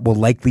like that will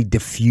likely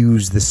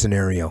diffuse the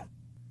scenario.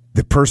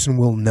 The person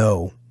will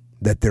know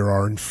that there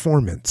are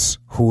informants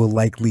who will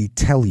likely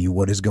tell you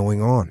what is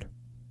going on.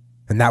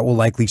 And that will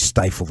likely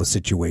stifle the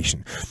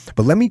situation.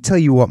 But let me tell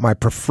you what my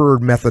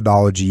preferred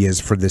methodology is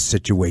for this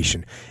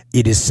situation.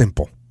 It is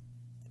simple.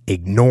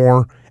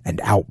 Ignore and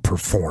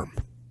outperform.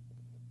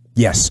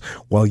 Yes,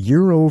 while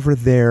you're over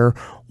there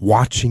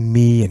watching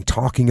me and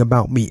talking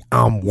about me,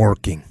 I'm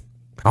working.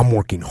 I'm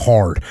working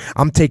hard.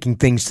 I'm taking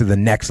things to the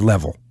next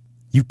level.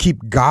 You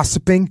keep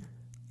gossiping,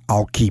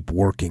 I'll keep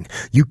working.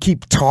 You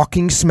keep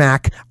talking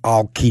smack,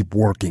 I'll keep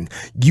working.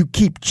 You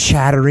keep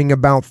chattering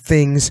about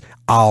things,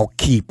 I'll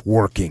keep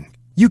working.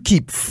 You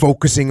keep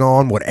focusing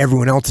on what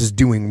everyone else is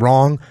doing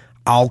wrong,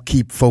 I'll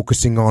keep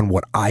focusing on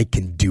what I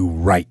can do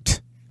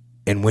right.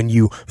 And when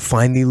you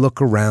finally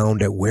look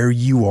around at where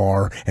you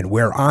are and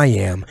where I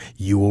am,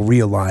 you will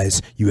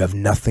realize you have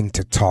nothing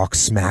to talk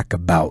smack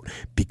about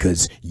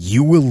because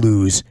you will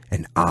lose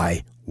and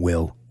I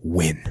will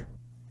win.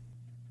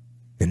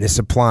 And this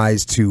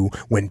applies to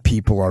when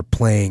people are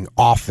playing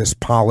office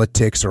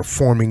politics or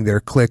forming their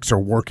cliques or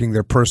working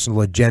their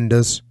personal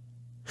agendas.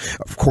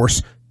 Of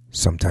course,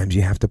 sometimes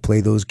you have to play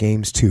those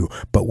games too.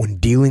 But when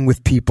dealing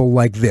with people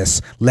like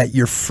this, let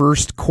your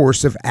first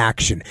course of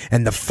action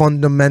and the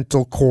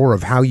fundamental core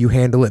of how you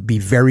handle it be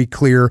very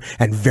clear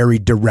and very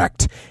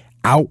direct.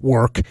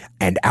 Outwork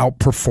and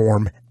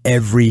outperform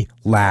every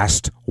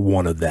last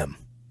one of them.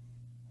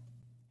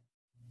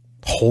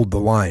 Hold the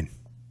line.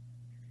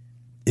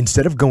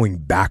 Instead of going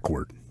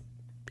backward,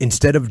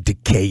 instead of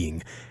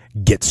decaying,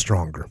 get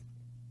stronger.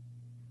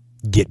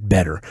 Get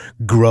better.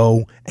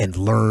 Grow and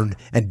learn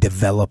and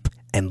develop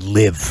and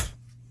live.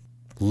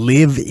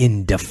 Live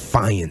in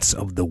defiance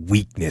of the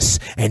weakness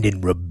and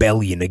in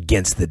rebellion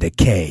against the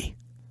decay.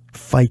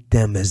 Fight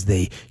them as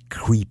they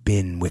creep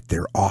in with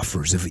their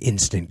offers of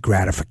instant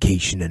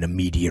gratification and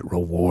immediate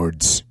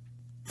rewards.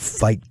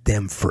 Fight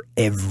them for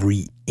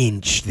every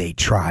inch they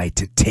try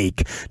to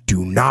take.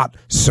 Do not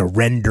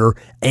surrender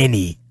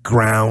any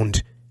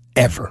ground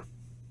ever.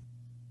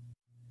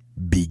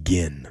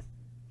 Begin.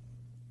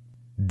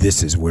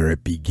 This is where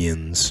it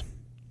begins.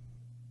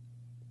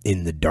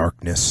 In the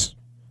darkness.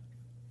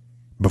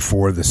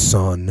 Before the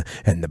sun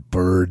and the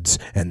birds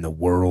and the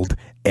world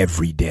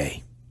every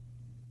day.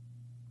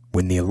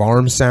 When the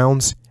alarm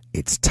sounds,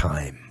 it's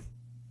time.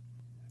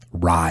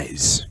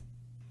 Rise.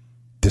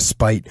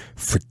 Despite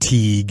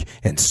fatigue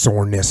and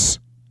soreness,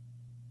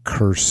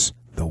 curse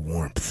the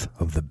warmth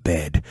of the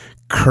bed.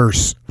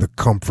 Curse the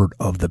comfort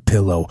of the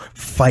pillow.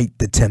 Fight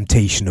the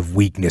temptation of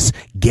weakness.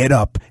 Get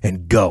up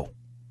and go.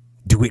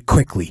 Do it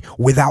quickly,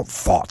 without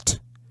thought.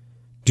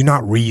 Do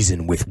not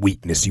reason with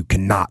weakness. You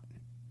cannot.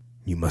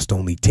 You must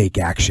only take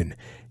action.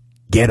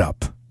 Get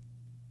up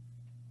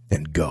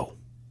and go.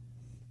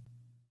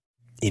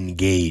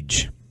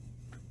 Engage.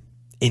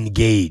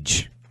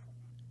 Engage.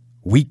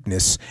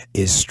 Weakness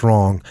is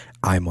strong.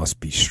 I must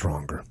be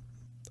stronger.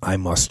 I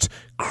must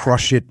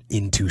crush it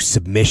into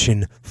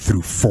submission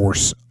through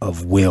force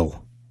of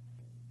will.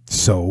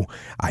 So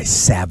I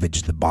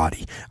savage the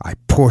body. I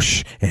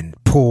push and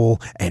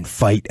pull and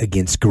fight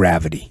against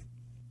gravity.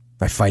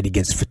 I fight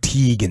against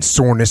fatigue and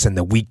soreness and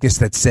the weakness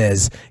that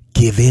says,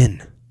 give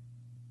in.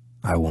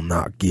 I will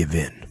not give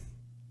in.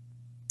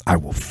 I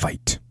will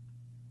fight.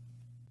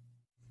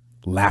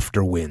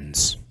 Laughter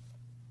wins.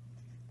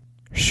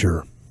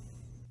 Sure.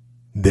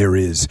 There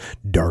is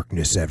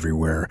darkness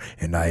everywhere,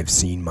 and I have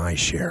seen my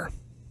share.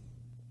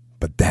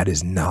 But that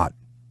is not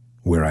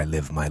where I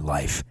live my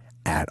life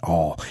at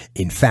all.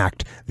 In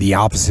fact, the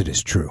opposite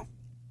is true.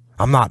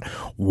 I'm not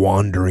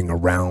wandering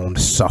around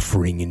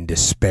suffering in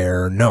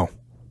despair. No,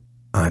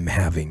 I'm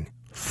having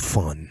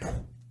fun.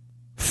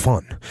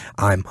 Fun.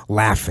 I'm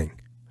laughing.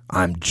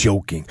 I'm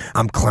joking.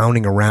 I'm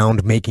clowning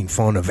around, making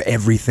fun of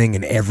everything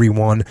and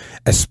everyone,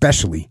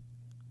 especially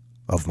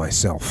of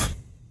myself.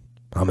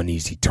 I'm an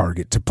easy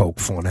target to poke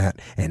fun at,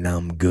 and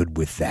I'm good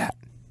with that.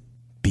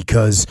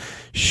 Because,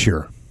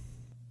 sure,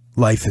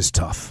 life is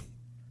tough,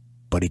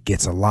 but it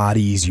gets a lot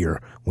easier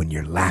when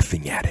you're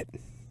laughing at it.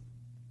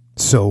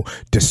 So,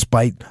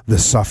 despite the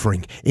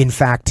suffering, in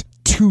fact,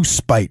 to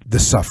spite the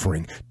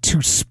suffering,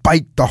 to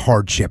spite the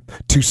hardship,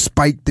 to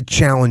spite the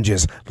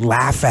challenges,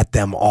 laugh at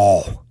them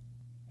all.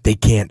 They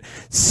can't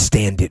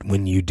stand it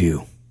when you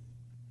do.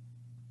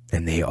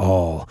 And they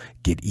all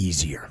get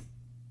easier.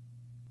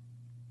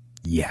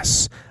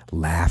 Yes,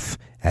 laugh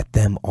at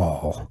them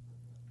all.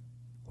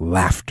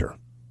 Laughter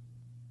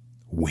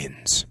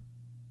wins.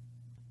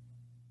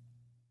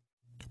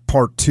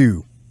 Part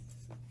 2.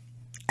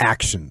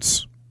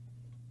 Actions.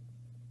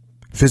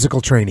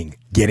 Physical training,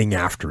 getting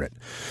after it.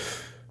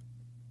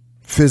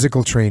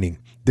 Physical training.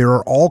 There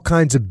are all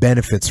kinds of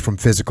benefits from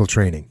physical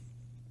training.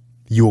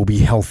 You will be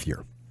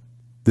healthier.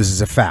 This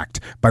is a fact.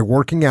 By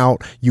working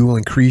out, you will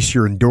increase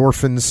your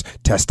endorphins,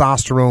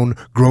 testosterone,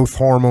 growth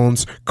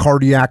hormones,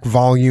 cardiac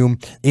volume,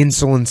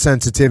 insulin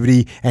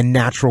sensitivity, and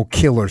natural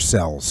killer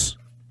cells.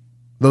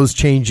 Those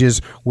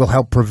changes will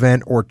help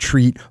prevent or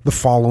treat the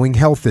following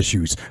health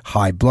issues: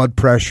 high blood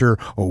pressure,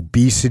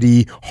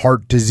 obesity,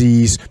 heart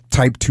disease,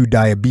 type 2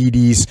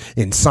 diabetes,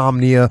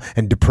 insomnia,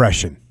 and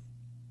depression.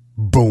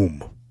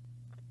 Boom.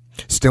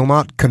 Still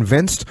not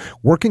convinced?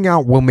 Working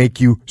out will make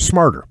you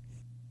smarter.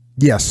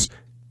 Yes,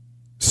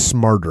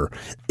 smarter.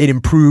 It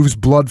improves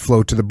blood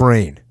flow to the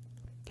brain.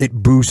 It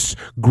boosts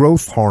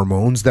growth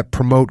hormones that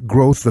promote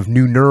growth of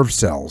new nerve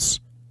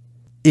cells.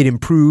 It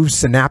improves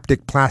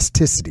synaptic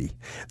plasticity,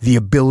 the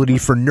ability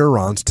for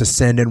neurons to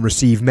send and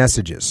receive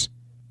messages.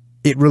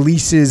 It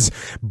releases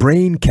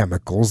brain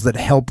chemicals that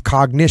help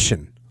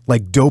cognition,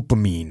 like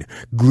dopamine,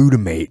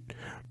 glutamate,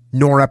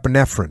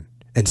 norepinephrine,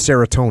 and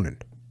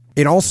serotonin.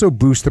 It also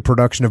boosts the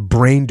production of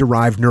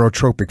brain-derived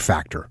neurotropic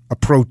factor, a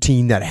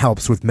protein that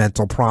helps with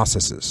mental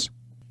processes.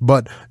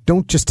 But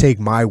don't just take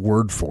my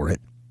word for it.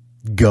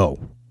 Go.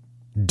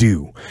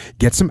 Do.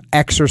 Get some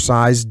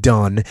exercise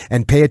done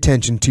and pay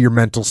attention to your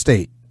mental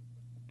state.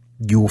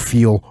 You will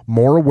feel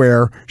more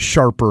aware,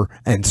 sharper,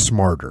 and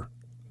smarter.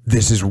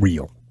 This is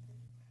real.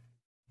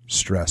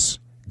 Stress,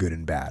 good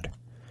and bad.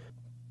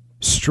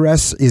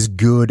 Stress is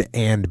good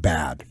and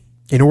bad.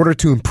 In order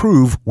to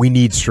improve, we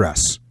need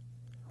stress.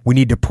 We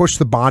need to push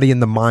the body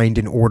and the mind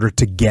in order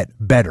to get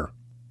better.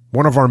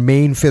 One of our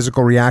main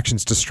physical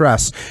reactions to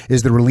stress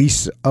is the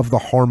release of the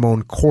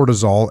hormone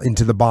cortisol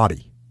into the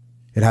body.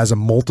 It has a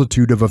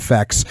multitude of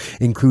effects,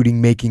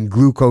 including making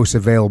glucose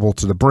available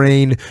to the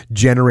brain,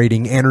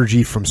 generating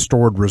energy from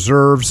stored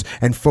reserves,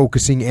 and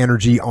focusing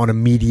energy on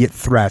immediate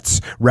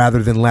threats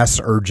rather than less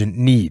urgent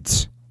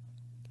needs.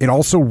 It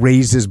also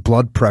raises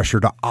blood pressure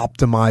to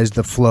optimize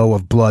the flow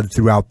of blood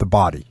throughout the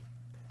body.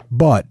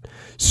 But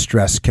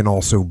stress can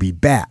also be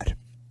bad.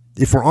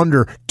 If we're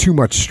under too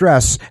much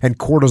stress and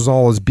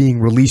cortisol is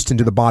being released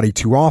into the body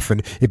too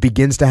often, it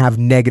begins to have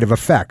negative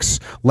effects,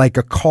 like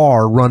a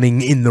car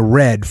running in the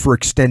red for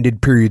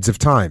extended periods of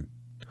time.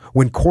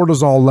 When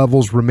cortisol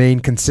levels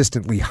remain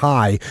consistently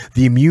high,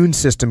 the immune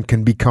system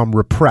can become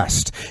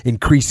repressed,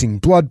 increasing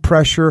blood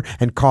pressure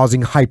and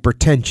causing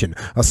hypertension,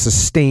 a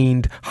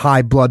sustained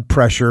high blood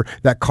pressure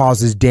that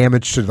causes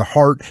damage to the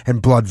heart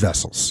and blood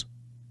vessels.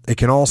 It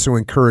can also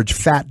encourage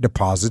fat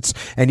deposits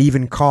and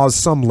even cause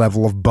some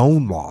level of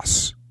bone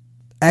loss.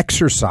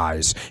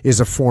 Exercise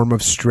is a form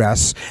of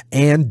stress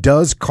and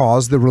does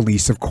cause the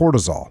release of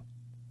cortisol.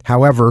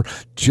 However,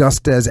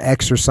 just as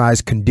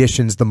exercise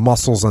conditions the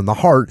muscles and the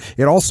heart,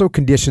 it also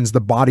conditions the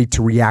body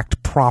to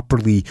react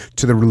properly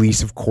to the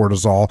release of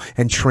cortisol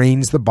and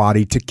trains the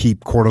body to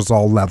keep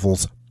cortisol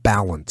levels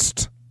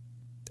balanced.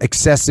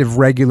 Excessive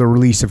regular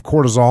release of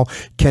cortisol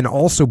can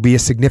also be a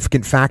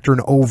significant factor in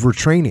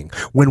overtraining.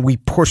 When we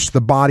push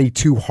the body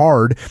too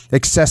hard,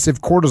 excessive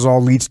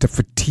cortisol leads to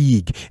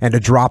fatigue and a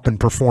drop in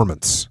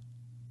performance.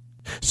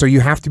 So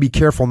you have to be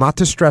careful not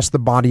to stress the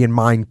body and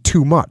mind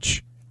too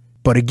much.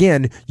 But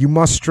again, you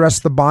must stress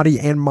the body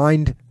and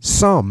mind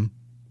some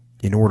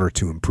in order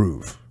to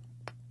improve.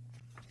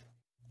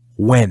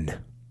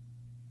 When?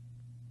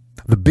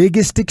 The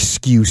biggest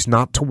excuse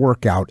not to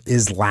work out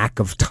is lack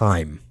of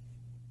time.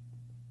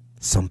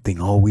 Something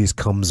always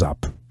comes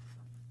up.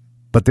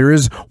 But there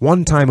is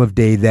one time of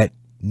day that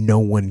no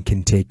one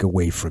can take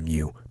away from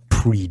you: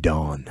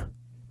 pre-dawn.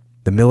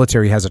 The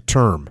military has a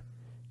term: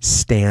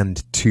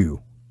 stand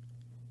to.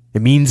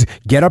 It means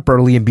get up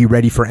early and be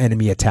ready for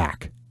enemy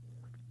attack.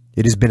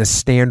 It has been a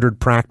standard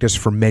practice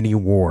for many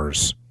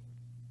wars.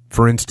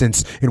 For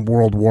instance, in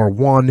World War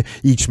I,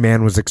 each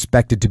man was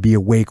expected to be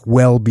awake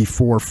well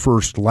before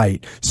first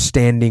light,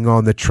 standing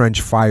on the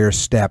trench fire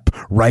step,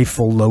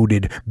 rifle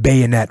loaded,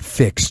 bayonet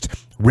fixed,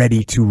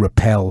 ready to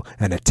repel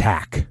an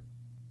attack.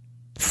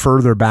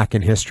 Further back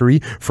in history,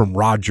 from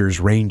Rogers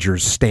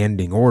Rangers'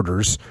 standing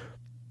orders,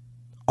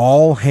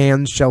 all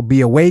hands shall be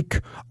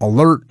awake,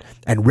 alert,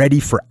 and ready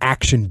for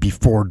action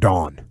before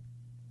dawn.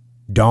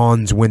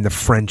 Dawn's when the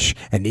French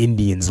and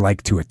Indians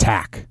like to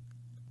attack.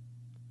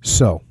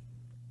 So,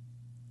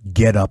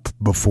 get up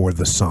before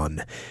the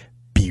sun.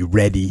 Be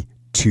ready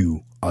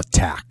to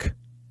attack.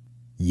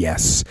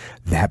 Yes,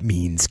 that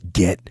means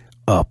get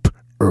up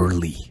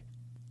early.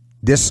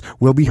 This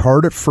will be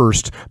hard at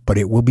first, but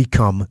it will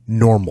become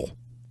normal.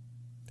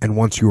 And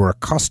once you are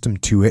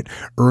accustomed to it,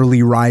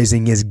 early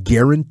rising is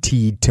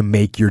guaranteed to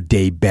make your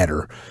day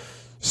better.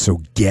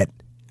 So get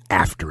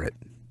after it.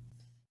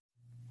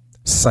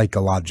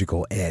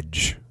 Psychological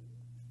edge.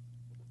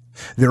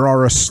 There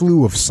are a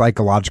slew of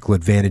psychological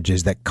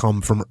advantages that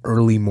come from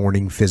early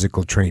morning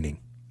physical training.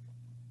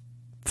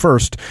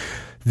 First,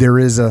 there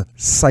is a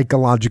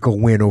psychological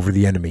win over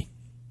the enemy.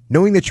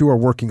 Knowing that you are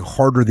working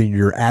harder than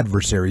your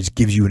adversaries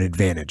gives you an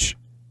advantage.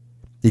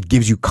 It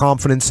gives you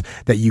confidence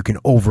that you can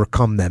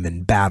overcome them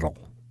in battle.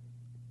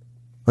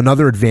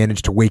 Another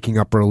advantage to waking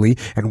up early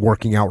and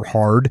working out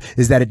hard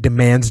is that it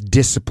demands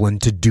discipline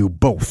to do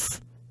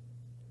both.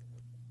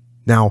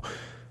 Now,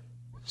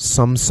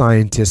 some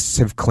scientists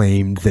have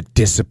claimed that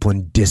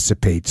discipline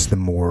dissipates the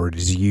more it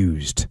is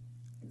used.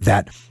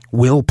 That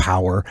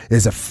willpower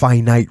is a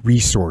finite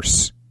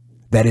resource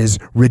that is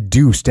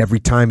reduced every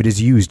time it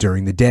is used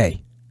during the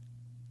day.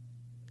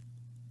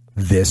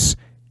 This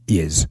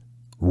is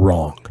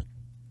wrong.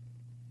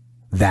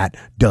 That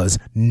does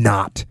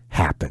not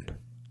happen.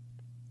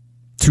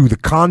 To the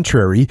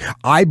contrary,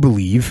 I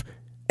believe,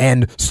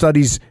 and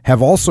studies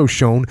have also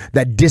shown,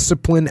 that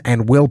discipline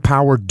and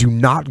willpower do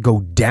not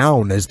go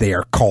down as they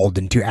are called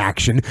into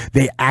action.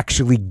 They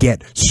actually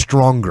get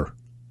stronger.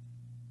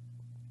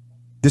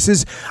 This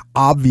is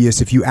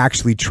obvious if you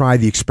actually try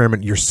the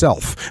experiment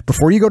yourself.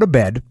 Before you go to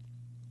bed,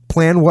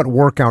 plan what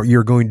workout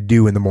you're going to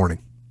do in the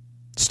morning.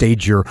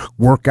 Stage your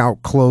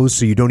workout clothes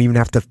so you don't even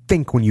have to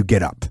think when you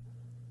get up.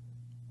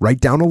 Write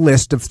down a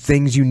list of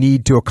things you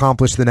need to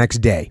accomplish the next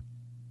day.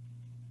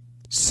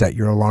 Set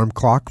your alarm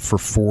clock for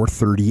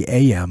 4:30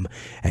 a.m.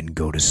 and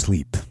go to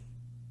sleep.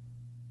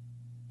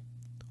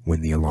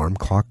 When the alarm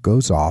clock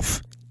goes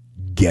off,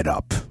 get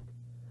up.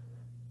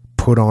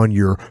 Put on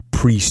your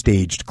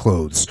pre-staged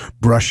clothes,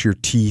 brush your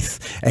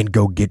teeth, and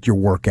go get your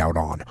workout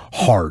on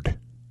hard.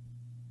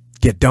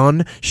 Get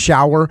done,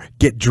 shower,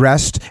 get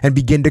dressed, and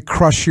begin to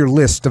crush your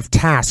list of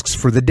tasks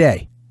for the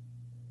day.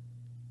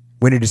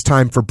 When it is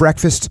time for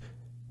breakfast,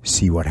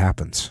 see what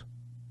happens.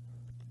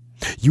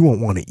 You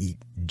won't want to eat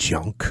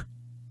junk.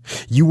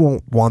 You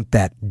won't want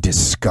that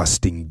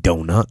disgusting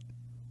donut.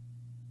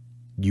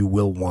 You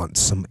will want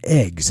some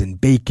eggs and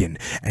bacon,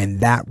 and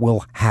that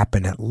will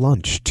happen at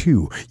lunch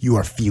too. You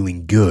are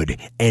feeling good,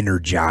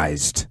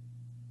 energized.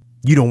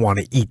 You don't want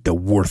to eat the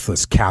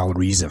worthless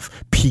calories of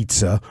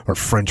pizza or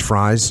French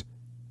fries.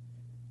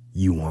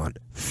 You want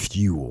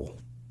fuel.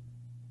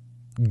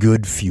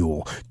 Good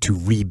fuel to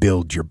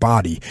rebuild your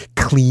body.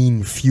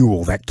 Clean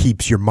fuel that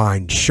keeps your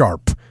mind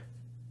sharp.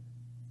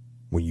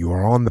 When you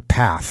are on the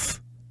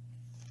path,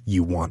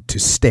 you want to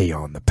stay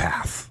on the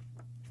path.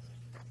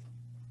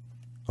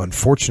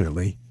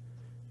 Unfortunately,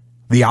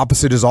 the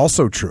opposite is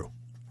also true.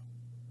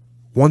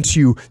 Once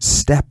you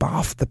step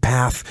off the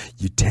path,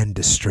 you tend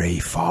to stray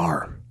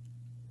far.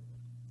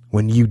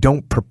 When you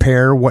don't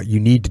prepare what you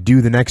need to do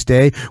the next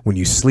day, when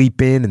you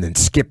sleep in and then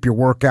skip your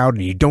workout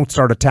and you don't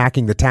start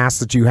attacking the tasks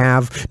that you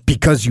have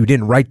because you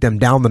didn't write them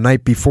down the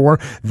night before,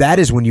 that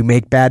is when you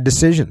make bad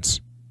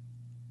decisions.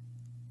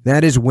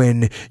 That is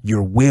when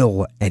your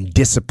will and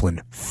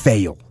discipline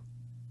fail.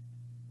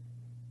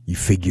 You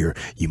figure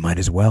you might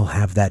as well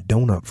have that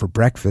donut for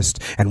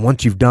breakfast, and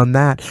once you've done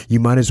that, you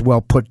might as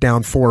well put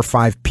down 4 or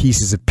 5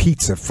 pieces of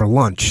pizza for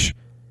lunch.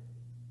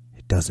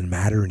 It doesn't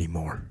matter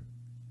anymore.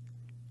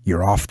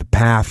 You're off the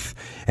path,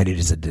 and it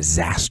is a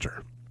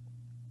disaster.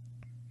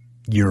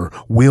 Your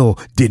will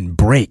didn't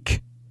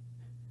break.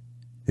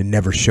 It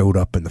never showed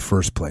up in the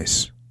first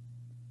place.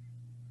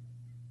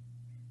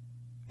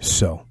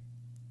 So,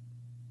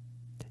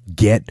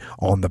 get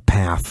on the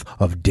path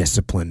of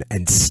discipline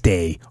and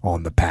stay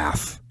on the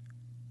path.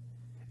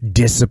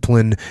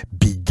 Discipline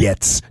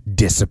begets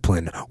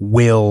discipline.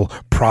 Will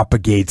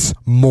propagates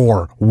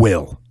more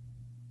will.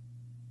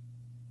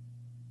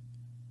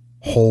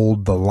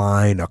 Hold the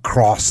line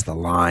across the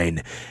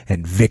line,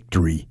 and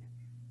victory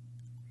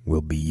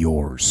will be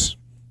yours.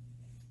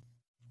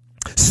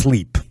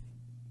 Sleep.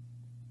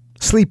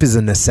 Sleep is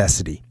a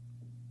necessity.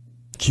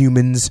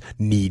 Humans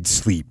need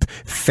sleep.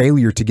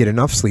 Failure to get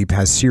enough sleep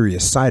has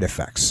serious side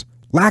effects.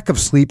 Lack of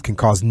sleep can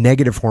cause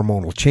negative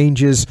hormonal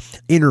changes,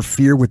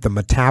 interfere with the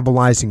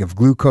metabolizing of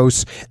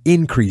glucose,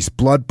 increase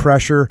blood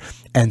pressure,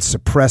 and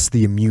suppress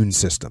the immune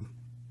system.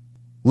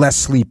 Less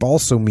sleep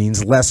also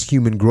means less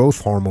human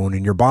growth hormone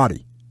in your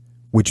body,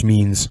 which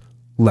means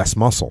less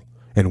muscle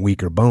and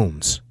weaker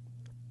bones.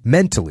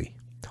 Mentally,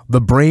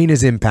 the brain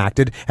is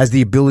impacted as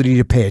the ability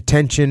to pay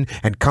attention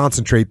and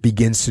concentrate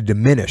begins to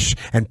diminish,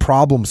 and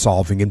problem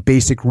solving and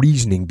basic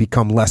reasoning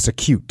become less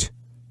acute.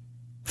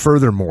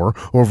 Furthermore,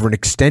 over an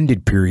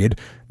extended period,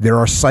 there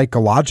are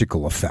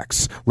psychological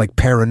effects like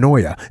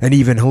paranoia and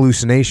even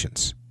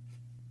hallucinations.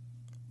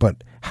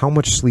 But how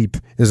much sleep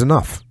is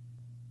enough?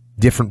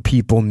 Different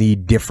people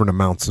need different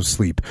amounts of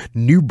sleep.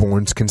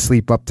 Newborns can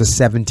sleep up to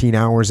 17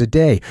 hours a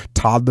day.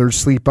 Toddlers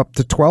sleep up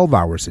to 12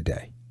 hours a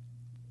day.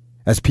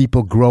 As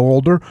people grow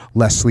older,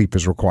 less sleep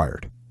is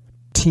required.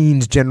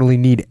 Teens generally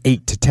need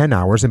 8 to 10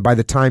 hours, and by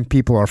the time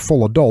people are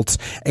full adults,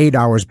 8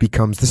 hours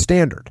becomes the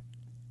standard.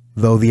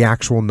 though the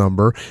actual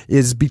number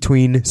is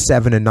between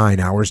 7 and 9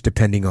 hours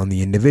depending on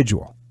the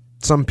individual.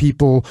 Some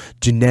people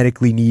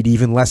genetically need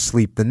even less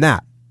sleep than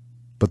that,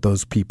 but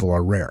those people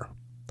are rare.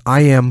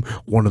 I am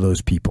one of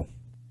those people,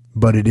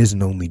 but it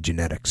isn't only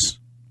genetics.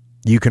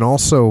 You can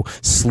also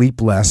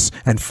sleep less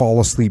and fall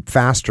asleep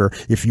faster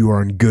if you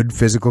are in good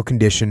physical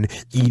condition,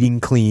 eating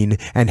clean,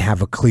 and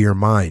have a clear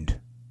mind.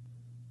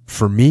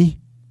 For me,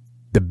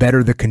 the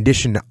better the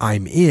condition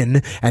I'm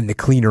in and the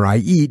cleaner I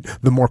eat,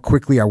 the more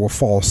quickly I will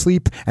fall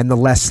asleep and the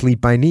less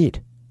sleep I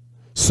need.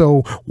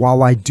 So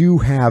while I do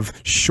have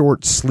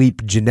short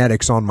sleep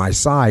genetics on my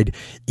side,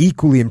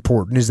 equally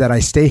important is that I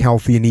stay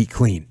healthy and eat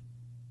clean.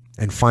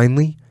 And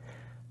finally,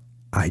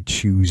 I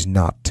choose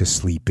not to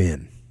sleep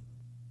in.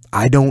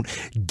 I don't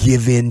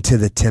give in to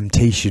the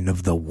temptation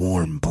of the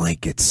warm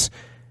blankets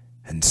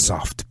and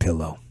soft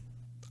pillow.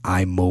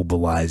 I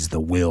mobilize the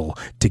will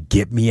to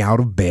get me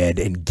out of bed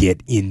and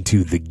get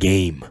into the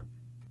game.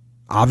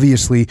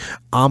 Obviously,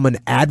 I'm an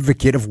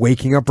advocate of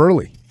waking up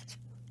early.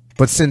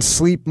 But since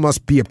sleep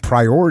must be a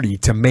priority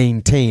to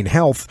maintain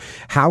health,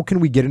 how can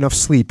we get enough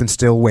sleep and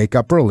still wake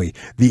up early?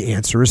 The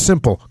answer is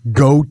simple.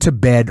 Go to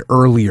bed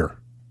earlier.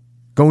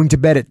 Going to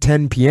bed at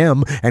 10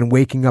 p.m. and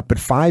waking up at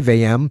 5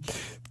 a.m.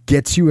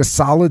 gets you a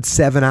solid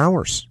 7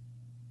 hours.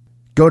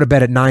 Go to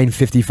bed at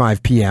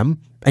 9:55 p.m.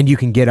 and you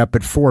can get up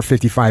at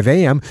 4:55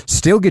 a.m.,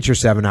 still get your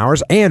 7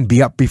 hours, and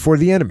be up before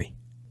the enemy.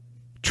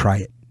 Try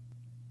it.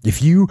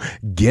 If you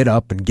get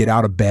up and get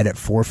out of bed at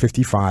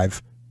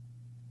 4:55,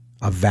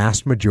 a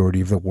vast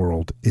majority of the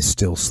world is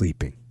still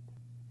sleeping.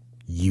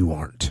 You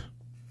aren't.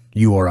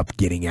 You are up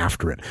getting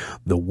after it.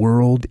 The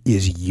world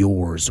is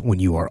yours when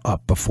you are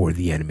up before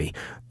the enemy.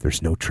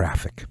 There's no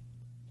traffic.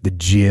 The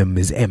gym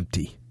is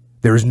empty.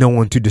 There is no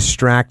one to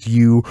distract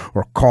you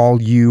or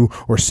call you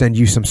or send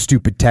you some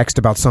stupid text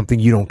about something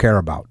you don't care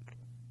about.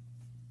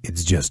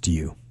 It's just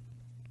you.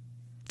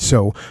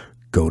 So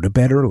go to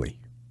bed early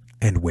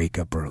and wake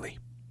up early.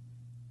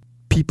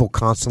 People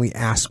constantly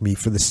ask me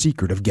for the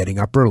secret of getting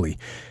up early.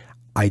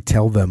 I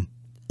tell them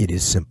it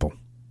is simple.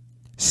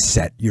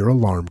 Set your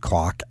alarm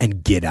clock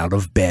and get out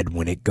of bed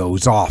when it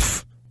goes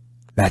off.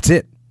 That's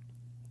it.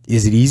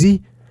 Is it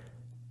easy?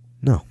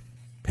 No.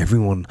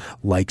 Everyone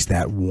likes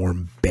that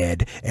warm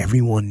bed.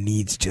 Everyone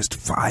needs just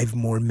 5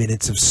 more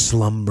minutes of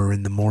slumber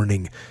in the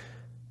morning.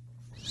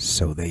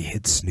 So they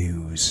hit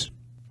snooze.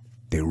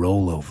 They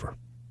roll over.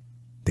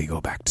 They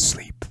go back to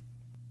sleep.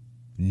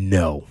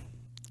 No.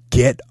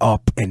 Get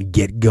up and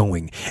get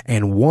going.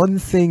 And one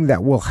thing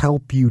that will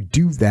help you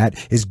do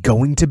that is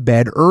going to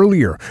bed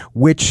earlier,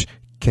 which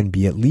can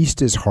be at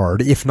least as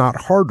hard, if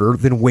not harder,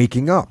 than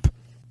waking up.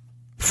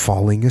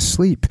 Falling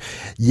asleep.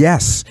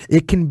 Yes,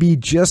 it can be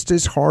just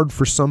as hard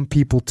for some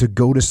people to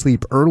go to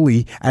sleep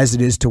early as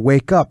it is to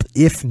wake up,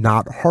 if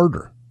not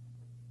harder.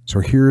 So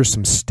here are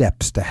some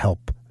steps to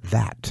help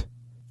that.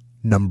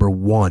 Number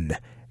 1,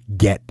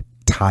 get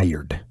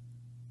tired.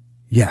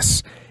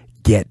 Yes,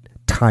 get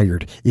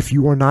tired. If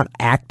you are not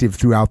active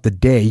throughout the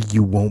day,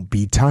 you won't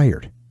be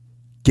tired.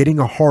 Getting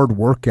a hard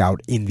workout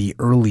in the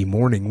early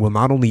morning will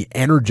not only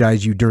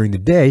energize you during the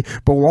day,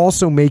 but will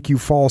also make you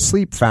fall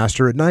asleep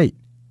faster at night.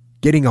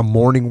 Getting a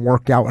morning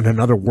workout and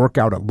another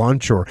workout at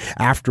lunch or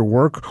after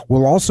work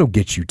will also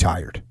get you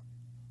tired.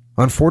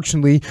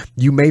 Unfortunately,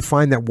 you may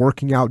find that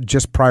working out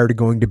just prior to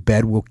going to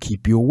bed will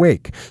keep you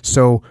awake.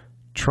 So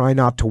try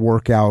not to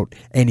work out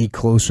any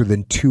closer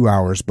than 2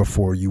 hours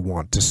before you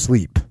want to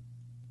sleep.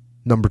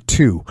 Number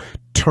 2,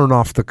 turn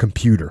off the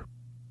computer.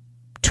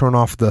 Turn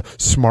off the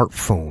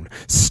smartphone.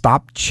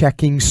 Stop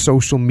checking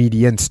social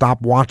media and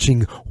stop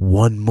watching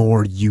one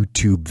more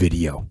YouTube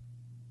video.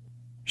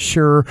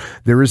 Sure,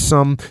 there is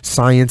some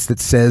science that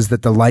says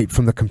that the light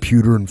from the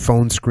computer and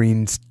phone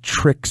screens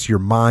tricks your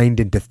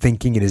mind into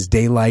thinking it is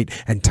daylight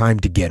and time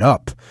to get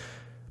up.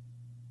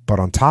 But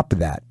on top of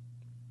that,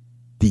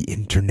 the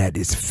internet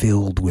is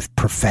filled with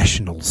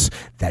professionals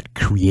that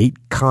create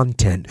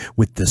content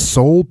with the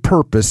sole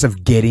purpose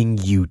of getting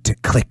you to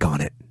click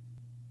on it.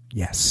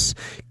 Yes,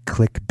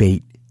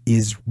 clickbait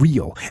is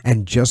real,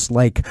 and just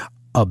like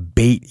a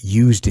bait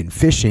used in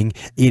fishing,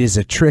 it is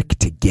a trick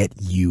to get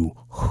you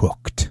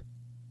hooked.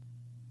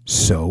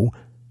 So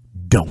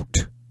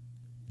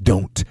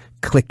don't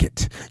click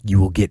it. You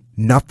will get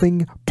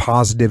nothing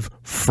positive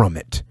from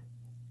it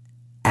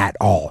at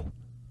all.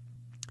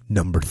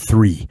 Number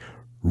 3,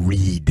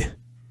 read.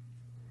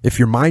 If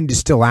your mind is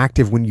still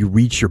active when you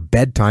reach your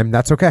bedtime,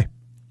 that's okay.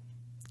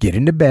 Get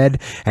into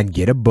bed and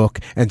get a book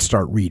and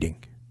start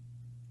reading.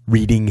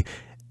 Reading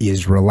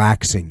is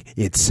relaxing.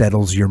 It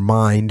settles your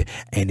mind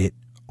and it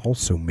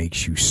also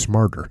makes you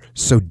smarter.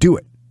 So do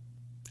it.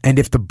 And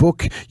if the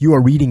book you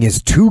are reading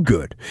is too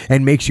good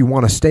and makes you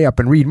want to stay up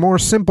and read more,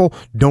 simple,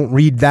 don't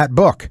read that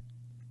book.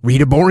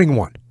 Read a boring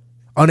one.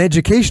 An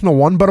educational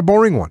one, but a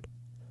boring one.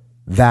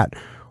 That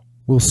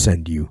will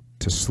send you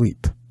to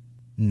sleep.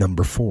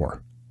 Number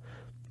 4,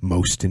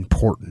 most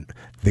important,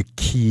 the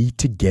key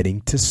to getting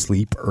to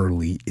sleep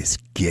early is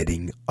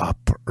getting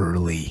up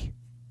early.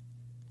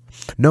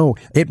 No,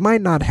 it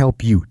might not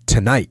help you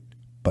tonight,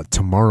 but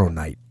tomorrow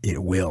night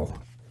it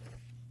will.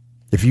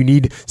 If you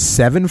need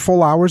 7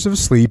 full hours of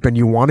sleep and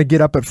you want to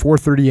get up at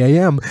 4:30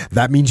 a.m.,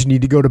 that means you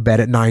need to go to bed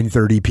at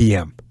 9:30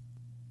 p.m.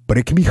 But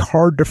it can be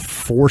hard to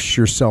force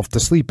yourself to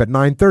sleep at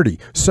 9:30,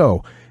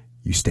 so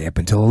you stay up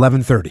until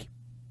 11:30.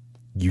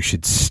 You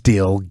should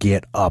still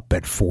get up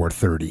at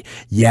 4:30.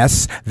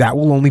 Yes, that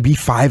will only be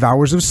 5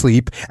 hours of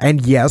sleep,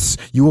 and yes,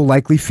 you will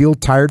likely feel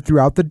tired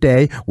throughout the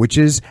day, which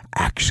is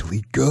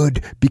actually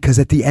good, because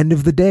at the end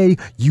of the day,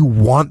 you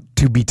want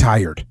to be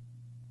tired.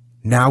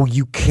 Now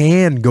you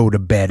can go to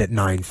bed at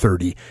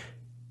 9:30.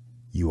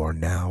 You are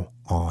now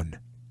on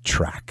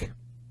track.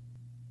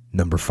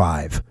 Number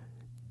 5,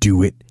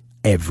 do it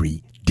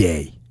every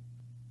day.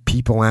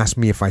 People ask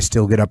me if I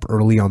still get up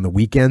early on the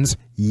weekends.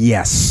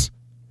 Yes.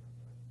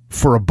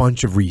 For a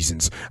bunch of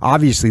reasons.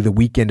 Obviously, the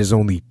weekend is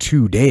only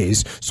 2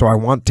 days, so I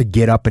want to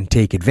get up and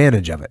take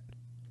advantage of it.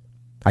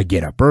 I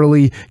get up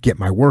early, get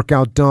my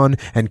workout done,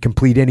 and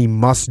complete any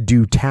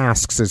must-do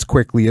tasks as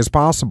quickly as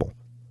possible.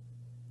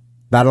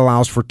 That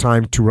allows for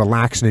time to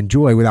relax and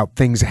enjoy without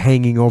things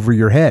hanging over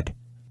your head.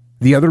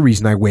 The other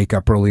reason I wake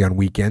up early on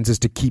weekends is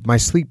to keep my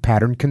sleep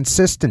pattern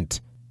consistent.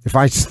 If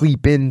I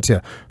sleep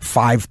into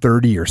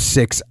 5:30 or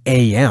 6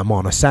 a.m.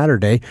 on a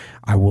Saturday,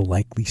 I will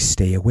likely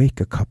stay awake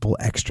a couple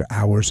extra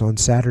hours on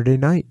Saturday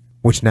night,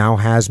 which now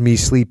has me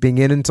sleeping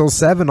in until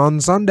 7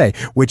 on Sunday,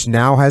 which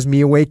now has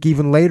me awake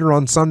even later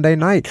on Sunday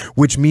night,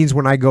 which means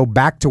when I go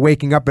back to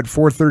waking up at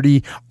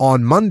 4:30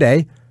 on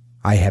Monday,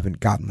 I haven't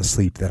gotten the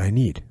sleep that I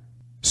need.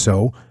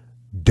 So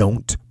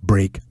don't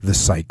break the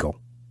cycle.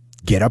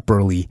 Get up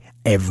early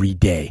every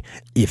day.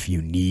 If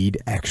you need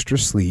extra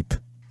sleep,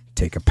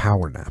 take a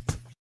power nap.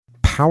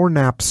 Power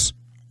naps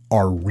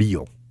are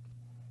real.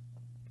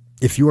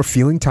 If you are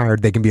feeling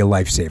tired, they can be a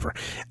lifesaver.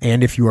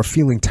 And if you are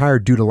feeling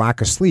tired due to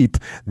lack of sleep,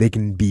 they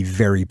can be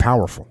very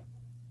powerful.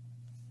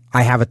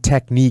 I have a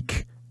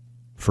technique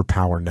for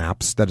power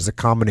naps that is a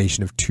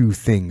combination of 2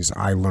 things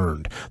I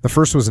learned. The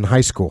first was in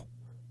high school.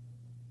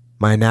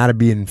 My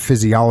anatomy and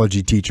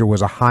physiology teacher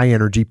was a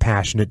high-energy,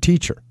 passionate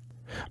teacher.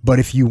 But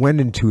if you went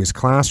into his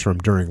classroom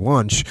during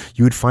lunch,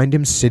 you would find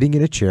him sitting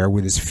in a chair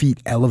with his feet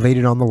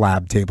elevated on the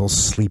lab table,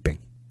 sleeping.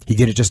 He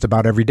did it just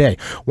about every day.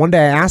 One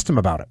day I asked him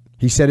about it.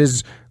 He said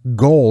his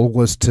goal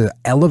was to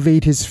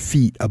elevate his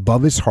feet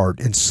above his heart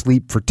and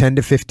sleep for 10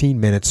 to 15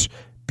 minutes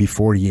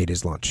before he ate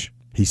his lunch.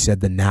 He said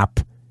the nap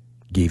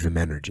gave him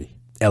energy.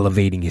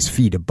 Elevating his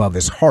feet above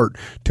his heart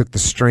took the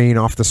strain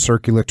off the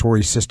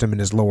circulatory system in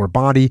his lower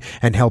body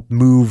and helped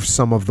move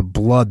some of the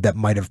blood that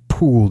might have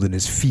pooled in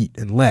his feet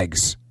and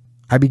legs.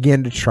 I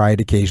began to try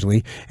it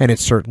occasionally, and it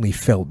certainly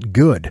felt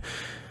good.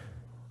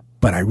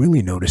 But I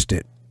really noticed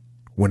it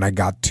when I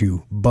got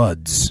to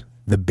BUDS,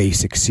 the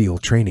Basic SEAL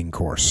Training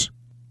course.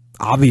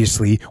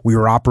 Obviously, we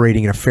were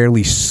operating in a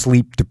fairly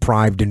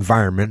sleep-deprived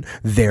environment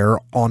there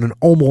on an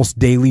almost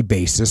daily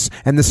basis,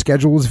 and the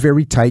schedule was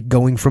very tight,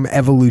 going from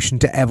evolution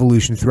to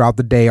evolution throughout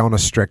the day on a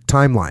strict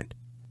timeline.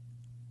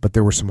 But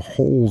there were some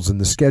holes in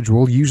the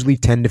schedule, usually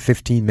 10 to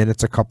 15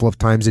 minutes a couple of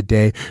times a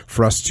day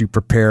for us to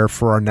prepare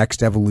for our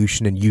next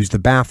evolution and use the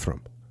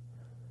bathroom.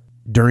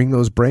 During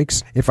those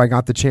breaks, if I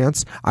got the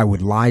chance, I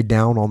would lie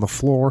down on the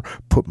floor,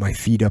 put my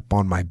feet up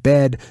on my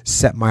bed,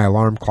 set my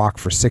alarm clock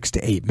for 6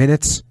 to 8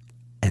 minutes,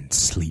 and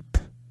sleep.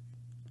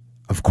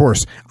 Of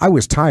course, I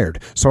was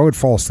tired, so I would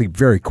fall asleep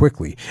very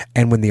quickly,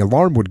 and when the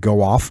alarm would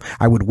go off,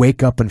 I would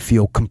wake up and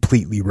feel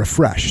completely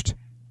refreshed.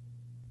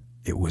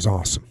 It was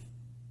awesome.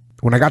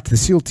 When I got to the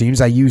SEAL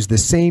teams, I used the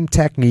same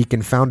technique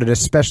and found it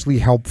especially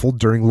helpful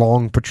during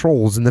long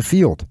patrols in the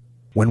field.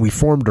 When we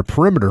formed a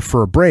perimeter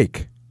for a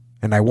break,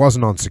 and I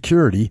wasn't on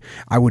security,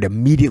 I would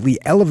immediately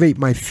elevate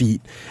my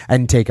feet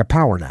and take a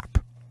power nap.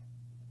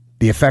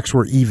 The effects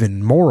were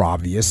even more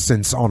obvious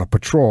since on a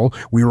patrol,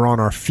 we were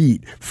on our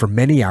feet for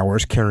many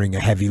hours carrying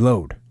a heavy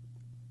load.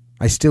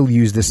 I still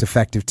use this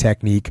effective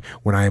technique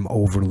when I am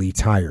overly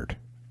tired.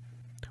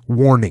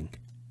 Warning: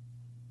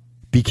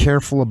 be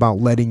careful about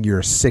letting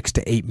your 6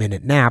 to 8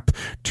 minute nap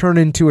turn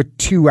into a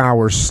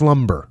 2-hour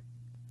slumber.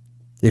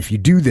 If you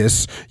do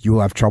this, you will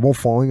have trouble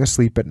falling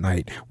asleep at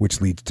night, which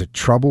leads to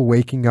trouble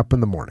waking up in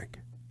the morning.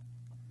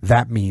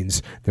 That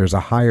means there's a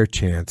higher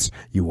chance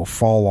you will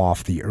fall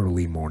off the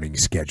early morning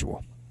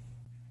schedule.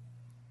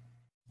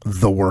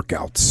 The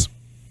workouts.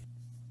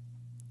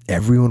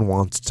 Everyone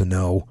wants to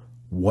know,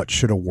 what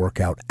should a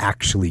workout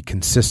actually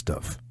consist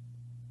of?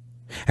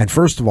 And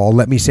first of all,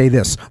 let me say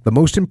this. The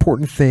most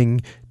important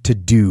thing to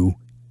do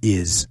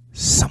is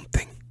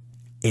something.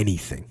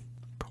 Anything.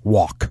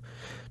 Walk,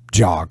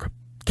 jog,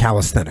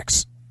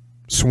 calisthenics,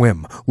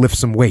 swim, lift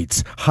some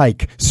weights,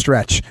 hike,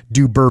 stretch,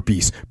 do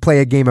burpees, play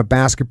a game of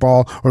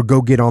basketball, or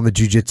go get on the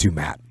jiu-jitsu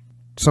mat.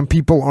 Some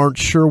people aren't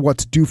sure what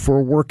to do for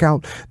a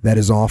workout. That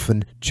is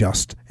often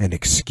just an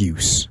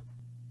excuse.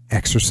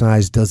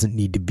 Exercise doesn't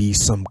need to be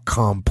some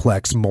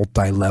complex,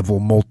 multi-level,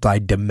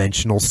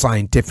 multi-dimensional,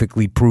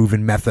 scientifically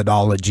proven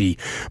methodology,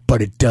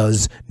 but it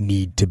does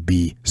need to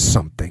be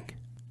something.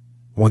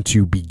 Once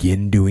you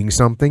begin doing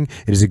something,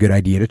 it is a good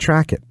idea to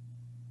track it.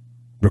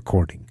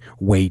 Recording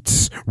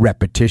weights,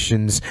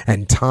 repetitions,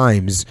 and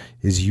times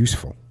is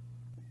useful.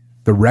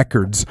 The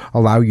records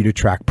allow you to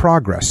track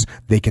progress.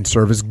 They can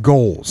serve as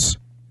goals.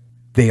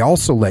 They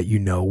also let you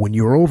know when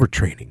you are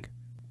overtraining.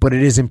 But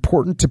it is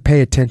important to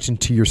pay attention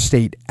to your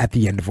state at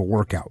the end of a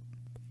workout.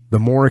 The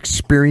more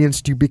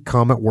experienced you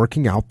become at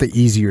working out, the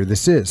easier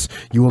this is.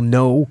 You will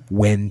know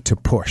when to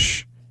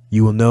push.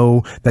 You will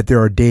know that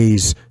there are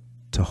days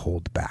to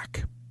hold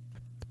back.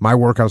 My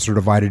workouts are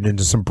divided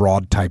into some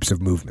broad types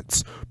of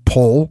movements: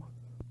 pull,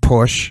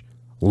 push,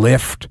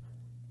 lift,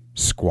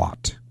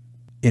 squat.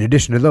 In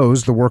addition to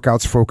those, the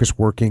workouts focus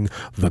working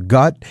the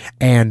gut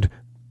and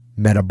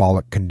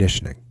metabolic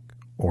conditioning,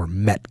 or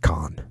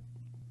Metcon.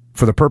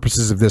 For the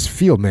purposes of this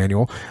field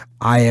manual,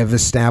 I have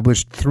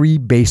established 3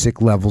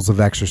 basic levels of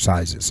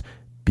exercises: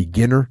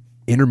 beginner,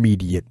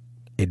 intermediate,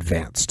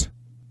 advanced.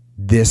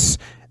 This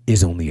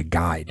is only a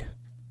guide.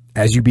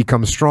 As you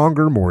become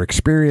stronger, more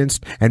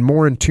experienced, and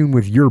more in tune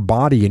with your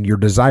body and your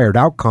desired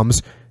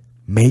outcomes,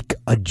 make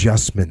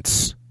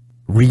adjustments.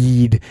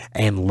 Read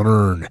and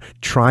learn.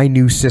 Try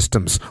new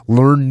systems.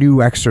 Learn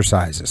new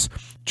exercises.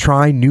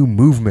 Try new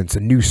movements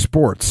and new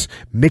sports.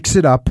 Mix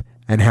it up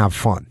and have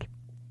fun.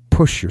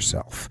 Push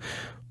yourself,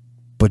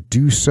 but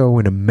do so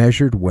in a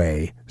measured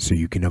way so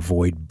you can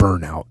avoid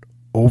burnout,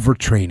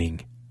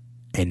 overtraining,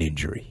 and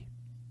injury.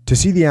 To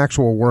see the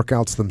actual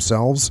workouts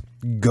themselves,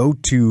 go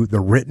to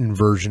the written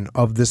version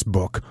of this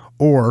book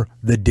or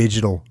the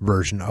digital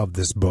version of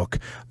this book.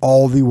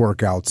 All the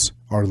workouts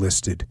are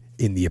listed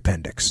in the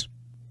appendix.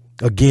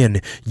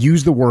 Again,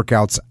 use the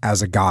workouts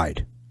as a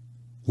guide.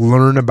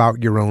 Learn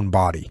about your own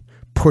body.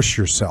 Push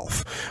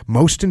yourself.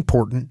 Most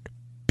important,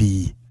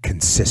 be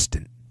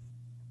consistent.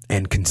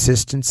 And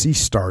consistency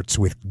starts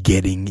with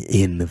getting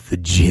in the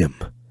gym.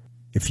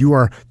 If you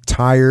are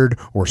tired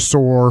or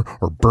sore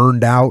or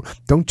burned out,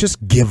 don't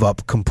just give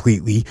up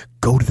completely.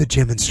 Go to the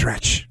gym and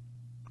stretch.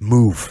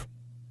 Move.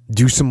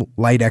 Do some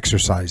light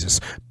exercises,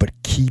 but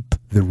keep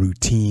the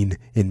routine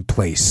in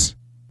place.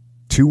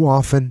 Too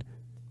often,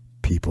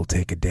 people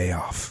take a day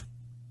off.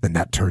 Then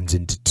that turns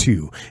into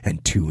 2,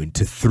 and 2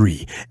 into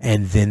 3.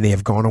 And then they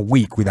have gone a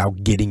week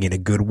without getting in a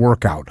good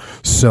workout.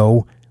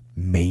 So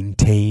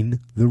maintain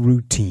the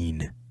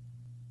routine.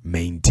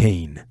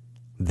 Maintain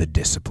the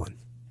discipline.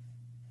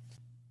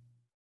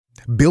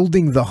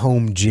 Building the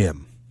home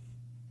gym.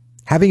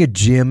 Having a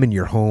gym in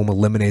your home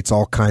eliminates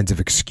all kinds of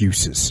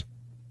excuses.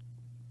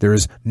 There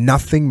is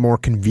nothing more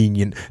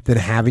convenient than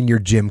having your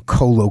gym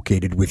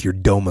co-located with your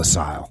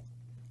domicile.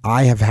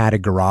 I have had a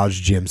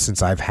garage gym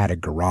since I've had a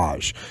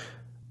garage.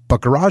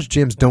 But garage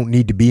gyms don't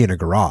need to be in a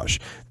garage.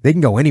 They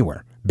can go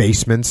anywhere.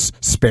 Basements,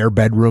 spare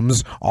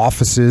bedrooms,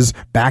 offices,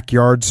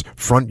 backyards,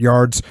 front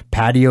yards,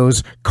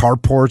 patios,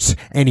 carports,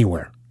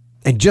 anywhere.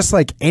 And just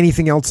like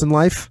anything else in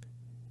life,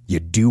 you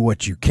do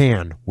what you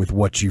can with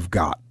what you've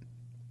got.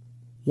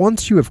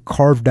 Once you have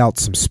carved out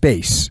some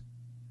space,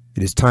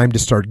 it is time to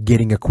start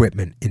getting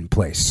equipment in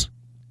place.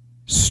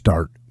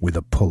 Start with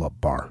a pull-up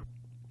bar.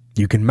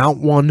 You can mount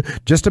one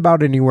just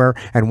about anywhere,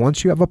 and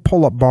once you have a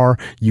pull-up bar,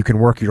 you can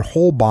work your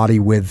whole body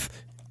with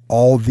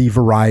all the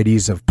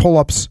varieties of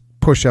pull-ups,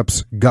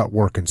 push-ups, gut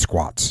work, and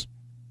squats.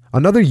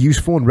 Another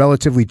useful and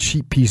relatively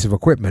cheap piece of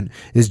equipment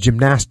is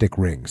gymnastic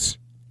rings.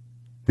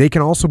 They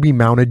can also be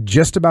mounted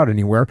just about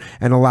anywhere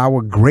and allow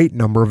a great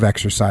number of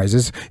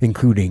exercises,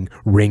 including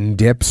ring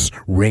dips,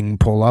 ring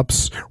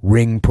pull-ups,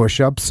 ring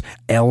push-ups,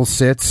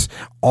 L-sits,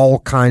 all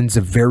kinds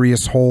of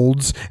various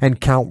holds,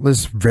 and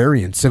countless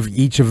variants of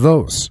each of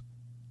those.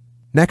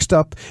 Next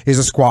up is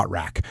a squat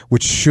rack,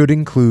 which should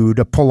include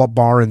a pull-up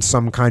bar and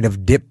some kind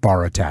of dip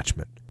bar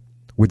attachment.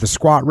 With the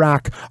squat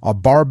rack, a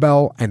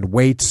barbell and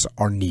weights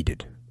are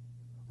needed.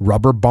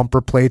 Rubber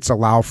bumper plates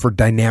allow for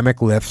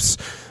dynamic lifts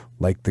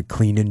like the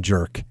clean and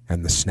jerk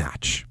and the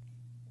snatch.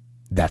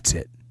 That's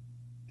it.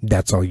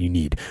 That's all you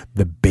need.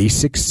 The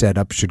basic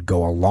setup should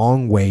go a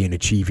long way in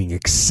achieving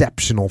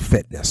exceptional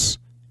fitness.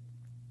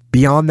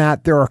 Beyond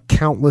that, there are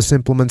countless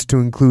implements to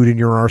include in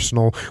your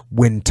arsenal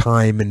when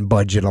time and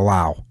budget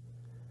allow.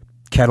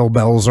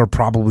 Kettlebells are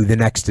probably the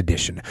next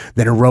addition,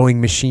 then a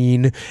rowing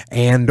machine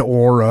and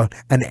or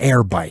an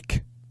air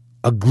bike.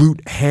 A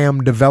glute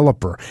ham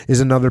developer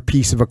is another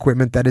piece of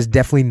equipment that is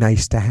definitely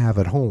nice to have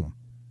at home.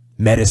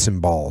 Medicine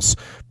balls,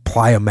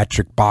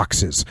 plyometric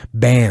boxes,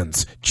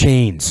 bands,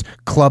 chains,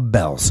 club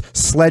bells,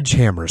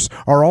 sledgehammers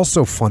are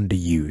also fun to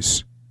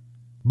use.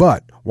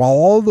 But while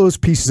all those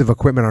pieces of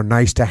equipment are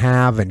nice to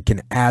have and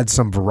can add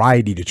some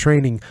variety to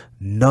training,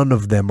 none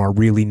of them are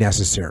really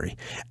necessary.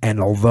 And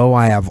although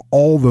I have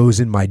all those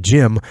in my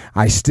gym,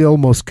 I still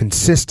most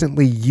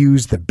consistently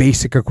use the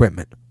basic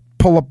equipment: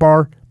 pull-up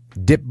bar,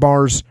 dip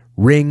bars,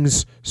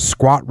 rings,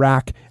 squat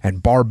rack,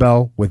 and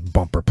barbell with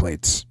bumper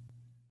plates.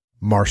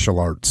 Martial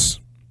arts.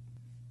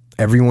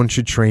 Everyone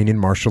should train in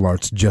martial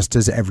arts just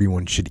as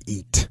everyone should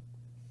eat.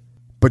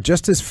 But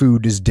just as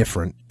food is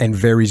different and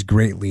varies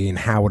greatly in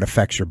how it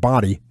affects your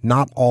body,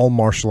 not all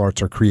martial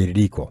arts are created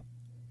equal.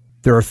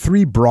 There are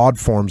 3 broad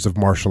forms of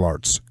martial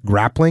arts: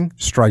 grappling,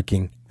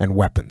 striking, and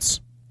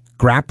weapons.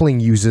 Grappling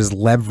uses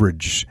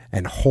leverage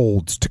and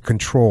holds to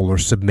control or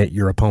submit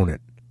your opponent.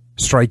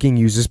 Striking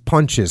uses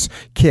punches,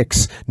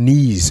 kicks,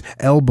 knees,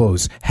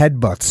 elbows,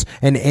 headbutts,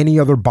 and any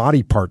other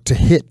body part to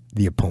hit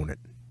the opponent.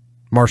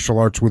 Martial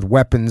arts with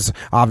weapons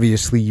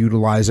obviously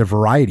utilize a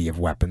variety of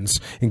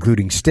weapons,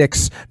 including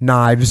sticks,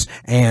 knives,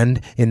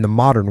 and, in the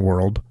modern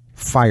world,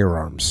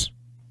 firearms.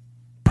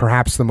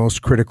 Perhaps the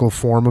most critical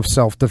form of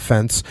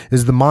self-defense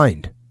is the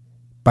mind.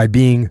 By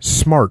being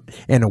smart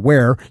and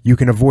aware, you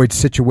can avoid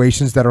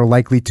situations that are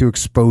likely to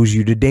expose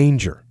you to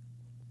danger.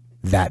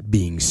 That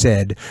being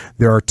said,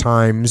 there are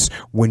times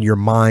when your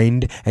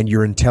mind and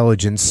your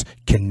intelligence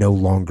can no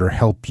longer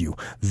help you.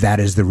 That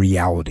is the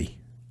reality.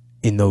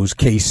 In those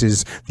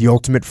cases, the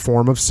ultimate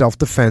form of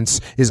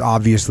self-defense is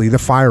obviously the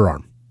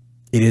firearm.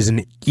 It is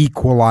an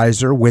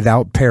equalizer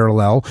without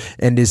parallel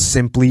and is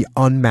simply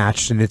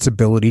unmatched in its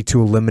ability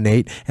to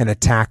eliminate an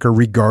attacker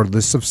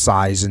regardless of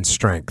size and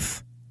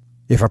strength.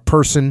 If a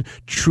person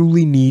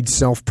truly needs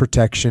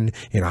self-protection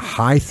in a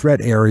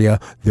high-threat area,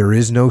 there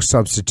is no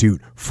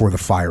substitute for the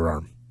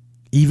firearm.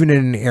 Even in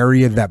an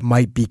area that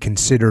might be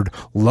considered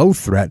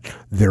low-threat,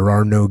 there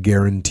are no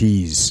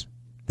guarantees.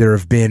 There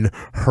have been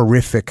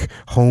horrific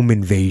home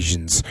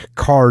invasions,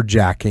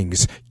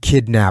 carjackings,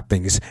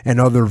 kidnappings, and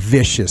other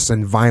vicious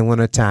and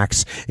violent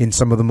attacks in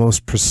some of the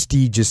most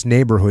prestigious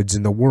neighborhoods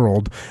in the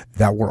world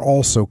that were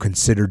also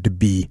considered to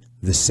be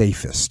the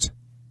safest.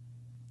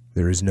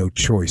 There is no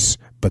choice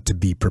but to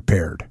be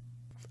prepared.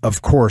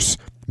 Of course,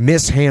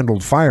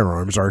 mishandled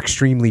firearms are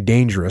extremely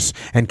dangerous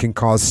and can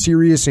cause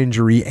serious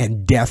injury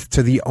and death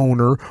to the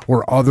owner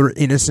or other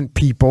innocent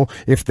people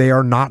if they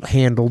are not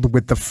handled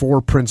with the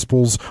 4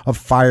 principles of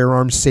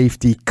firearm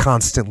safety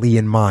constantly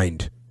in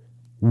mind.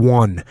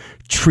 1.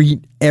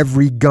 Treat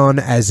every gun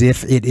as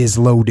if it is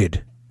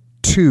loaded.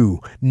 2.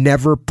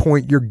 Never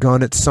point your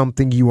gun at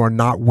something you are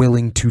not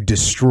willing to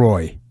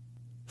destroy.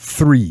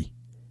 3.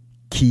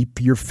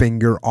 Keep your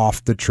finger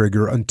off the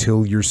trigger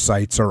until your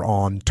sights are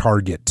on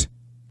target.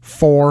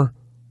 4.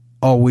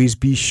 Always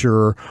be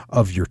sure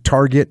of your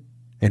target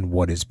and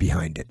what is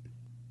behind it.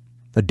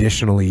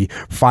 Additionally,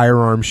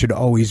 firearms should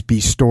always be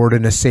stored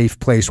in a safe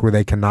place where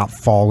they cannot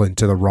fall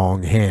into the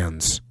wrong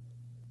hands.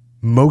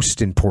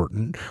 Most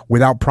important,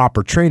 without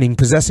proper training,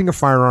 possessing a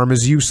firearm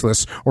is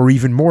useless or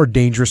even more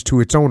dangerous to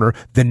its owner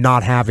than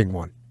not having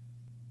one.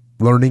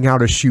 Learning how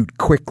to shoot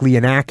quickly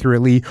and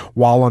accurately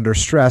while under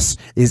stress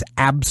is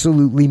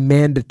absolutely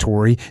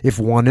mandatory if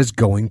one is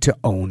going to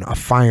own a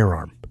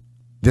firearm.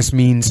 This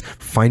means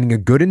finding a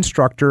good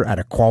instructor at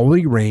a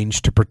quality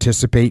range to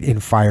participate in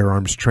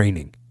firearms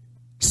training.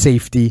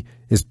 Safety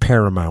is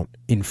paramount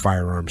in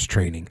firearms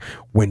training.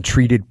 When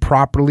treated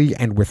properly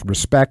and with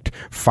respect,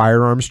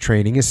 firearms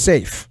training is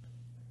safe.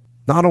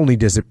 Not only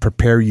does it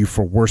prepare you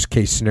for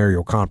worst-case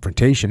scenario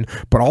confrontation,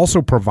 but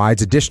also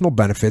provides additional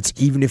benefits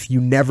even if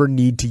you never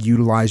need to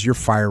utilize your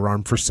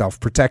firearm for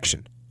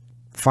self-protection.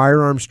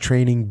 Firearms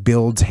training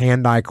builds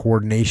hand-eye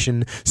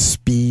coordination,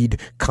 speed,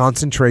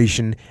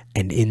 concentration,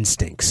 and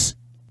instincts.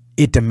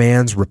 It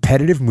demands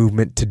repetitive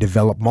movement to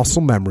develop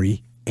muscle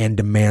memory and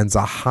demands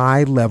a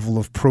high level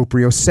of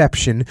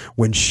proprioception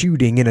when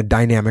shooting in a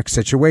dynamic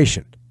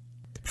situation.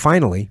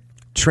 Finally,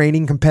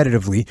 training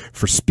competitively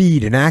for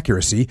speed and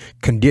accuracy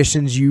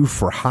conditions you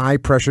for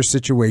high-pressure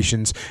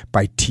situations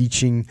by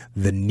teaching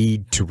the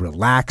need to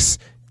relax,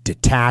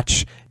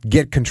 detach,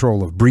 get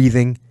control of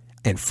breathing,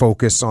 and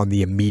focus on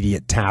the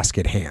immediate task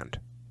at hand.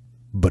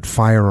 But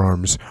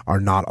firearms are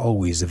not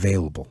always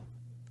available.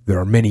 There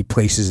are many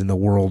places in the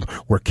world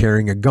where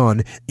carrying a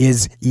gun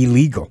is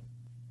illegal.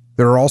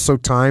 There are also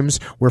times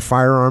where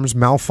firearms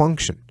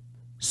malfunction.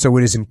 So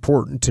it is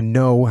important to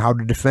know how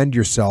to defend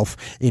yourself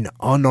in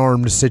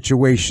unarmed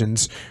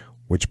situations,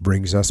 which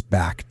brings us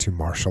back to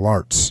martial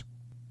arts.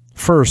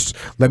 First,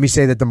 let me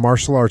say that the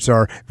martial arts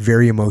are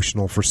very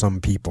emotional for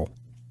some people.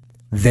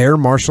 Their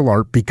martial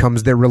art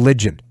becomes their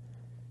religion,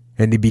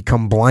 and they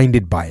become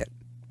blinded by it.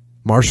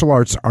 Martial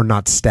arts are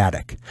not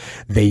static.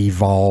 They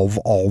evolve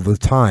all the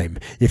time.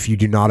 If you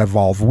do not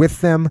evolve with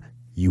them,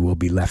 you will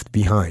be left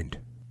behind.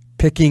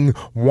 Picking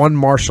one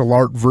martial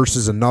art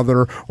versus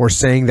another or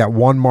saying that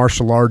one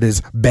martial art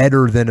is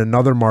better than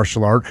another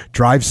martial art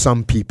drives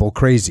some people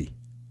crazy.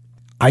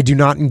 I do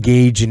not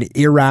engage in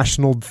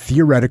irrational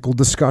theoretical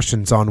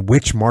discussions on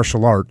which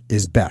martial art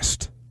is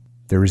best.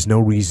 There is no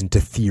reason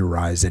to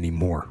theorize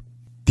anymore.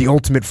 The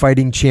Ultimate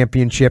Fighting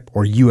Championship,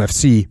 or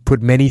UFC,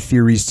 put many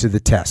theories to the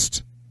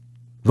test.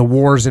 The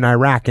wars in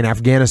Iraq and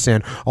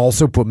Afghanistan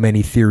also put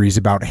many theories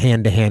about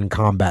hand-to-hand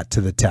combat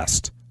to the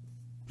test.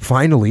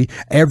 Finally,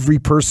 every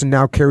person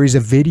now carries a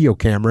video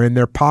camera in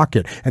their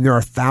pocket, and there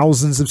are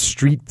thousands of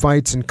street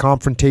fights and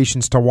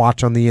confrontations to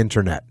watch on the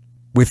internet.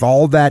 With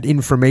all that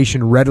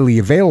information readily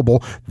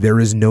available, there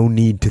is no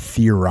need to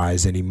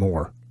theorize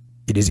anymore.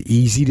 It is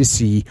easy to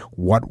see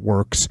what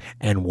works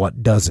and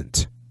what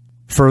doesn't.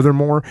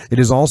 Furthermore, it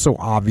is also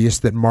obvious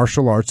that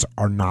martial arts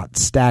are not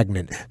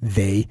stagnant.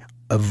 They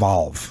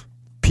evolve.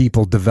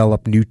 People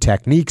develop new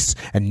techniques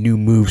and new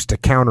moves to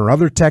counter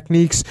other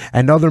techniques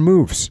and other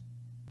moves.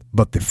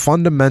 But the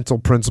fundamental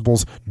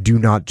principles do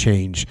not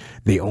change.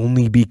 They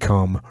only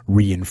become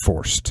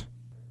reinforced.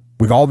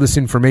 With all this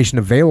information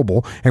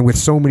available, and with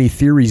so many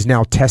theories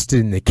now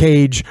tested in the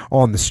cage,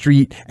 on the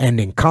street, and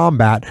in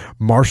combat,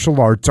 martial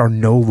arts are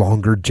no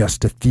longer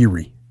just a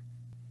theory.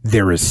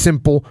 There is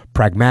simple,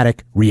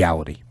 pragmatic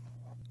reality.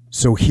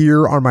 So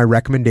here are my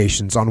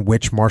recommendations on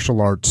which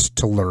martial arts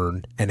to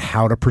learn and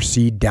how to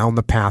proceed down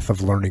the path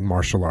of learning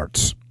martial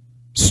arts.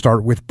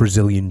 Start with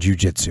Brazilian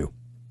Jiu-Jitsu.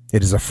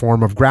 It is a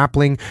form of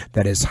grappling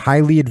that is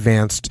highly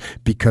advanced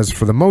because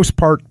for the most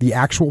part, the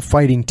actual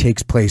fighting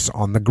takes place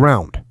on the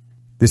ground.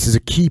 This is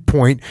a key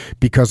point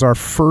because our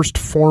first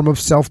form of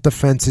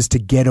self-defense is to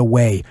get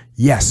away.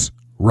 Yes,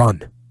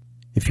 run.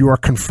 If you are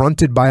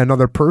confronted by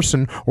another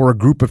person or a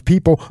group of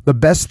people, the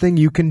best thing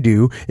you can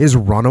do is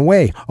run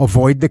away,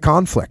 avoid the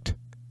conflict.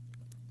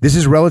 This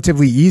is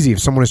relatively easy if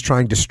someone is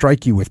trying to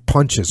strike you with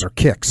punches or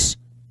kicks.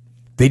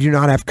 They do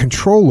not have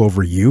control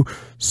over you,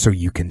 so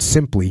you can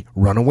simply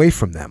run away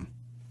from them.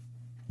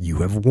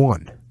 You have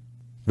won.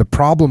 The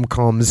problem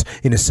comes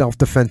in a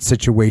self-defense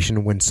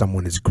situation when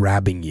someone is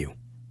grabbing you.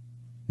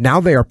 Now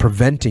they are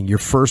preventing your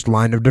first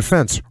line of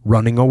defense,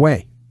 running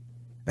away.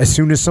 As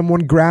soon as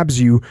someone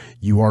grabs you,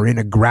 you are in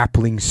a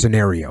grappling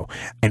scenario,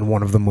 and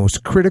one of the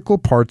most critical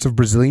parts of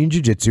Brazilian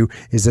Jiu-Jitsu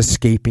is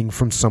escaping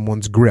from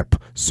someone's grip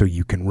so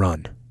you can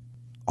run.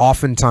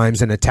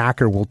 Oftentimes, an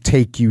attacker will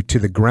take you to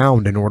the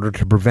ground in order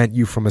to prevent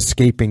you from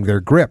escaping their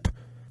grip.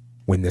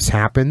 When this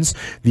happens,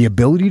 the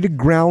ability to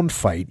ground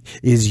fight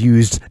is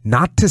used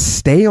not to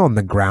stay on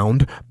the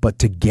ground, but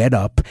to get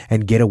up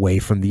and get away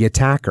from the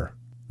attacker.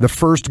 The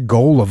first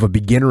goal of a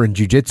beginner in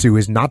jiu-jitsu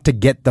is not to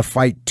get the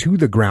fight to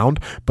the ground,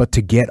 but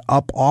to get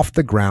up off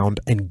the ground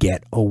and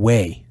get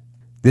away.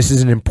 This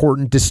is an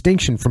important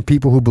distinction from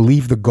people who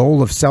believe the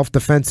goal of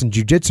self-defense in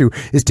jiu-jitsu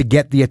is to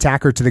get the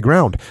attacker to the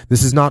ground.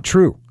 This is not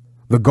true.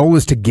 The goal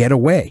is to get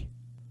away.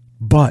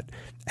 But,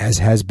 as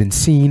has been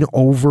seen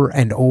over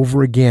and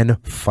over again,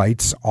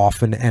 fights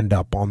often end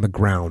up on the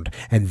ground,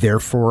 and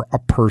therefore a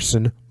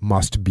person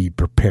must be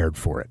prepared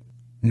for it.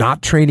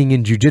 Not training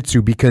in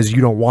jiu-jitsu because you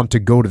don't want to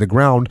go to the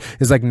ground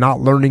is like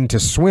not learning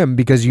to swim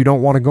because you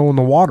don't want to go in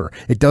the water.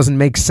 It doesn't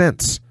make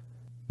sense.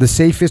 The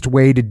safest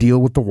way to deal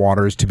with the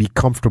water is to be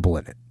comfortable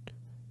in it.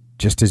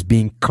 Just as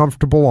being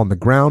comfortable on the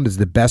ground is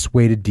the best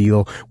way to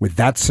deal with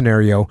that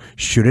scenario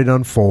should it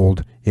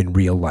unfold in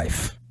real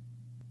life.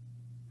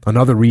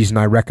 Another reason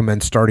I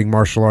recommend starting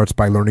martial arts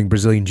by learning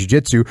Brazilian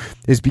Jiu-Jitsu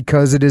is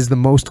because it is the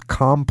most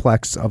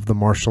complex of the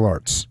martial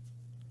arts.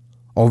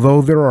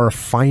 Although there are a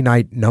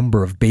finite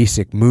number of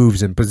basic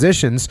moves and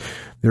positions,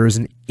 there is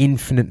an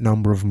infinite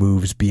number of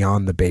moves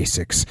beyond the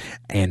basics,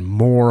 and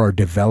more are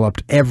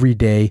developed every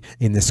day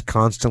in this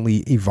constantly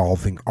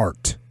evolving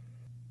art.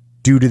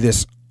 Due to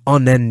this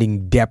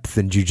unending depth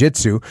in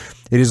jiu-jitsu,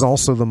 it is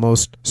also the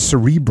most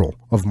cerebral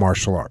of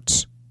martial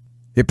arts.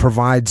 It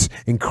provides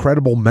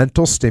incredible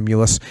mental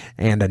stimulus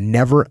and a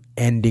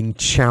never-ending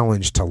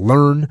challenge to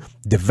learn,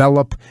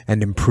 develop,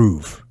 and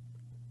improve.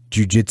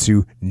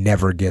 Jiu-jitsu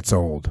never gets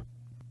old.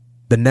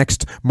 The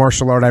next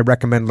martial art I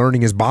recommend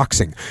learning is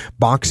boxing.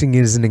 Boxing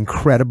is an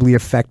incredibly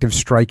effective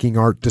striking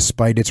art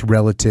despite its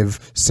relative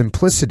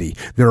simplicity.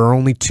 There are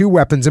only two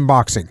weapons in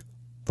boxing,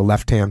 the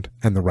left hand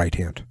and the right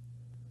hand.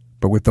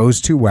 But with those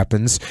two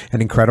weapons,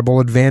 an incredible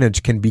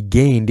advantage can be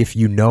gained if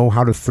you know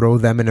how to throw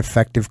them in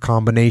effective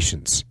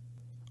combinations.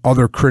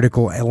 Other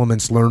critical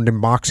elements learned in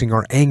boxing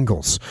are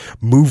angles,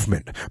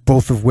 movement,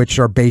 both of which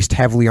are based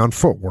heavily on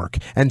footwork,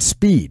 and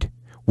speed,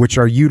 which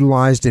are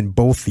utilized in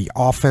both the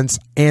offense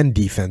and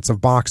defense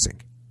of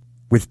boxing.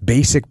 With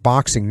basic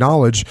boxing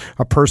knowledge,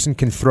 a person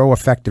can throw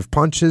effective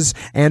punches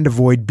and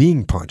avoid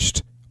being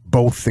punched,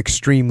 both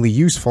extremely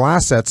useful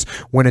assets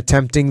when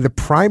attempting the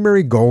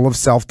primary goal of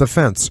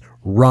self-defense,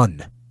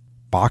 run.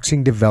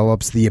 Boxing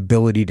develops the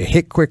ability to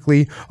hit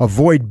quickly,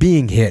 avoid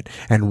being hit,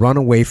 and run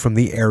away from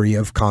the area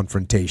of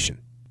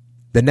confrontation.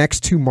 The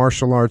next two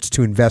martial arts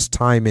to invest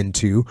time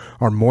into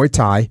are Muay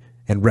Thai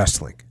and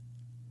wrestling.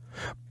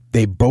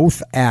 They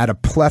both add a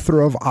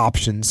plethora of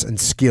options and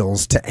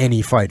skills to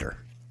any fighter.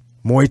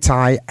 Muay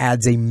Thai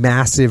adds a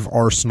massive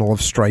arsenal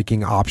of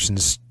striking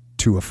options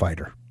to a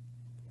fighter.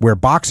 Where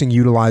boxing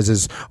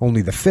utilizes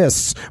only the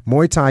fists,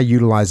 Muay Thai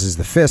utilizes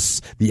the fists,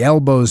 the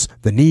elbows,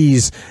 the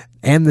knees,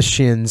 and the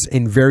shins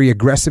in very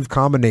aggressive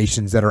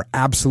combinations that are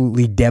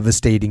absolutely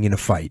devastating in a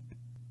fight.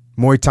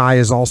 Muay Thai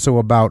is also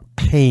about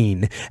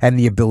pain and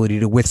the ability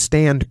to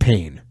withstand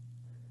pain.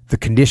 The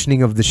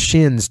conditioning of the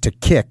shins to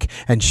kick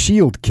and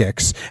shield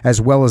kicks,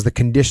 as well as the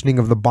conditioning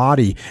of the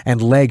body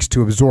and legs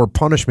to absorb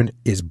punishment,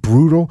 is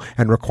brutal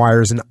and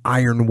requires an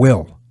iron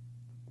will.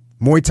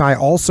 Muay Thai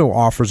also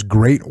offers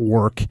great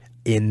work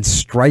in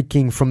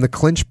striking from the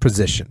clinch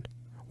position,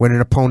 when an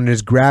opponent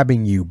is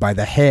grabbing you by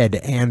the head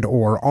and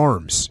or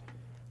arms.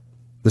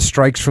 The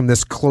strikes from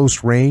this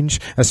close range,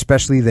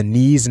 especially the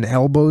knees and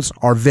elbows,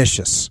 are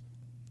vicious.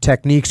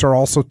 Techniques are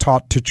also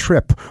taught to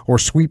trip or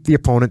sweep the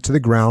opponent to the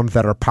ground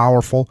that are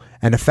powerful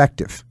and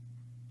effective.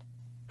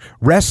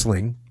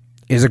 Wrestling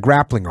is a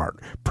grappling art,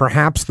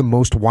 perhaps the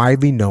most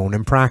widely known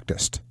and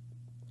practiced.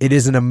 It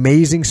is an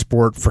amazing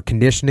sport for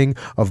conditioning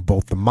of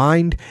both the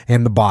mind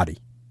and the body.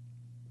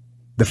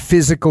 The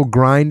physical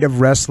grind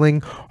of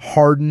wrestling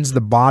hardens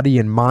the body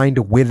and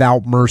mind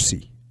without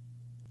mercy.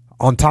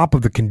 On top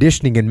of the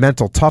conditioning and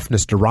mental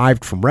toughness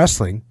derived from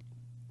wrestling,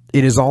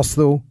 it is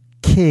also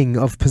king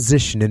of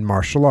position in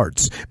martial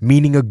arts,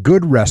 meaning a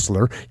good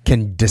wrestler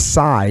can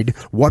decide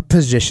what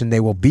position they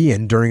will be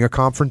in during a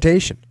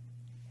confrontation.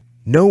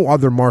 No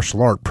other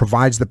martial art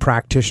provides the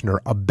practitioner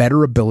a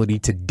better ability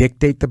to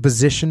dictate the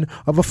position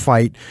of a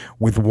fight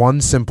with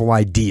one simple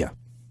idea.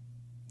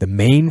 The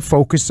main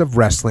focus of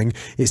wrestling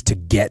is to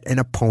get an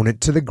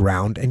opponent to the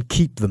ground and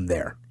keep them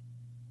there.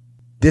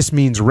 This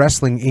means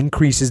wrestling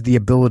increases the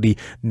ability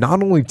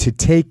not only to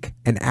take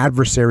an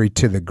adversary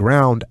to the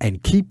ground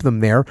and keep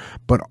them there,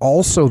 but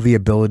also the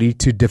ability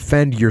to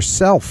defend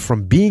yourself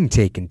from being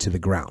taken to the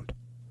ground.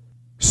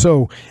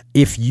 So,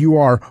 if you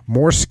are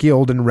more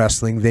skilled in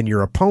wrestling than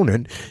your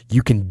opponent,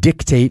 you can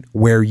dictate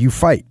where you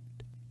fight.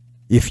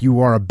 If you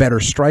are a better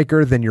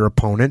striker than your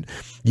opponent,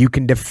 you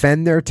can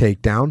defend their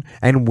takedown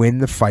and win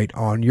the fight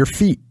on your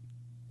feet.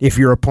 If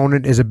your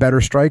opponent is a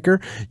better striker,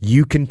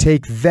 you can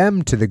take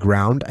them to the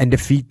ground and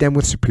defeat them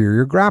with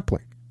superior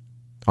grappling.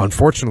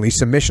 Unfortunately,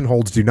 submission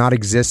holds do not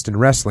exist in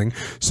wrestling,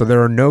 so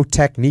there are no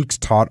techniques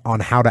taught on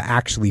how to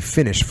actually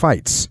finish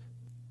fights.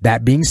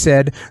 That being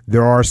said,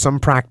 there are some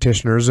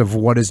practitioners of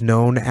what is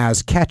known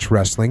as catch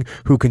wrestling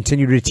who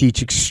continue to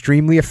teach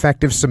extremely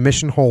effective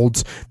submission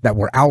holds that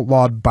were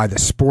outlawed by the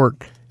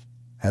sport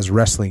as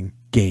wrestling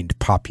gained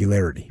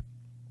popularity.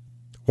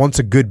 Once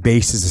a good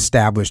base is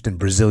established in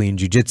Brazilian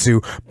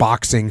Jiu-Jitsu,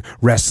 boxing,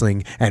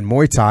 wrestling, and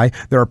Muay Thai,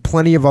 there are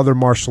plenty of other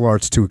martial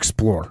arts to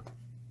explore.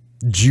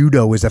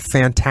 Judo is a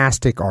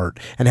fantastic art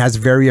and has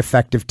very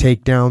effective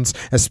takedowns,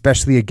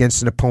 especially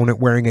against an opponent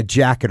wearing a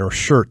jacket or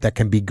shirt that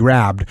can be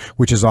grabbed,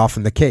 which is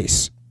often the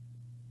case.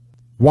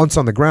 Once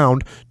on the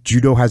ground,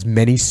 Judo has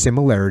many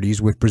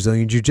similarities with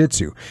Brazilian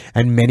Jiu-Jitsu,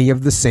 and many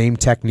of the same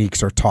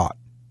techniques are taught.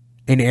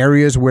 In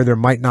areas where there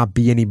might not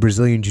be any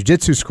Brazilian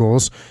Jiu-Jitsu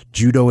schools,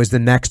 Judo is the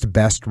next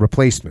best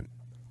replacement.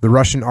 The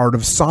Russian art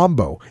of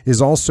Sambo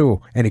is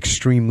also an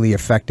extremely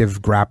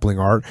effective grappling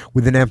art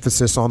with an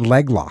emphasis on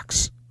leg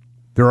locks.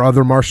 There are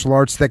other martial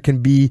arts that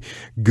can be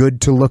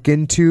good to look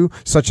into,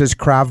 such as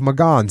Krav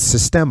Maga and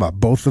Sistema,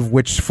 both of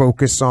which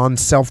focus on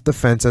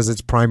self-defense as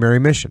its primary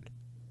mission.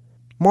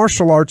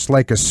 Martial arts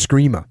like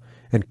Eskrima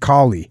and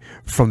Kali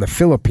from the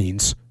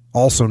Philippines,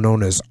 also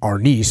known as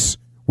Arnis,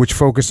 which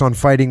focus on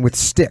fighting with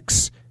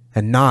sticks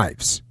and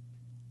knives.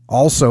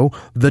 Also,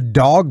 the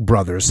Dog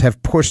Brothers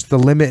have pushed the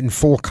limit in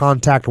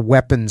full-contact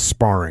weapons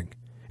sparring,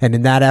 and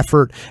in that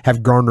effort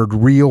have garnered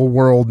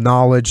real-world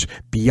knowledge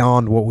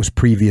beyond what was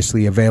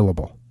previously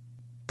available.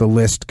 The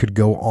list could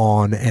go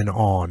on and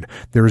on.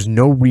 There is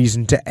no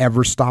reason to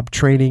ever stop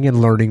training and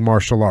learning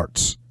martial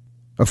arts.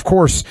 Of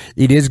course,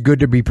 it is good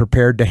to be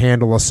prepared to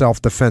handle a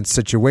self-defense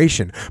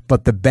situation,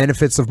 but the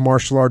benefits of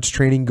martial arts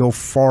training go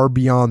far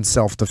beyond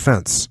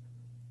self-defense.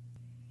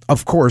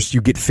 Of course,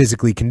 you get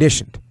physically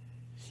conditioned.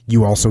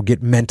 You also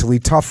get mentally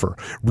tougher.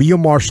 Real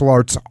martial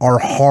arts are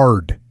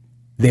hard.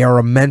 They are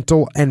a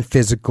mental and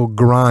physical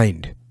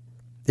grind.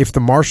 If the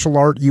martial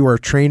art you are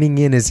training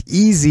in is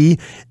easy,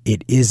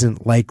 it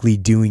isn't likely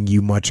doing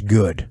you much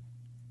good.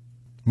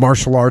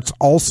 Martial arts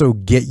also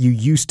get you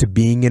used to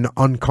being in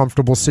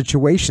uncomfortable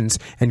situations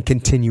and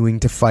continuing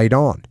to fight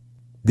on.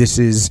 This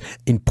is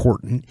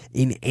important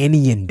in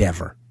any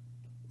endeavor.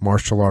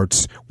 Martial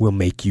arts will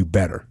make you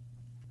better.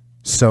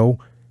 So,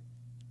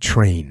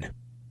 train.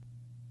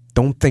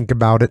 Don't think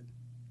about it.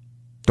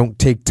 Don't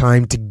take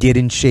time to get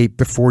in shape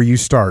before you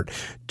start.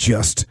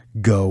 Just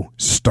go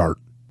start.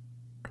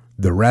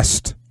 The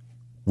rest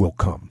will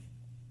come.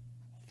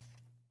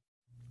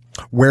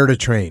 Where to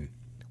train?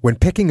 When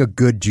picking a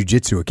good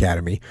jiu-jitsu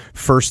academy,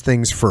 first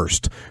things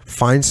first,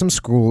 find some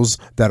schools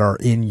that are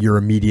in your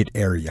immediate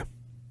area.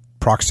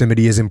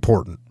 Proximity is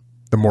important.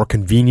 The more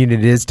convenient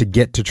it is to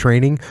get to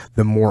training,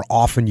 the more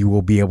often you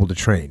will be able to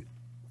train.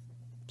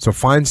 So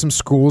find some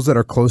schools that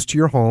are close to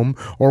your home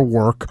or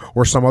work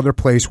or some other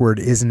place where it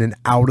isn't an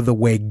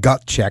out-of-the-way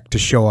gut check to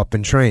show up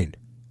and train.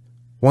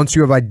 Once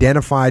you have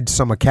identified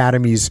some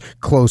academies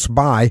close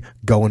by,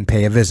 go and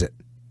pay a visit.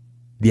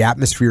 The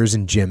atmospheres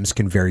in gyms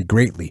can vary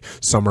greatly.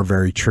 Some are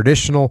very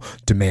traditional,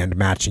 demand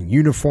matching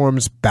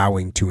uniforms,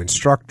 bowing to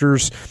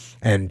instructors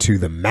and to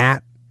the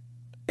mat,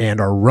 and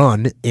are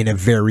run in a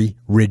very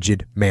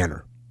rigid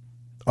manner.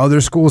 Other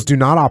schools do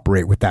not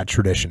operate with that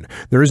tradition.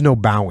 There is no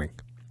bowing.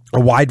 A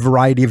wide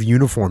variety of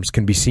uniforms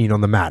can be seen on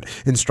the mat.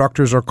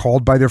 Instructors are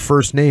called by their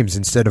first names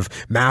instead of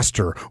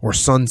master or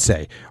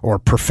sensei or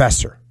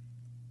professor.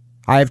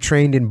 I have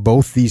trained in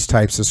both these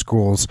types of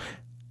schools.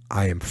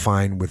 I am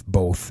fine with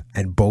both,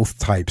 and both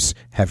types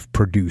have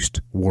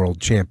produced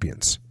world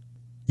champions.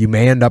 You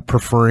may end up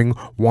preferring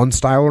one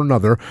style or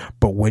another,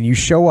 but when you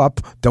show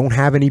up, don't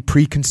have any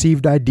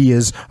preconceived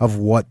ideas of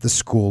what the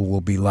school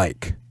will be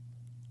like.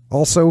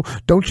 Also,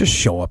 don't just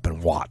show up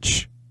and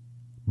watch.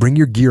 Bring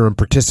your gear and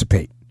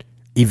participate.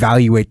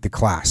 Evaluate the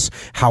class.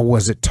 How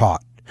was it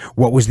taught?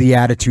 What was the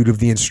attitude of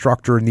the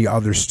instructor and the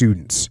other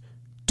students?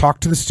 Talk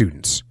to the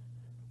students.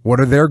 What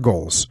are their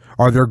goals?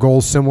 Are their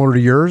goals similar to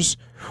yours?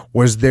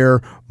 Was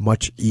there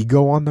much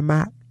ego on the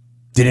mat?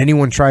 Did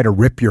anyone try to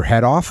rip your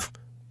head off?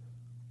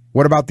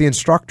 What about the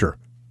instructor?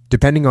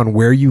 Depending on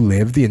where you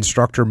live, the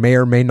instructor may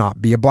or may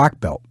not be a black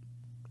belt.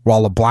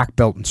 While a black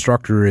belt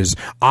instructor is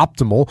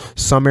optimal,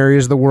 some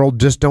areas of the world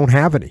just don't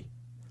have any.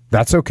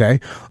 That's okay.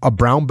 A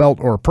brown belt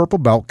or a purple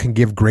belt can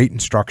give great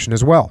instruction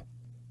as well.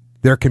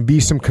 There can be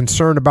some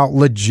concern about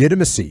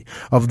legitimacy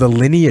of the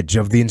lineage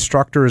of the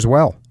instructor as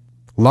well.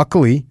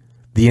 Luckily,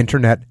 the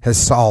internet has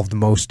solved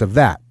most of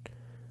that.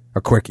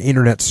 A quick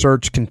internet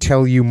search can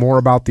tell you more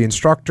about the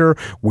instructor,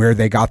 where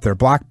they got their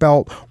black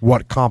belt,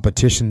 what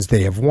competitions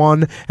they have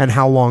won, and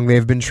how long they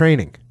have been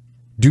training.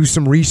 Do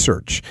some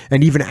research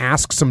and even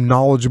ask some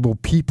knowledgeable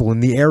people in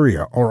the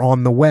area or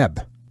on the web.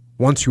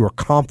 Once you are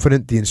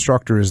confident the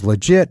instructor is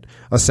legit,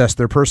 assess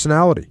their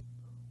personality.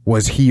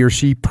 Was he or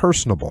she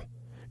personable?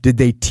 Did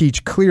they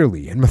teach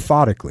clearly and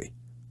methodically?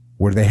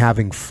 Were they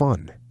having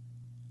fun?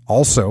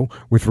 Also,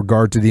 with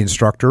regard to the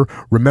instructor,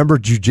 remember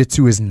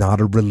jiu-jitsu is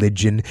not a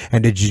religion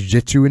and a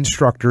jiu-jitsu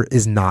instructor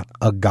is not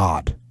a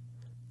god.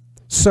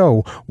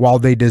 So, while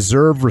they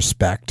deserve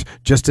respect,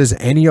 just as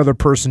any other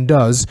person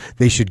does,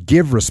 they should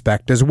give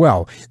respect as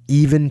well,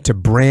 even to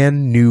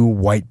brand new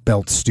white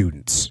belt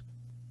students.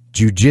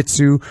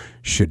 Jiu-jitsu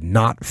should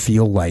not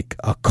feel like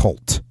a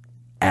cult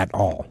at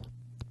all.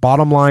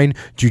 Bottom line,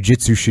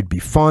 jiu-jitsu should be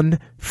fun,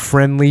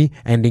 friendly,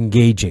 and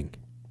engaging.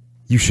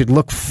 You should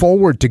look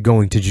forward to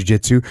going to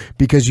jiu-jitsu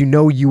because you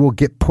know you will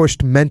get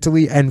pushed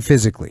mentally and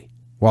physically.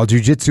 While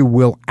jiu-jitsu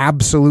will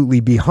absolutely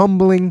be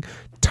humbling,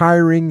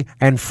 tiring,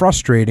 and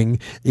frustrating,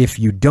 if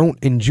you don't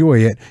enjoy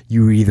it,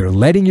 you're either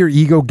letting your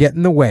ego get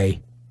in the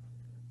way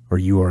or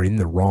you are in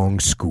the wrong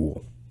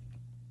school.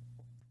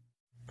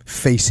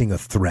 Facing a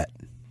threat.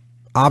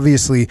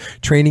 Obviously,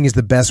 training is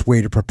the best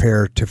way to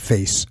prepare to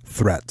face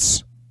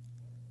threats.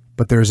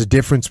 But there's a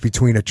difference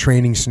between a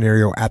training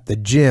scenario at the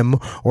gym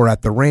or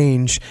at the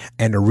range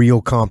and a real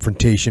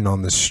confrontation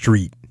on the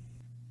street.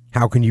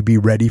 How can you be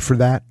ready for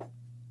that?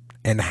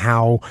 And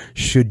how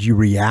should you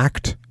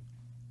react?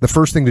 The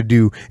first thing to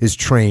do is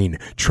train.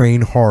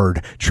 Train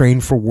hard.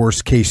 Train for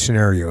worst case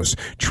scenarios.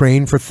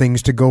 Train for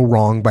things to go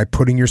wrong by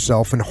putting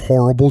yourself in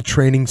horrible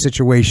training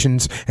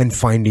situations and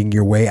finding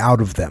your way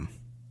out of them.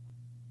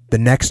 The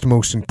next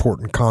most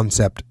important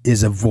concept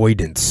is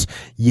avoidance.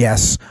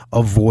 Yes,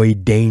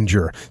 avoid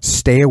danger.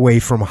 Stay away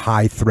from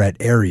high threat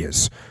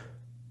areas.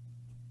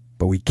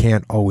 But we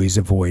can't always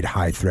avoid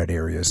high threat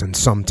areas, and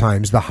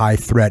sometimes the high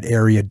threat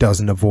area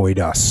doesn't avoid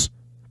us.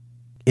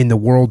 In the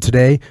world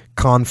today,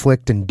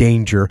 conflict and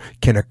danger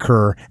can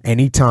occur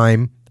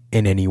anytime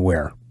and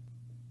anywhere.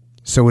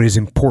 So it is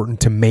important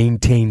to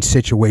maintain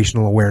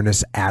situational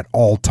awareness at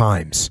all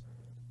times.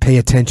 Pay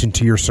attention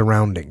to your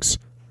surroundings.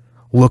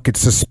 Look at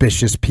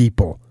suspicious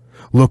people.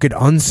 Look at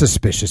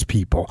unsuspicious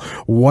people.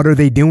 What are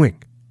they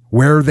doing?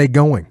 Where are they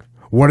going?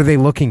 What are they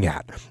looking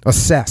at?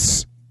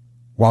 Assess.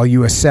 While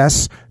you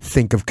assess,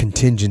 think of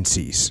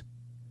contingencies.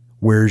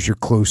 Where is your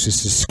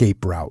closest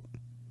escape route?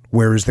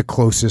 Where is the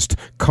closest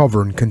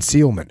cover and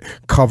concealment?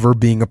 Cover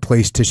being a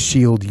place to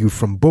shield you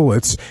from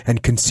bullets,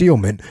 and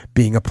concealment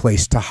being a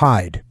place to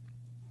hide.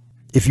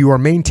 If you are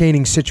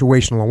maintaining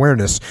situational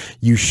awareness,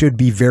 you should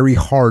be very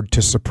hard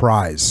to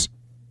surprise.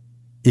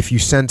 If you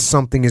sense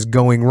something is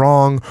going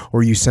wrong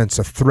or you sense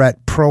a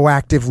threat,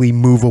 proactively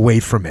move away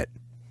from it.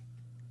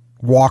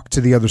 Walk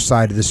to the other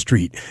side of the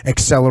street.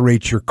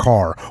 Accelerate your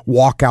car.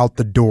 Walk out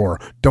the door.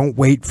 Don't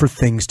wait for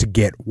things to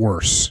get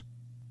worse.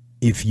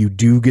 If you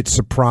do get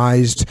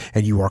surprised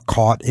and you are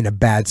caught in a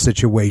bad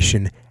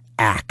situation,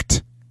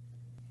 act.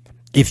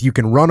 If you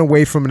can run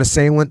away from an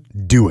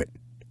assailant, do it.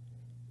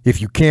 If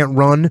you can't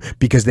run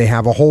because they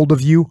have a hold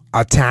of you,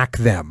 attack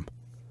them.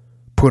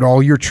 Put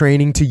all your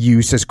training to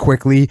use as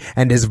quickly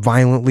and as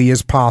violently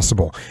as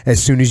possible.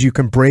 As soon as you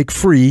can break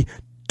free,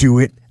 do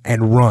it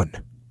and run.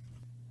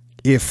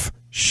 If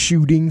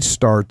shooting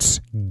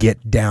starts,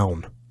 get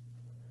down.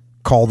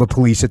 Call the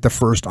police at the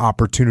first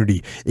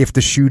opportunity. If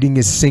the shooting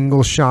is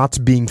single shots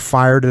being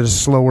fired at a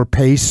slower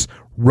pace,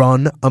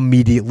 run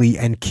immediately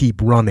and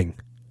keep running.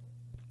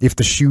 If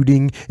the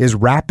shooting is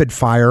rapid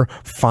fire,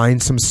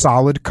 find some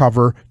solid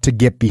cover to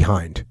get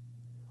behind.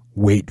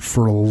 Wait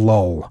for a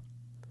lull.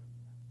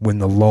 When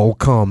the lull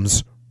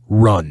comes,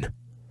 run.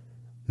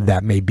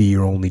 That may be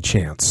your only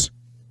chance.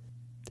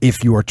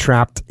 If you are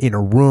trapped in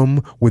a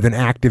room with an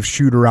active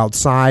shooter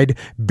outside,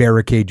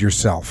 barricade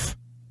yourself.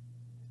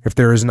 If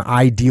there is an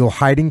ideal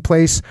hiding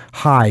place,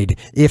 hide.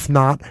 If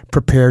not,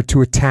 prepare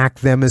to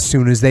attack them as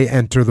soon as they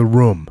enter the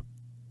room.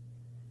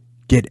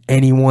 Get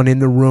anyone in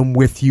the room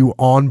with you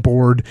on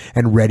board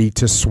and ready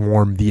to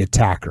swarm the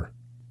attacker.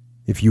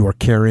 If you are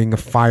carrying a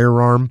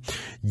firearm,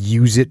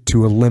 use it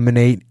to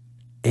eliminate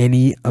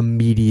any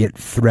immediate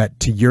threat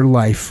to your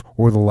life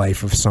or the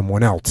life of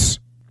someone else.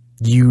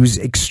 Use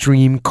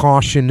extreme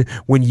caution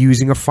when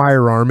using a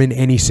firearm in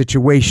any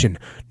situation.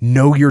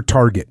 Know your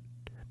target.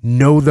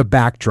 Know the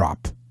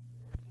backdrop.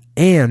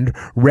 And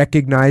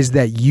recognize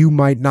that you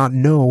might not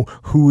know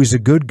who is a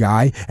good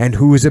guy and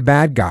who is a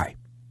bad guy.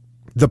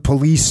 The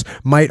police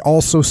might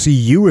also see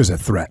you as a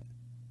threat.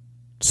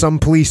 Some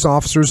police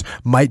officers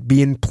might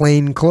be in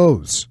plain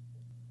clothes.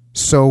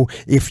 So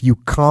if you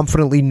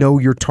confidently know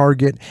your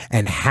target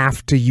and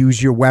have to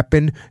use your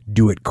weapon,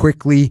 do it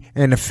quickly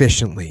and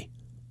efficiently.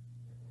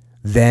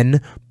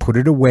 Then put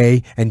it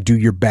away and do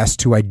your best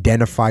to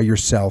identify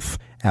yourself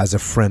as a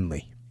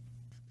friendly.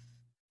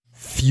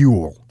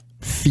 Fuel,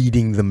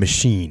 feeding the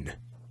machine.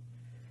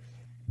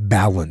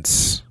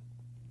 Balance.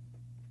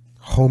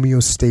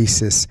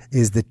 Homeostasis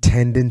is the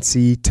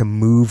tendency to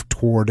move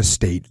toward a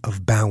state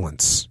of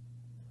balance.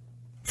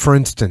 For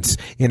instance,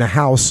 in a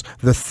house,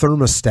 the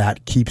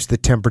thermostat keeps the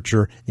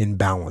temperature in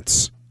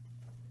balance.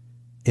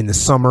 In the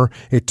summer,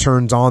 it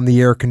turns on the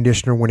air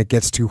conditioner when it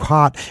gets too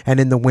hot, and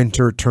in the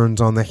winter, it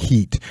turns on the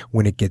heat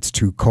when it gets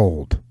too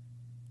cold.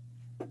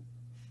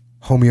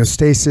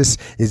 Homeostasis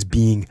is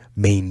being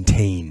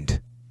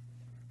maintained.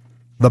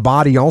 The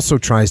body also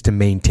tries to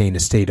maintain a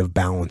state of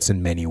balance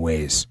in many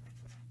ways.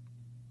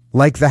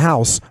 Like the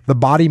house, the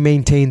body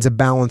maintains a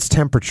balanced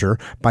temperature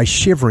by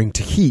shivering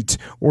to heat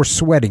or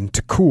sweating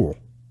to cool.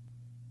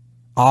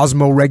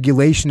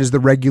 Osmoregulation is the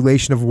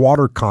regulation of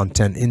water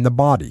content in the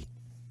body.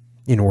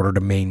 In order to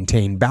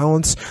maintain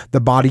balance,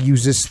 the body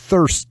uses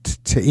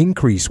thirst to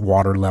increase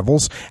water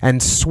levels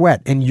and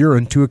sweat and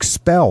urine to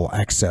expel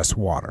excess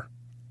water.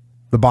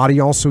 The body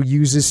also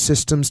uses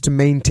systems to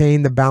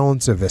maintain the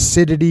balance of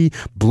acidity,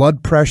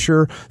 blood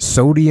pressure,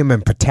 sodium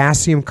and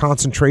potassium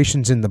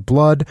concentrations in the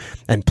blood,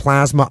 and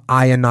plasma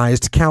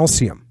ionized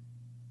calcium.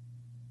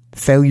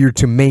 Failure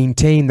to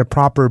maintain the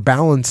proper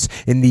balance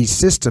in these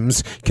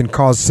systems can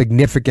cause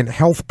significant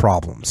health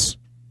problems.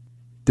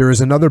 There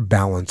is another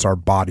balance our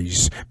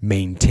bodies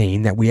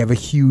maintain that we have a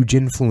huge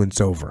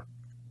influence over.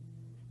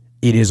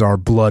 It is our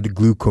blood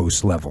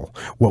glucose level,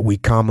 what we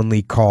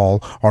commonly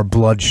call our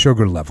blood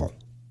sugar level.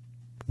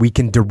 We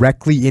can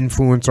directly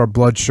influence our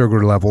blood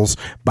sugar levels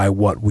by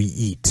what we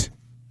eat.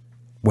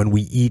 When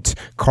we eat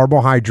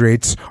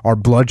carbohydrates, our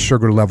blood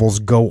sugar levels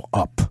go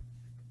up.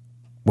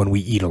 When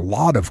we eat a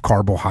lot of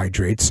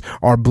carbohydrates,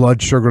 our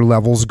blood sugar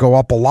levels go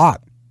up a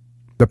lot.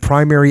 The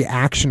primary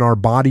action our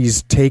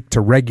bodies take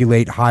to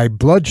regulate high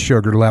blood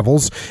sugar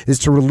levels is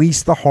to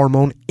release the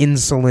hormone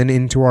insulin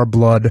into our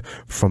blood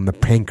from the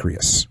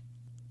pancreas.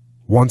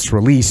 Once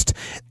released,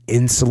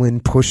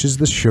 insulin pushes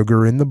the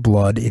sugar in the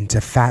blood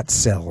into fat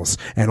cells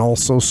and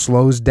also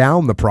slows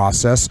down the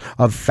process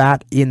of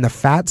fat in the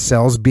fat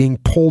cells being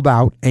pulled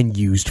out and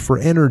used for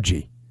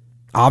energy.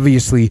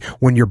 Obviously,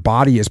 when your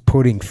body is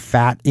putting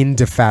fat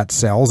into fat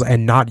cells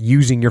and not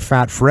using your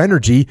fat for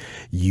energy,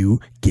 you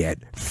get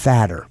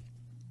fatter.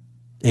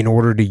 In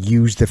order to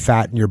use the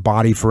fat in your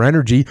body for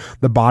energy,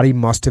 the body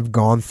must have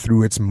gone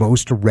through its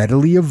most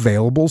readily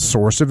available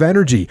source of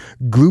energy,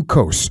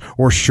 glucose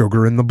or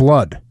sugar in the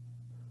blood.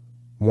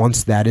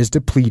 Once that is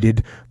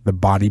depleted, the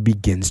body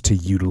begins to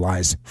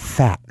utilize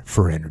fat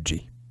for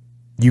energy.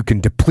 You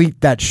can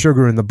deplete that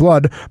sugar in the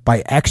blood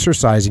by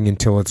exercising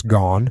until it's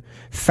gone,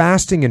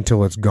 fasting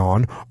until it's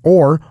gone,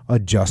 or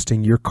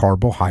adjusting your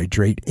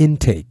carbohydrate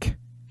intake.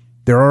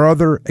 There are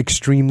other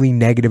extremely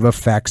negative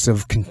effects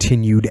of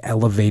continued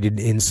elevated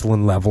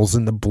insulin levels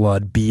in the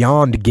blood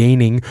beyond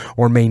gaining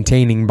or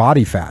maintaining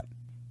body fat.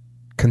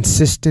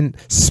 Consistent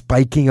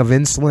spiking of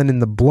insulin in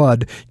the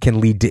blood can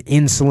lead to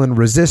insulin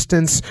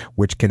resistance,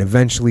 which can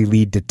eventually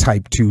lead to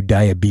type 2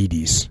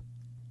 diabetes.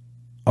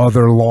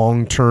 Other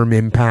long-term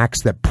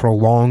impacts that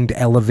prolonged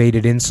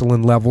elevated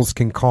insulin levels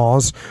can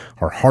cause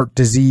are heart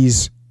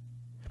disease,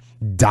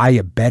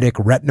 diabetic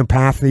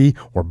retinopathy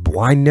or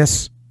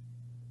blindness,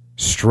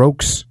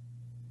 strokes,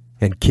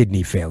 and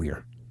kidney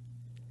failure.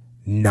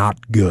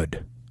 Not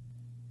good.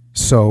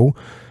 So,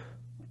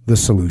 the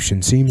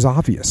solution seems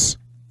obvious.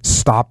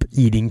 Stop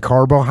eating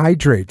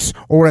carbohydrates,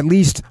 or at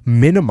least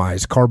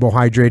minimize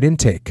carbohydrate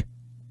intake.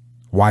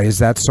 Why is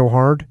that so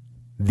hard?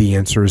 The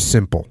answer is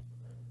simple.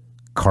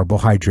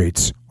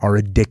 Carbohydrates are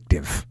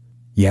addictive.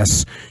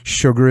 Yes,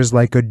 sugar is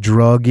like a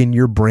drug in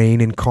your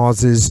brain and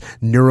causes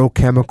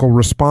neurochemical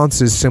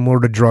responses similar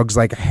to drugs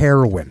like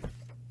heroin.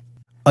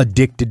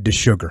 Addicted to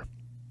sugar.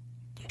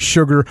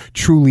 Sugar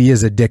truly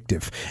is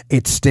addictive.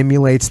 It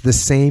stimulates the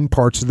same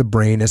parts of the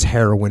brain as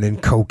heroin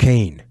and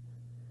cocaine.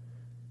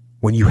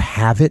 When you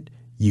have it,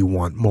 you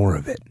want more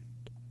of it.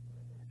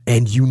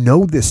 And you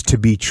know this to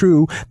be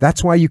true.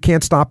 That's why you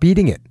can't stop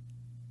eating it.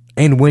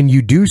 And when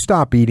you do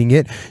stop eating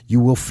it, you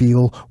will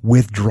feel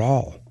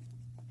withdrawal,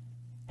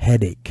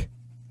 headache,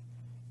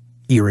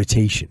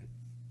 irritation,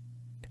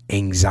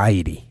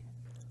 anxiety,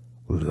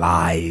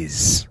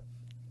 lies.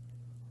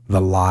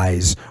 The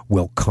lies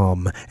will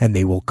come, and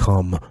they will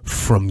come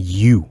from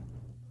you.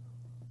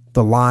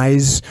 The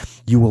lies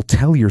you will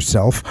tell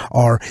yourself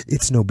are,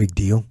 it's no big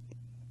deal.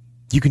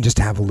 You can just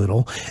have a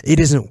little. It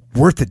isn't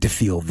worth it to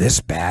feel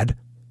this bad.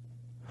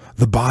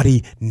 The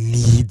body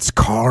needs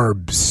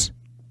carbs.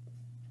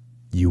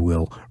 You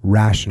will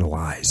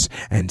rationalize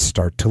and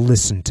start to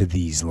listen to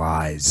these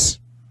lies.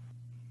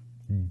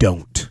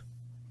 Don't.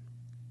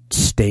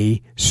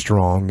 Stay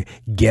strong.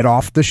 Get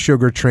off the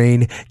sugar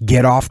train.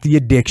 Get off the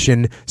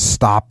addiction.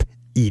 Stop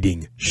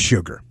eating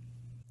sugar.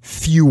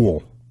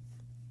 Fuel.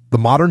 The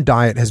modern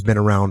diet has been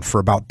around for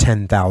about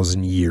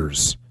 10,000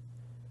 years.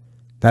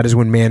 That is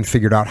when man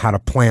figured out how to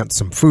plant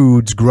some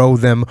foods, grow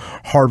them,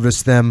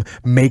 harvest them,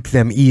 make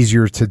them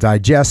easier to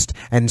digest,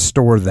 and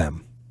store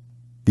them.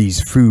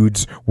 These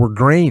foods were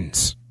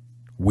grains: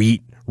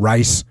 wheat,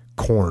 rice,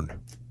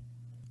 corn.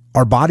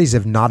 Our bodies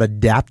have not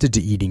adapted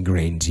to eating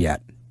grains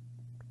yet.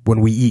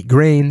 When we eat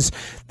grains,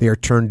 they are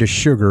turned to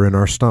sugar in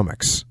our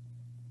stomachs.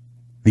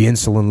 The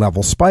insulin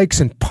level spikes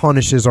and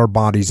punishes our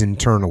bodies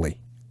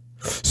internally.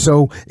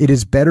 So it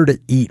is better to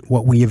eat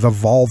what we have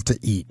evolved to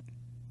eat.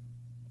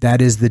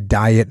 That is the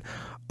diet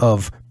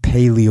of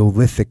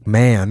Paleolithic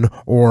man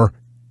or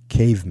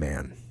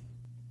caveman.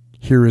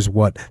 Here is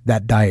what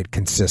that diet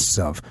consists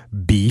of: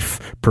 beef,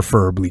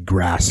 preferably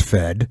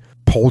grass-fed;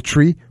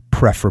 poultry,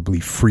 preferably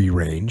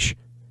free-range;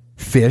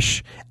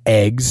 fish,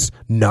 eggs,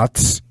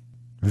 nuts,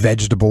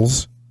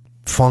 vegetables,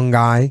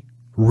 fungi,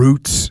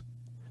 roots,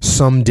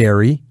 some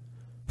dairy,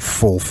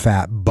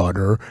 full-fat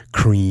butter,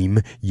 cream,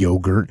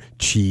 yogurt,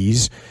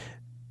 cheese,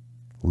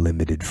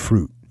 limited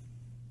fruit.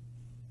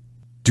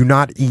 Do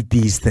not eat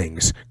these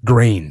things: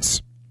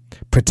 grains,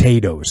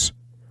 potatoes,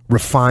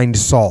 refined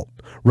salt,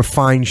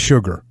 refined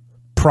sugar,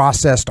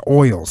 processed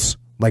oils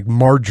like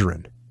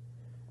margarine,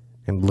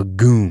 and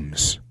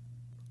legumes.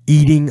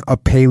 Eating a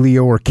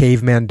paleo or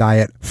caveman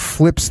diet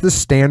flips the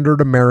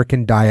standard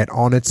American diet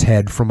on its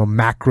head from a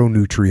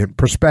macronutrient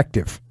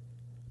perspective.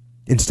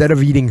 Instead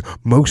of eating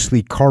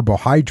mostly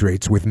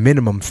carbohydrates with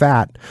minimum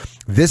fat,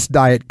 this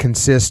diet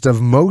consists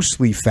of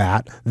mostly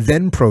fat,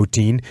 then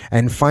protein,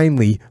 and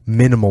finally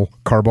minimal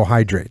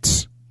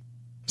carbohydrates.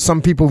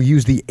 Some people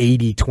use the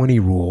 80-20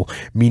 rule,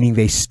 meaning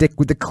they stick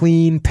with the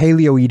clean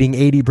paleo eating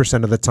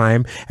 80% of the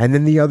time, and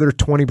then the other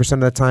 20% of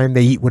the time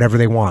they eat whatever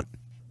they want.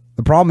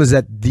 The problem is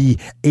that the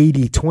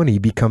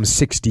 80-20 becomes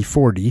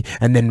 60-40,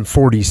 and then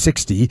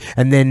 40-60,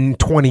 and then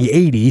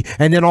 20-80,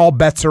 and then all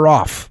bets are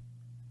off.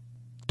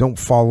 Don't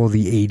follow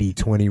the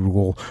 80-20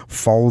 rule.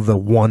 Follow the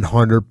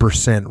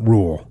 100%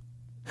 rule.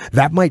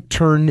 That might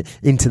turn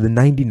into the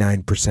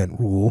 99%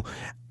 rule,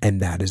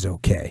 and that is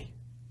okay.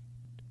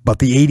 But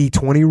the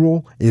 80-20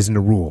 rule isn't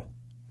a rule.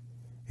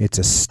 It's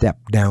a step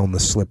down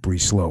the slippery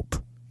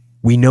slope.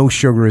 We know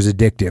sugar is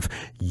addictive.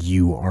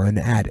 You are an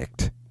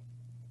addict.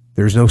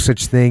 There's no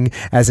such thing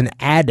as an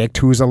addict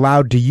who is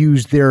allowed to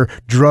use their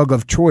drug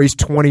of choice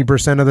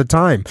 20% of the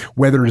time,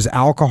 whether it is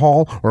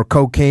alcohol or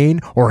cocaine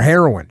or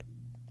heroin.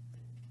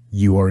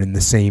 You are in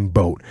the same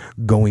boat.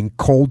 Going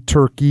cold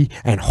turkey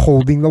and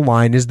holding the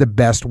line is the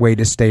best way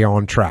to stay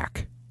on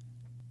track.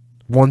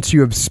 Once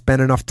you have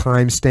spent enough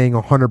time staying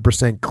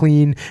 100%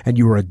 clean and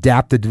you are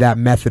adapted to that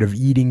method of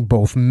eating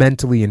both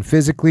mentally and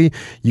physically,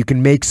 you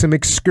can make some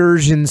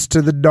excursions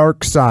to the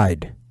dark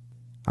side.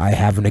 I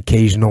have an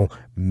occasional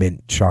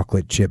mint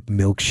chocolate chip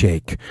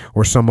milkshake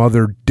or some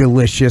other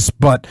delicious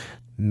but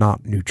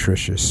not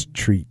nutritious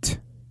treat.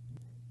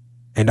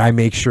 And I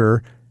make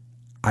sure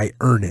I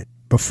earn it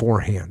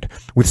beforehand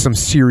with some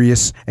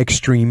serious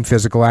extreme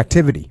physical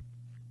activity.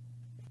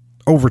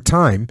 Over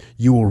time,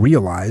 you will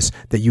realize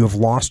that you have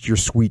lost your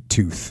sweet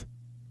tooth.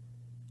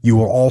 You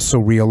will also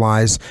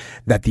realize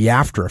that the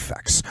after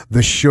effects,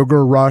 the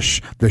sugar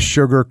rush, the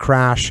sugar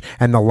crash,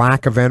 and the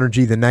lack of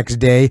energy the next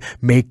day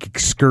make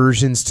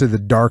excursions to the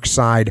dark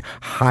side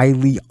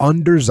highly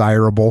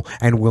undesirable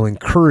and will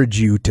encourage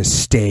you to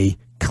stay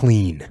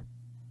clean.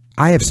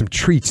 I have some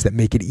treats that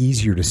make it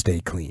easier to stay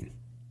clean.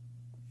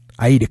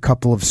 I eat a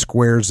couple of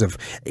squares of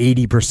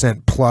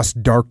 80% plus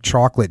dark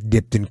chocolate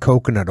dipped in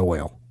coconut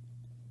oil.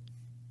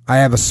 I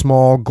have a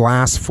small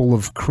glass full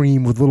of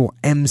cream with little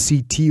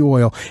MCT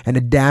oil and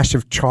a dash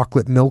of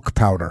chocolate milk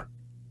powder.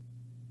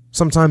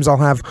 Sometimes I'll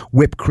have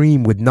whipped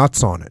cream with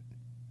nuts on it.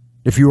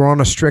 If you are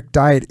on a strict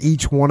diet,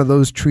 each one of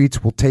those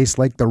treats will taste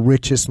like the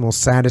richest, most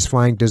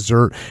satisfying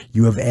dessert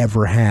you have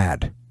ever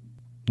had.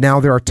 Now,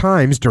 there are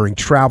times during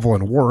travel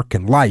and work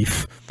and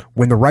life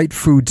when the right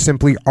foods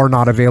simply are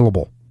not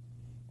available.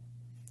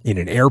 In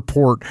an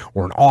airport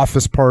or an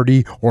office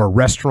party or a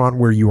restaurant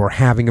where you are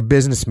having a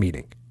business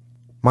meeting.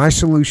 My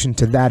solution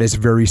to that is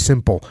very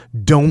simple.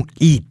 Don't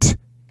eat.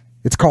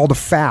 It's called a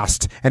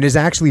fast and is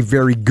actually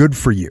very good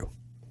for you.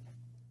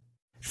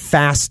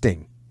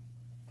 Fasting.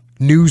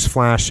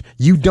 Newsflash,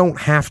 you don't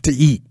have to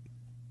eat.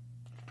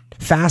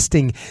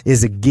 Fasting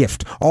is a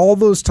gift. All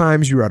those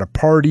times you're at a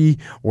party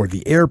or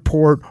the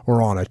airport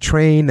or on a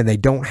train and they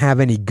don't have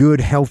any good,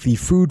 healthy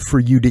food for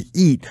you to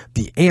eat,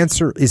 the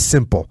answer is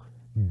simple.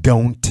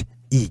 Don't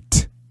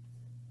eat.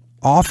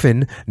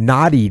 Often,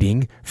 not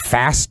eating,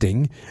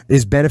 fasting,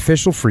 is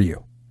beneficial for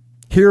you.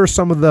 Here are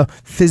some of the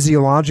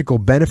physiological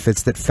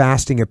benefits that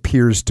fasting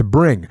appears to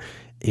bring.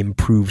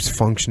 Improves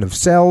function of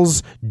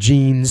cells,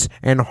 genes,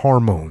 and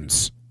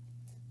hormones.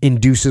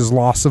 Induces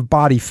loss of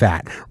body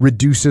fat.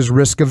 Reduces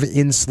risk of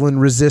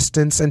insulin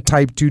resistance and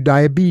type 2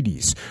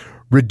 diabetes.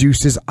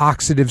 Reduces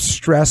oxidative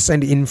stress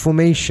and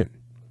inflammation.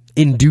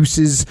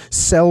 Induces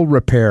cell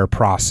repair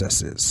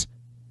processes.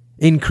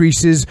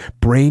 Increases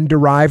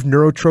brain-derived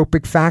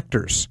neurotropic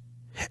factors,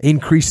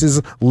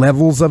 increases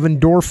levels of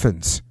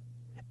endorphins,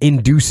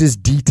 induces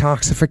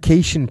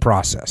detoxification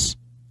process,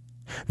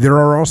 There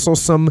are also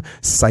some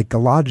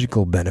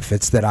psychological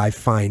benefits that I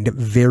find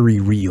very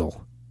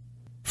real.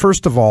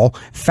 First of all,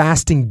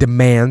 fasting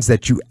demands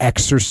that you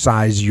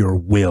exercise your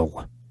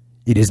will.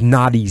 It is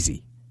not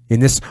easy. In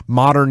this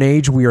modern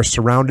age, we are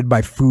surrounded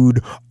by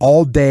food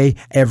all day,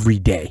 every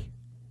day.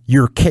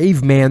 Your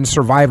caveman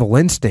survival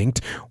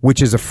instinct,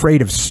 which is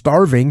afraid of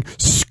starving,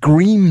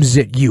 screams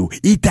at you,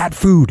 "Eat that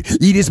food.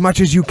 Eat as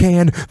much as you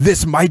can.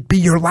 This might be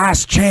your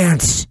last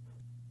chance."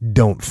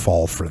 Don't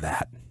fall for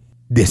that.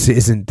 This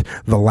isn't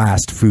the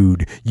last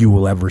food you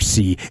will ever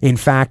see. In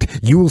fact,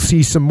 you will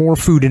see some more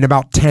food in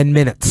about 10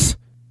 minutes.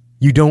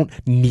 You don't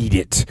need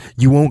it.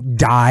 You won't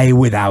die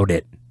without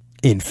it.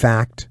 In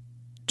fact,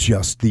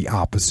 just the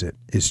opposite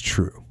is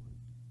true.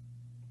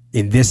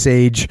 In this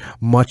age,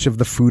 much of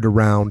the food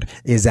around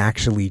is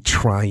actually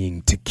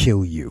trying to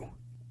kill you.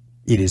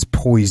 It is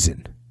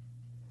poison.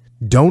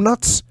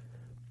 Donuts?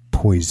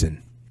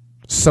 Poison.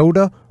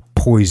 Soda?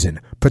 Poison.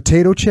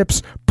 Potato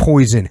chips?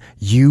 Poison.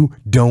 You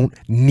don't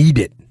need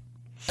it.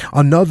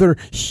 Another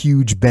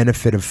huge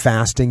benefit of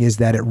fasting is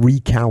that it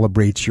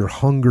recalibrates your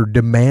hunger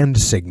demand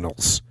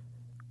signals.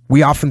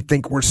 We often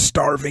think we're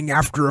starving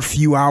after a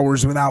few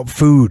hours without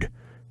food.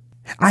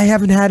 "I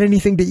haven't had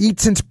anything to eat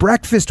since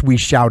breakfast," we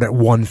shout at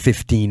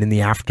 1:15 in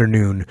the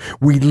afternoon.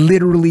 We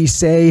literally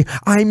say,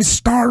 "I'm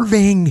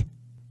starving."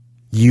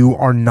 You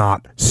are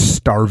not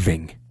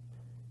starving.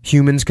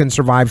 Humans can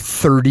survive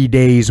 30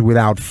 days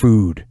without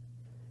food.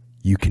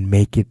 You can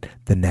make it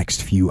the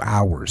next few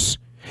hours.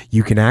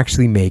 You can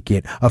actually make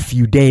it a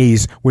few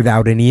days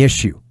without any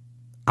issue.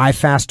 I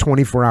fast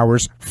 24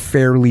 hours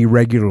fairly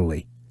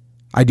regularly.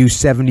 I do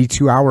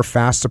 72-hour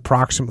fasts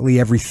approximately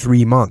every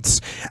 3 months.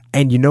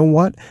 And you know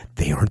what?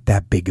 They aren't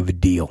that big of a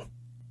deal.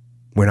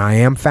 When I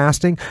am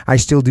fasting, I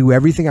still do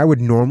everything I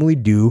would normally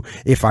do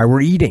if I were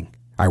eating.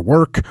 I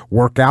work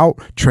out,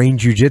 train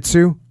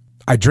jiu-jitsu.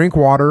 I drink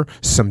water,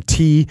 some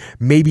tea,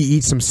 maybe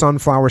eat some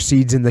sunflower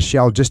seeds in the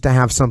shell just to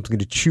have something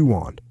to chew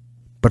on.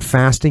 But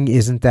fasting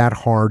isn't that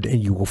hard,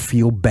 and you will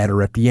feel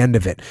better at the end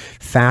of it.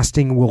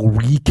 Fasting will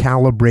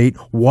recalibrate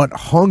what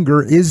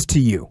hunger is to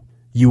you.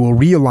 You will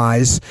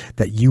realize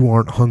that you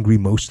aren't hungry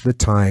most of the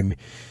time.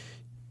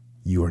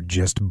 You are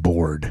just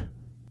bored.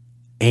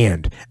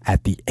 And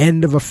at the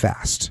end of a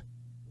fast,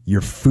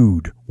 your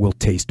food will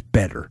taste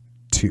better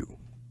too.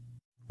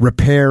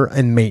 Repair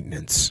and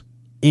maintenance,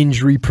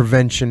 injury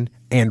prevention,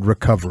 and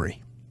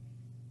recovery.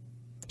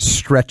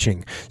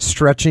 Stretching.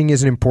 Stretching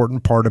is an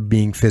important part of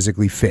being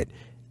physically fit.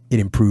 It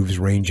improves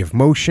range of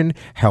motion,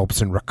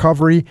 helps in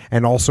recovery,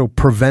 and also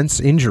prevents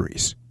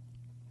injuries.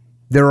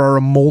 There are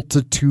a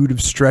multitude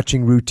of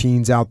stretching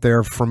routines out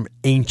there, from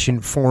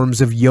ancient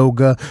forms of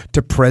yoga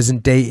to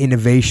present-day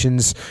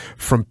innovations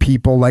from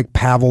people like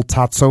Pavel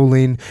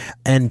Tsatsouline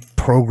and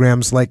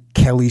programs like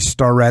Kelly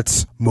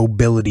Starrett's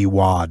Mobility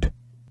WOD.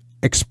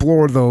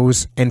 Explore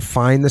those and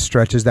find the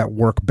stretches that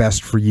work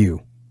best for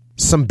you.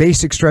 Some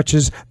basic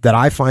stretches that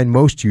I find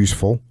most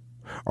useful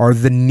are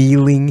the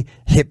kneeling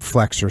hip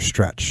flexor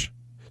stretch,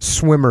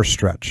 swimmer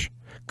stretch,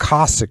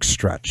 Cossack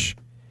stretch,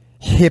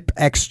 hip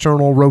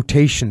external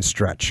rotation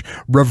stretch,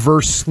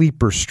 reverse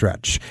sleeper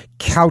stretch,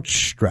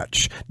 couch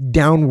stretch,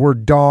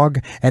 downward dog,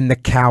 and the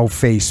cow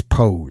face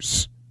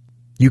pose.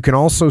 You can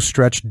also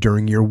stretch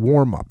during your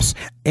warm-ups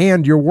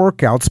and your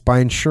workouts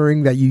by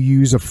ensuring that you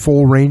use a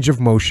full range of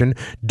motion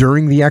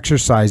during the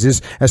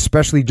exercises,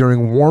 especially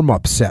during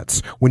warm-up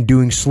sets when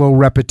doing slow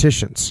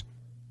repetitions.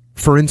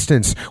 For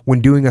instance, when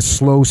doing a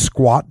slow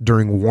squat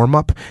during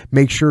warm-up,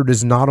 make sure it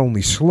is not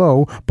only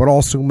slow, but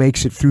also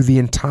makes it through the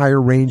entire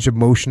range of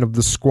motion of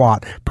the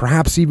squat,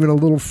 perhaps even a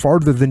little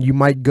farther than you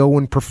might go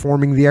when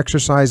performing the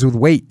exercise with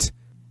weight.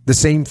 The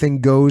same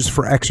thing goes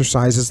for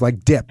exercises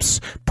like dips,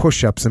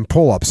 push-ups, and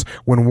pull-ups.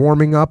 When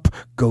warming up,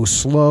 go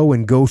slow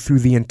and go through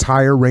the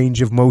entire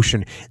range of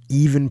motion,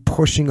 even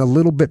pushing a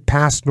little bit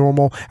past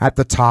normal at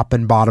the top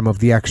and bottom of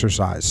the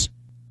exercise.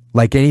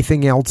 Like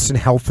anything else in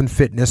health and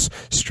fitness,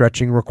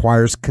 stretching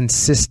requires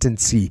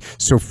consistency,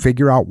 so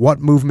figure out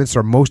what movements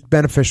are most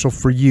beneficial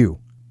for you.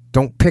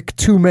 Don't pick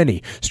too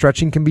many.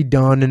 Stretching can be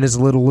done in as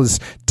little as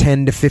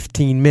 10 to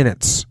 15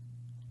 minutes.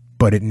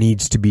 But it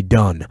needs to be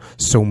done,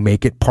 so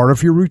make it part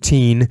of your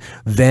routine,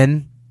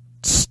 then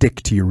stick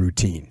to your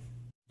routine.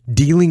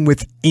 Dealing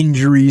with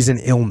injuries and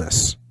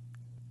illness.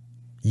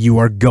 You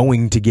are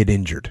going to get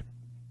injured.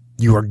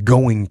 You are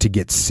going to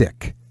get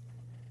sick.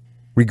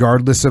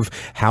 Regardless of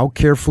how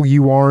careful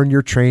you are in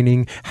your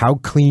training, how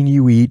clean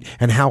you eat,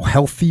 and how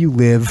healthy you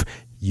live,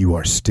 you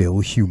are still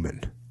human.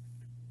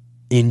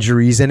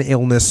 Injuries and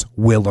illness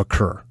will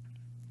occur.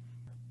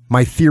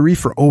 My theory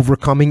for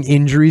overcoming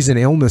injuries and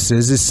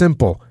illnesses is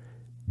simple.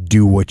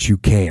 Do what you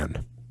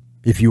can.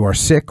 If you are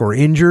sick or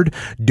injured,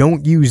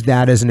 don't use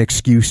that as an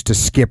excuse to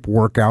skip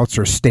workouts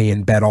or stay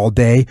in bed all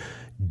day.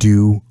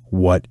 Do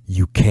what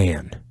you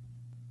can.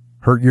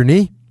 Hurt your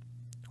knee?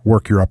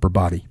 Work your upper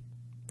body.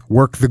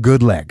 Work the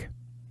good leg.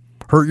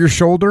 Hurt your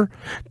shoulder?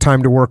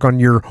 Time to work on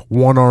your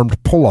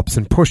one-armed pull-ups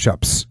and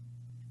push-ups.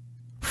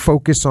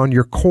 Focus on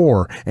your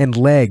core and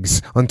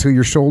legs until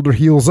your shoulder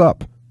heals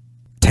up.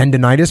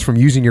 Tendinitis from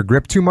using your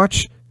grip too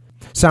much?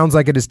 Sounds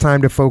like it is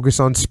time to focus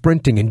on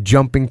sprinting and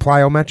jumping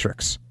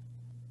plyometrics.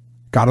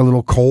 Got a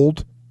little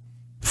cold?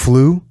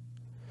 Flu?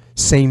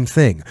 Same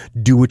thing.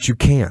 Do what you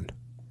can.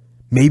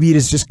 Maybe it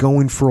is just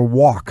going for a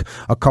walk,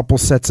 a couple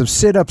sets of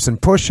sit-ups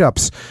and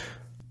push-ups,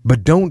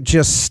 but don't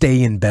just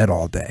stay in bed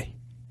all day.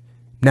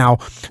 Now,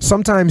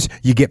 sometimes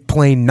you get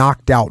plain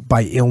knocked out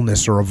by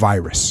illness or a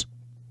virus.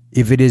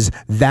 If it is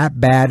that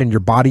bad and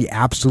your body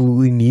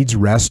absolutely needs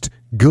rest,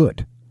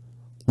 good.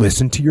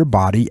 Listen to your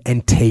body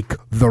and take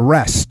the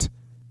rest.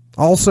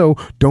 Also,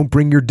 don't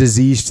bring your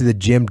disease to the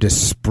gym to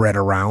spread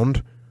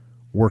around.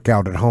 Work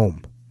out at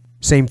home.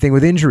 Same thing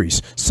with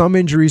injuries. Some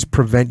injuries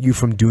prevent you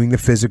from doing the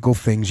physical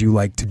things you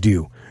like to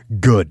do.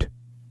 Good.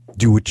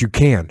 Do what you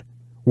can.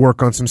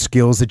 Work on some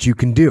skills that you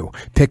can do.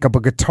 Pick up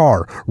a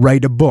guitar,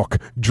 write a book,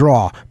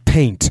 draw,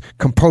 paint,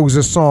 compose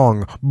a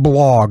song,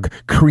 blog,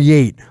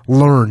 create,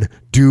 learn,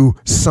 do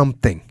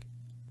something.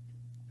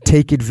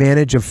 Take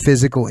advantage of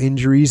physical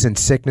injuries and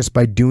sickness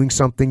by doing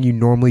something you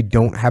normally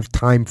don't have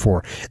time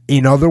for.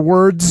 In other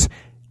words,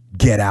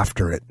 get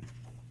after it.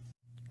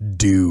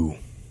 Do.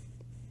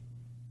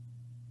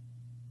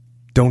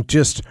 Don't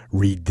just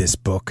read this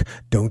book.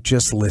 Don't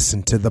just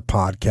listen to the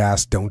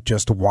podcast. Don't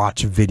just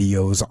watch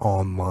videos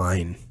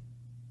online.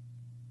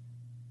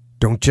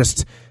 Don't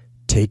just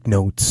take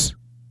notes.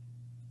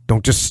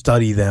 Don't just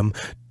study them.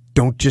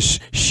 Don't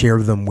just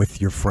share them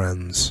with your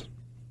friends.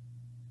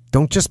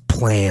 Don't just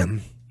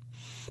plan.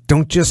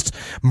 Don't just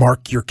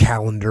mark your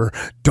calendar.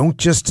 Don't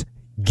just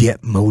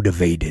get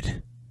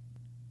motivated.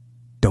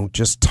 Don't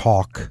just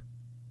talk.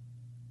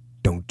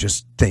 Don't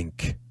just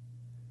think.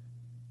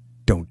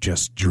 Don't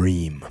just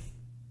dream.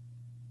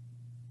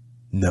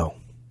 No.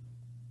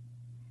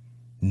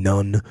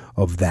 None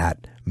of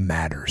that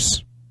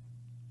matters.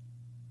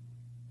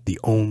 The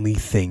only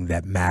thing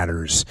that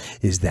matters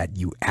is that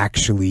you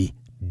actually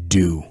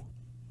do.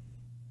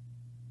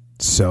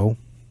 So,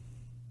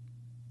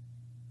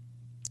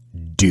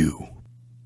 do.